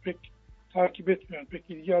programları pek takip etmiyorum. Pek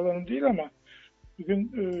ilgi alanım değil ama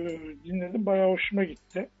bugün dinledim. Bayağı hoşuma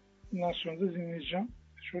gitti. Bundan sonra da dinleyeceğim.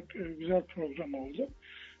 Çok güzel program oldu.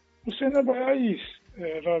 Bu sene bayağı iyiyiz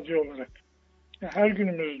radyo olarak. Yani her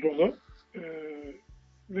günümüz dolu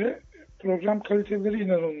ve program kaliteleri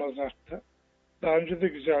inanılmaz arttı. Daha önce de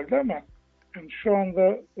güzeldi ama yani şu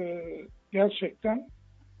anda gerçekten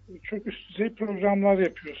çok üst düzey programlar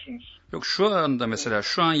yapıyorsunuz. Yok şu anda mesela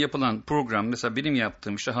şu an yapılan program mesela benim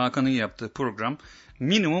yaptığım işte Hakan'ın yaptığı program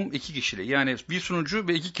minimum 2 kişili. Yani bir sunucu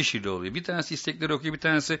ve 2 kişili oluyor. Bir tanesi istekleri okuyor, bir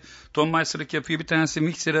tanesi Tom Meister'lık yapıyor, bir tanesi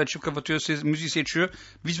mikseri açıp kapatıyor, müziği seçiyor.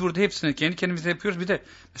 Biz burada hepsini kendi kendimize yapıyoruz. Bir de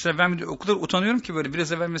mesela ben o kadar utanıyorum ki böyle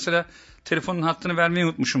biraz evvel mesela telefonun hattını vermeyi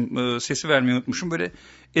unutmuşum, sesi vermeyi unutmuşum. Böyle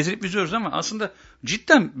ezilip üzüyoruz ama aslında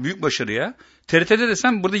cidden büyük başarı ya. TRT'de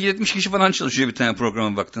desem burada 70 kişi falan çalışıyor bir tane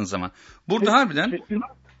programa baktığın zaman. Burada harbiden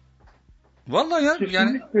vallahi ya kesinlikle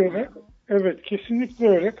yani öyle. Evet kesinlikle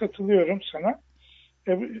öyle katılıyorum sana.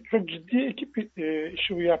 Çok ciddi ekip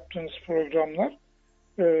işi bu yaptığınız programlar.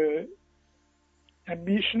 Yani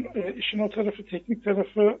bir işin o tarafı, teknik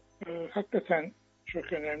tarafı hakikaten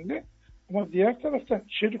çok önemli. Ama diğer taraftan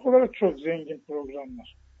içerik olarak çok zengin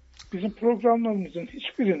programlar. Bizim programlarımızın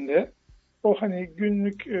hiçbirinde o hani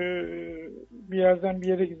günlük bir yerden bir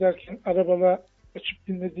yere giderken arabada açıp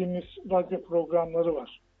dinlediğimiz radyo programları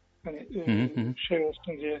var. Hani şey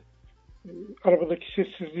olsun diye, arabadaki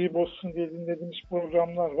sessizliği bozsun diye dinlediğimiz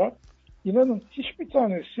programlar var. İnanın hiçbir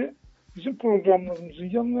tanesi bizim programlarımızın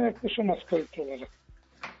yanına yaklaşamaz kalite olarak.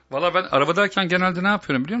 Valla ben arabadayken genelde ne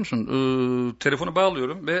yapıyorum biliyor musun? Telefonu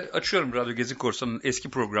bağlıyorum ve açıyorum Radyo Gezi Korsanı'nın eski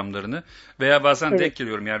programlarını veya bazen denk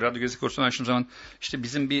geliyorum. Yani Radyo Gezi Korsanı açtığım zaman işte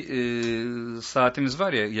bizim bir saatimiz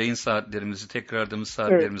var ya, yayın saatlerimizi tekrarladığımız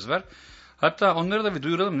saatlerimiz var. Hatta onları da bir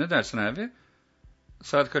duyuralım, ne dersin abi?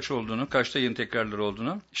 Saat kaç olduğunu, kaçta yayın tekrarları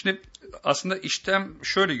olduğunu. Şimdi aslında işlem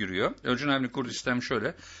şöyle yürüyor. Özcan abinin kurduğu sistem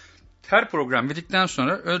şöyle. Her program bittikten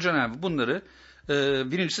sonra Özcan abi bunları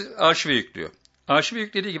birincisi arşive yüklüyor. Arşive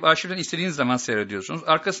yüklediği gibi arşivden istediğiniz zaman seyrediyorsunuz.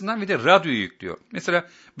 Arkasından bir de radyoyu yüklüyor. Mesela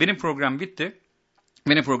benim program bitti.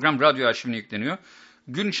 Benim program radyo arşivine yükleniyor.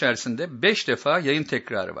 Gün içerisinde 5 defa yayın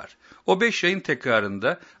tekrarı var. O 5 yayın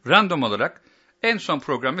tekrarında random olarak en son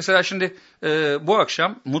program. Mesela şimdi bu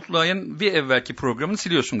akşam Mutlu Ay'ın bir evvelki programını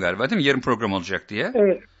siliyorsun galiba değil mi? Yarın program olacak diye.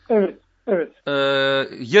 Evet.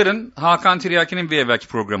 Yarın Hakan Tiryaki'nin bir evvelki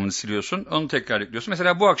programını siliyorsun. Onu tekrar yüklüyorsun.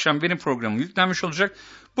 Mesela bu akşam benim programım yüklenmiş olacak.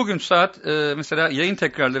 Bugün saat mesela yayın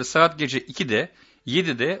tekrarları saat gece 2'de,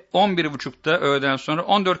 7'de, 11.30'da öğleden sonra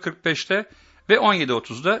 14.45'te ve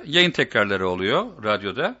 17.30'da yayın tekrarları oluyor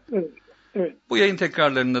radyoda. Evet. Bu yayın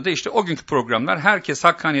tekrarlarında da işte o günkü programlar herkes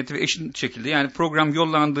hakkaniyeti ve eşit şekilde, yani program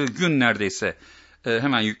yollandığı gün neredeyse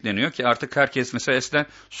hemen yükleniyor ki artık herkes, mesela eskiden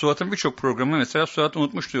Suat'ın birçok programı mesela Suat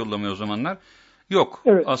unutmuştu yollamayı o zamanlar. Yok.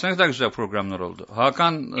 Evet. Aslında ne kadar güzel programlar oldu.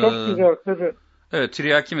 Hakan çok güzel tabii. Evet,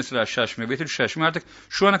 Tiryaki mesela şaşmıyor, Betül şaşmıyor. Artık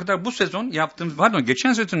şu ana kadar bu sezon yaptığımız, pardon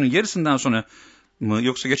geçen sezonun yarısından sonra mı,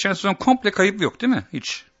 yoksa geçen sezon komple kayıp yok değil mi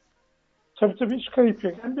hiç? Tabii hiç kayıp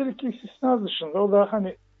yok. Yani bir iki istisna dışında, o da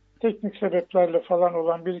hani teknik sebeplerle falan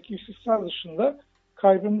olan bir iki istisna dışında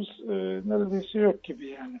kaybımız neredeyse yok gibi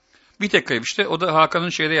yani. Bir tek kayıp işte, o da Hakan'ın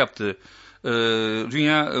şeyde yaptığı,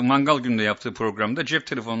 Dünya Mangal Günü'nde yaptığı programda cep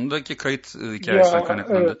telefonundaki kayıt hikayesinden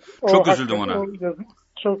kaynaklandı. Evet, çok üzüldüm ona.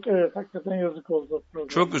 Çok hakikaten yazık oldu o program.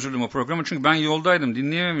 Çok üzüldüm o programa, çünkü ben yoldaydım,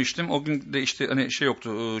 dinleyememiştim. O gün de işte hani şey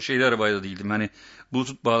yoktu, şeyli arabada değildim. Hani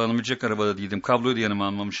Bluetooth bağlanabilecek arabada değildim. Kabloyu da yanıma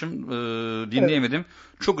almamışım. Dinleyemedim.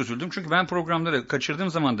 Evet. Çok üzüldüm çünkü ben programları kaçırdığım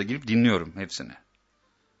zaman da girip dinliyorum hepsini.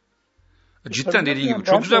 Cidden dediğin gibi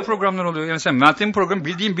çok güzel programlar oluyor. Yani sen Meltem'in programı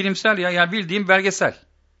bildiğin bilimsel ya, yani bildiğin belgesel.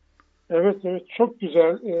 Evet çok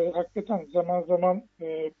güzel. Hakikaten zaman zaman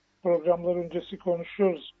programlar öncesi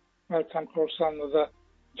konuşuyoruz. Meltem Korsan'la da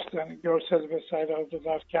işte hani görsel vesaire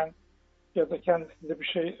hazırlarken ya da kendisinde bir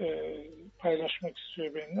şey paylaşmak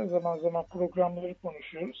istiyor benimle. Zaman zaman programları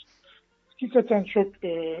konuşuyoruz. Hakikaten çok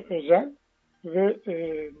özel ve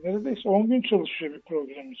neredeyse 10 gün çalışıyor bir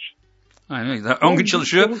program için. Aynen öyle. 10 gün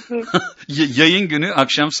çalışıyor. Yayın günü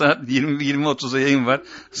akşam saat 20-20.30'da yayın var.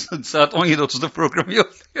 Saat 17.30'da programı yok.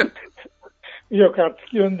 Yok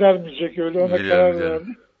artık göndermeyecek, öyle ona karar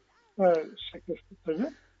verdim. Şakası tabii.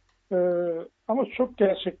 Ama çok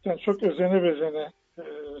gerçekten çok özene bezene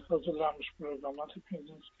hazırlanmış programlar.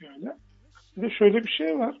 Hepinizin öyle. Bir de şöyle bir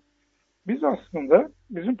şey var. Biz aslında,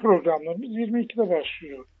 bizim programlarımız 22'de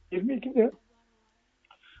başlıyor. 22'de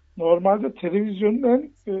normalde televizyonun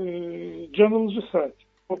en can alıcı saati.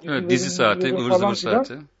 Evet, dizi saati, ıvır zıvır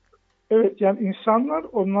saati. Evet, yani insanlar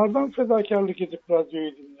onlardan fedakarlık edip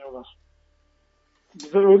radyoyu dinliyorlar.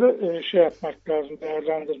 Bize öyle şey yapmak lazım,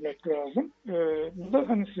 değerlendirmek lazım. Burada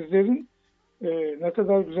hani sizlerin ne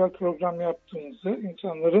kadar güzel program yaptığınızı,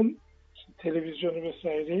 insanların işte televizyonu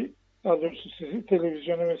vesaireyi, daha doğrusu sizi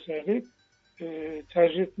televizyonu vesaireyi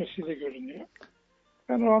tercih etmesiyle görünüyor.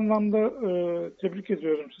 Ben o anlamda tebrik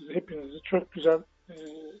ediyorum sizi, hepinizi. Çok güzel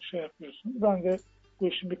şey yapıyorsunuz. Ben de bu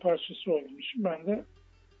işin bir parçası olmuşum. Ben de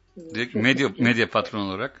medya patron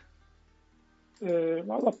olarak.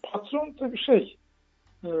 Valla patron tabii şey,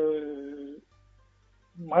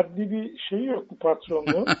 maddi bir şey yok bu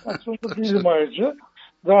patronluğun. Patron da değilim ayrıca.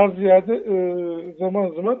 Daha ziyade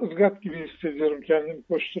zaman zaman ızgat gibi hissediyorum kendimi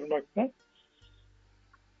koşturmaktan.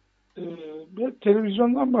 Bir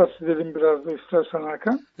televizyondan bahsedelim biraz da istersen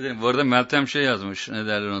Hakan. Bu arada Meltem şey yazmış, ne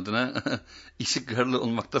derler adına, istikrarlı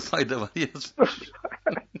olmakta fayda var yazmış.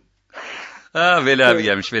 Veli abi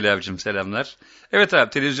gelmiş, Veli abicim selamlar. Evet abi,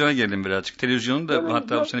 televizyona gelelim birazcık. Televizyonun da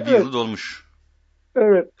hatta bu sene bir yılı dolmuş.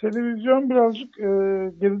 Evet, televizyon birazcık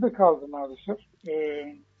geride kaldı maalesef.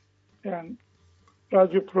 Yani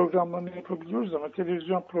radyo programlarını yapabiliyoruz ama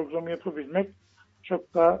televizyon programı yapabilmek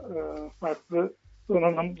çok daha farklı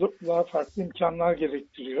donanım, daha farklı imkanlar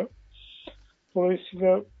gerektiriyor.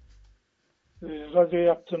 Dolayısıyla radyo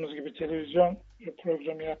yaptığımız gibi televizyon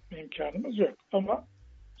programı yapma imkanımız yok. Ama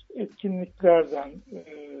etkinliklerden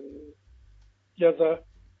ya da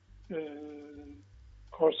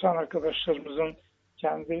korsan arkadaşlarımızın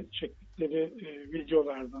kendi çektikleri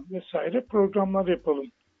videolardan vesaire programlar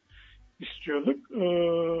yapalım istiyorduk.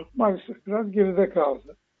 Maalesef biraz geride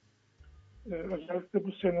kaldı. Özellikle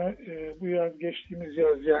bu sene, bu yaz, geçtiğimiz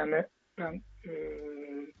yaz yani ben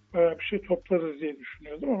bayağı bir şey toplarız diye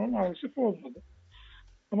düşünüyordum ama maalesef olmadı.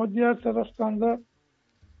 Ama diğer taraftan da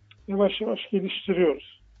yavaş yavaş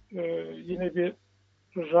geliştiriyoruz. Yine bir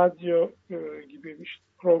radyo gibi bir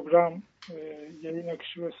program, yayın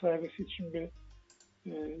akışı vesairesi için bir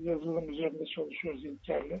yazılım üzerinde çalışıyoruz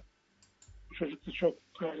İlker'le. Bu çocuk da çok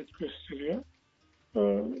gayret gösteriyor.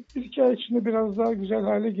 Bir iki ay içinde biraz daha güzel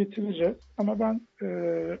hale getireceğiz. Ama ben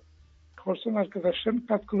korsan arkadaşların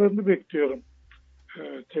katkılarını bekliyorum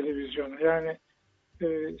televizyona. Yani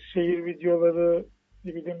seyir videoları,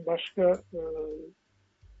 ne bileyim başka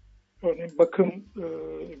örneğin bakım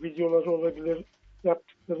videoları olabilir,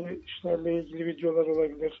 yaptıkları işlerle ilgili videolar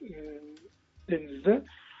olabilir denizde.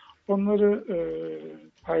 Onları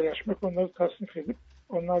paylaşmak, onları tasnif edip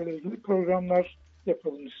onlarla ilgili programlar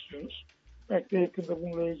yapalım istiyoruz. Belki de yakında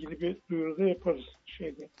bununla ilgili bir duyuru da yaparız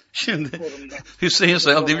şeyde. Şimdi forumda. Hüseyin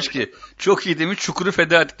Sayal demiş ki çok iyi demiş, Çukur'u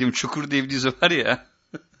feda ettik demiş. Çukur diye bir dizi var ya.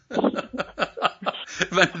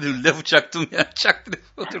 Ben de lafı çaktım ya. Çaktı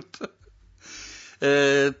lafı oturttu.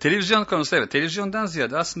 Televizyon konusu, evet. Televizyondan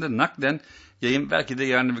ziyade aslında naklen yayın, belki de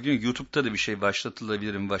yarın bir gün YouTube'da da bir şey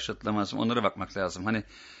başlatılabilir mi, başlatılamaz mı? Onlara bakmak lazım. Hani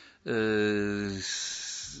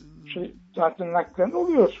zaten naklen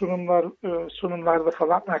oluyor. Sunumlarda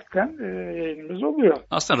falan naklen yayınımız oluyor.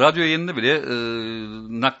 Aslında radyo yayınında bile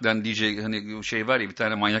naklen DJ, hani şey var ya, bir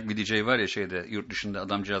tane manyak bir DJ var ya şeyde, yurt dışında,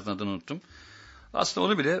 adamcağızın adını unuttum. Aslında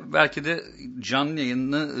onu bile belki de canlı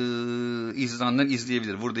yayını izleyenler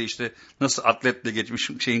izleyebilir. Burada işte nasıl atletle geçmiş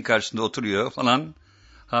şeyin karşısında oturuyor falan.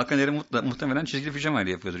 Hakan Eri muhtemelen çizgili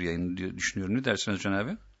pijamayla yapıyordur yayını diye düşünüyorum. Ne dersiniz Can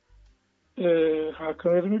abi?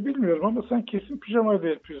 Hakan Erim'i bilmiyorum ama sen kesin pijamayla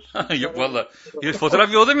yapıyorsun. Yok valla.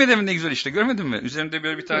 Fotoğraf yolda mı demin, ne güzel işte, görmedin mi? Üzerinde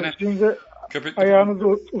böyle bir tane şimdi köpek. Ayağını da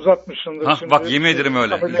uzatmışsındır. Ha, şimdi, bak yemin ederim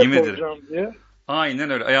öyle. Yemin ederim. Diye. Aynen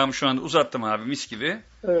öyle. Ayağımı şu anda uzattım abi, mis gibi.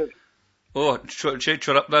 Evet. O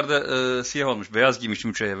çoraplar da siyah olmuş. Beyaz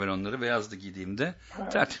giymiştim 3 ay evvel onları. Beyazdı giydiğimde.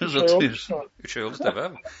 Tertemiz oturuyoruz. 3 ay oldu tabii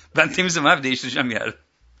abi. Ben temizim abi, değiştireceğim yarın.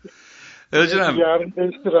 Özcan abi. Yarın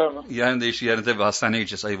değiştir abi. Yarın değiştir. Yarın tabii hastaneye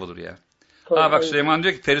gideceğiz. Ayıp olur ya. Tabii, bak Süleyman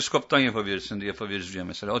diyor ki periskoptan yapabilirsin diye, yapabiliriz diyor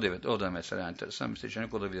mesela. O da evet. O da mesela enteresan bir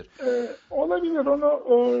seçenek olabilir. Olabilir.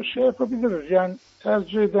 Onu şey yapabiliriz. Yani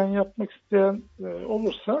tercih eden, yapmak isteyen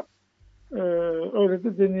olursa öyle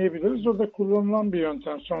de deneyebiliriz. O da kullanılan bir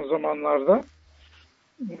yöntem son zamanlarda.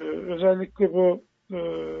 Özellikle bu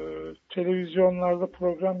televizyonlarda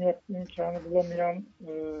program yapma imkanı bulamayan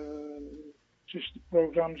çeşitli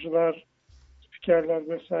programcılar, spikerler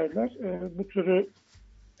vesaireler bu türü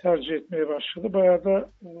tercih etmeye başladı. Bayağı da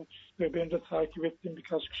benim de takip ettiğim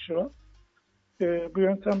birkaç kişi var. Bu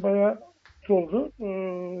yöntem bayağı tutuldu.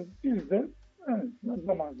 Biz de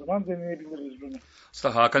zaman zaman deneyebiliriz bunu.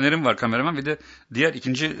 Aslında Hakan Erim var kameraman, bir de diğer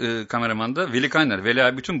ikinci kameraman da Veli Kaynar. Veli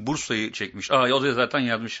abi bütün Bursa'yı çekmiş. O da zaten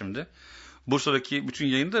yazmış şimdi. Bursa'daki bütün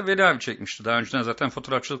yayını da Veli abi çekmişti. Daha önceden zaten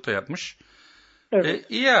fotoğrafçılık da yapmış. Evet.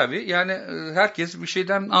 İyi abi, yani herkes bir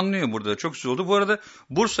şeyden anlıyor burada. Çok güzel oldu. Bu arada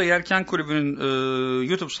Bursa Yelken Kulübü'nün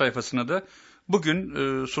YouTube sayfasına da bugün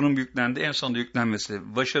sunum yüklendi. En sonunda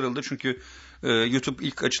yüklenmesi başarıldı. Çünkü YouTube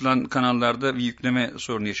ilk açılan kanallarda bir yükleme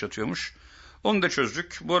sorunu yaşatıyormuş. Onu da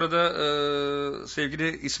çözdük. Bu arada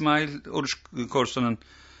sevgili İsmail Oruç Korsan'ın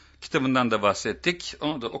kitabından da bahsettik.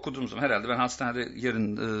 Onu da okuduğum zaman herhalde ben hastanede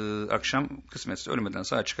yarın akşam kısmetse ölmeden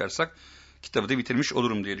sağ çıkarsak kitabı da bitirmiş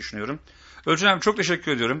olurum diye düşünüyorum. Özcan abi çok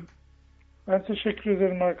teşekkür ediyorum. Ben teşekkür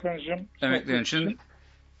ederim Hakan'cığım. Emeklerin için.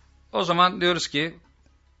 O zaman diyoruz ki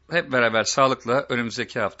hep beraber sağlıkla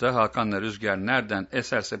önümüzdeki hafta Hakan'la Rüzgar Nereden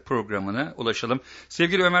Eserse programına ulaşalım.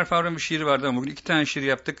 Sevgili Ömer Faruk'un bir şiiri vardı ama bugün 2 tane şiir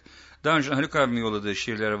yaptık. Daha önce Haluk abimin yolladığı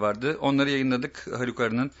şiirleri vardı. Onları yayınladık. Haluk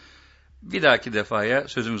Arı'nın bir dahaki defaya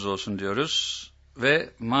sözümüz olsun diyoruz. Ve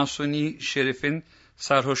Mahsuni Şerif'in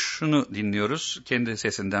Sarhoş'unu dinliyoruz. Kendi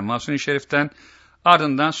sesinden Mahsuni Şerif'ten.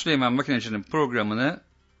 Ardından Süleyman Makineci'nin programını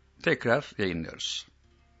tekrar yayınlıyoruz.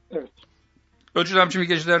 Evet. Özcan abicim iyi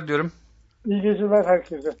geceler diyorum. İyi geceler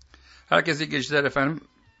herkese. Herkese iyi geceler efendim.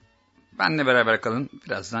 Benle beraber kalın.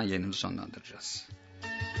 Birazdan yayınımızı sonlandıracağız.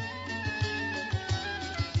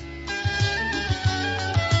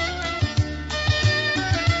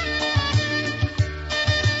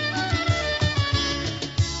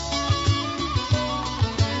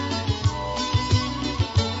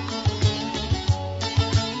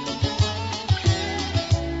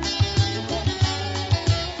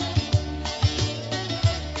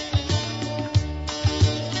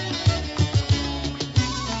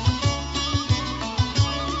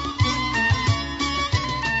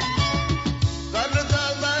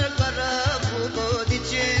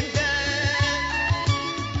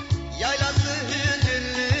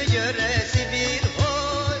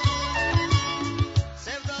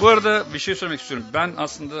 Bu arada bir şey söylemek istiyorum. Ben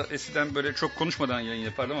aslında eskiden böyle çok konuşmadan yayın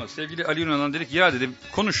yapardım ama sevgili Ali Yunan'dan dedik ya dedi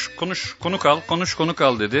konuk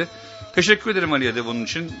al dedi. Teşekkür ederim Ali'ye de bunun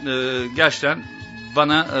için. Gerçekten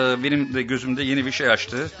bana benim de gözümde yeni bir şey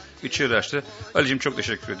açtı. Bir çığır açtı. Ali'cim çok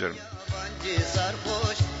teşekkür ediyorum.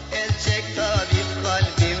 Sarhoş, el çek tabip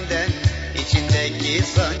kalbimden. İçindeki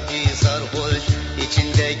sancı sarhoş,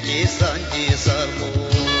 içindeki sancı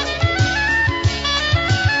sarhoş.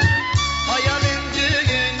 Hayalin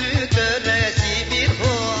düğünü töresi bir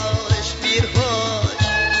hoş, bir hoş.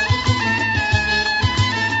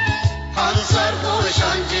 Han sarhoş,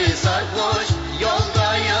 hancı sarhoş,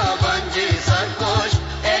 yolda yabancı sarhoş.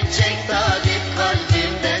 El çek tabip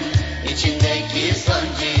kalbimden, içindeki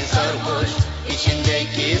sancı sarhoş,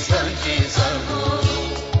 içindeki sancı sarhoş.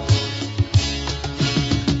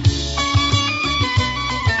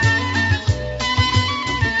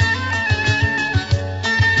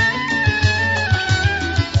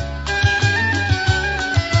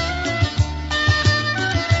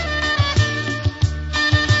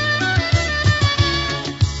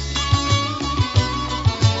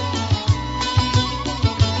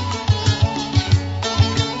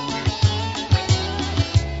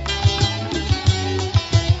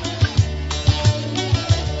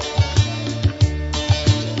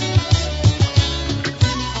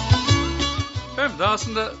 Daha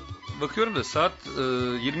aslında bakıyorum da saat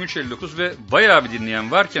 23.59 ve bayağı bir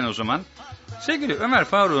dinleyen varken o zaman sevgili Ömer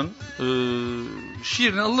Faruk'un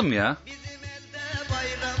şiirini alalım ya.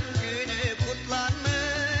 Bayram günü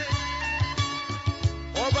kutlanmış,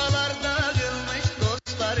 obalarda gülmüş,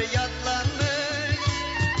 dostlar yatlanmış.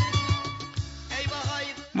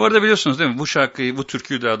 Bu arada biliyorsunuz değil mi? Bu şarkıyı, bu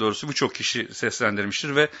türküyü daha doğrusu birçok kişi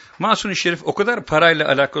seslendirmiştir ve Mahsuni Şerif o kadar parayla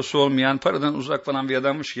alakası olmayan, paradan uzak falan bir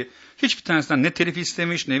adammış ki hiçbir tanesinden ne telif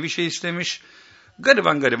istemiş, ne bir şey istemiş.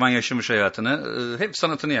 Gariban yaşamış hayatını, hep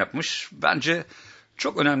sanatını yapmış. Bence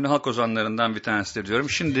çok önemli halk ozanlarından bir tanesidir diyorum.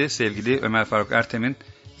 Şimdi sevgili Ömer Faruk Ertem'in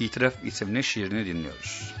İtiraf isimli şiirini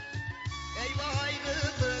dinliyoruz.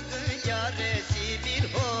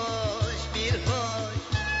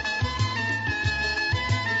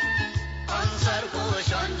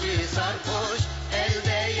 Sarhoş,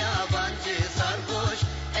 elde yabancı sarhoş,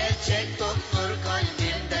 el çek doktor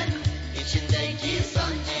kalbimden, içindeki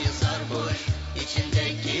sancı sarhoş,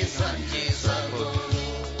 içindeki sancı sarhoş.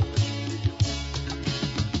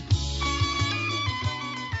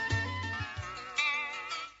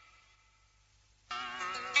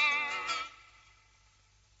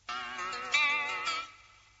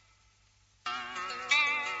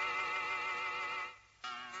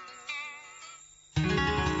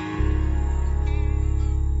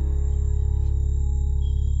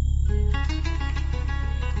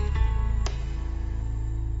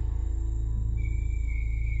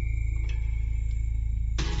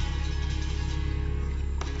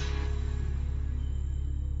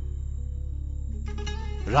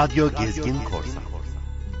 Radyo Gezgin Korsan.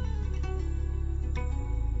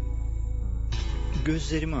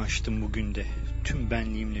 Gözlerimi açtım bugün de tüm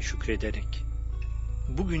benliğimle şükrederek.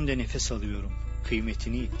 Bugün de nefes alıyorum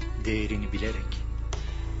kıymetini, değerini bilerek.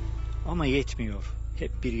 Ama yetmiyor,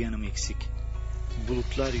 hep bir yanım eksik.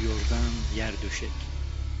 Bulutlar yorgan, yer döşek.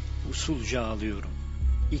 Usulca ağlıyorum.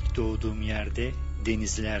 İlk doğduğum yerde,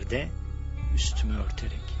 denizlerde üstümü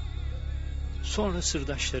örterek. Sonra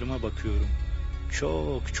sırdaşlarıma bakıyorum.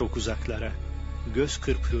 Çok çok uzaklara, göz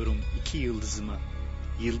kırpıyorum iki yıldızıma,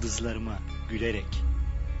 yıldızlarıma gülerek.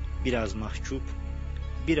 Biraz mahcup,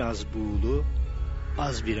 biraz buğulu,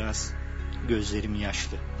 az biraz gözlerim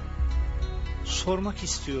yaşlı. Sormak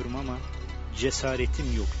istiyorum ama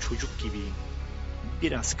cesaretim yok, çocuk gibiyim.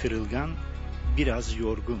 Biraz kırılgan, biraz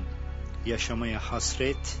yorgun, yaşamaya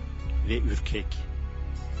hasret ve ürkek.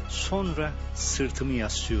 Sonra sırtımı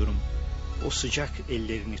yaslıyorum, o sıcak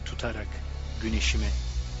ellerini tutarak güneşime.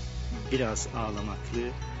 Biraz ağlamaklı,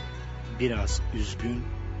 biraz üzgün,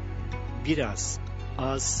 biraz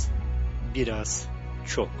az, biraz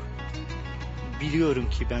çok. Biliyorum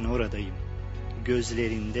ki ben oradayım,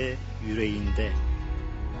 gözlerinde, yüreğinde.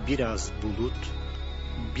 Biraz bulut,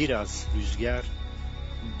 biraz rüzgar,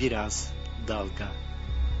 biraz dalga.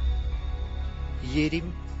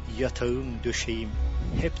 Yerim, yatağım, döşeğim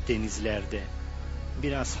hep denizlerde.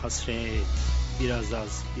 Biraz hasret, biraz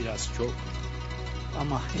az, biraz çok.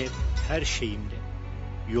 Ama hep her şeyimle,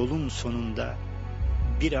 yolun sonunda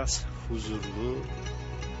biraz huzurlu,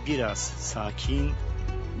 biraz sakin,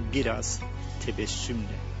 biraz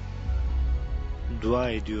tebessümle. Dua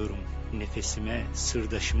ediyorum nefesime,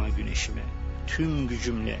 sırdaşıma, güneşime, tüm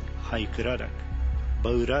gücümle haykırarak,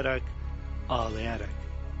 bağırarak, ağlayarak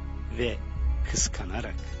ve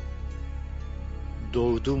kıskanarak.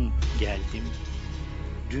 Doğdum geldim,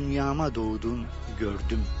 dünyama doğdum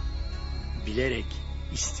gördüm. Bilerek,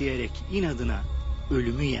 isteyerek inadına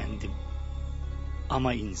ölümü yendim.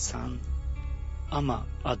 Ama insan, ama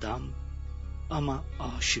adam, ama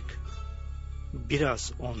aşık.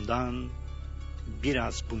 Biraz ondan,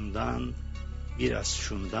 biraz bundan, biraz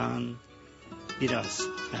şundan, biraz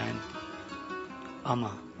ben,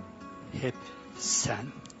 ama hep sen.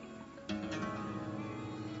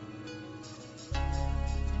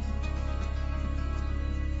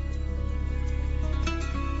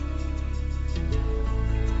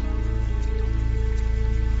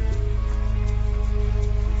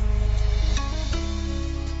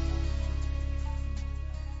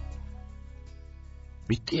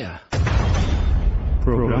 Bitti ya.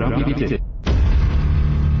 Program bitti.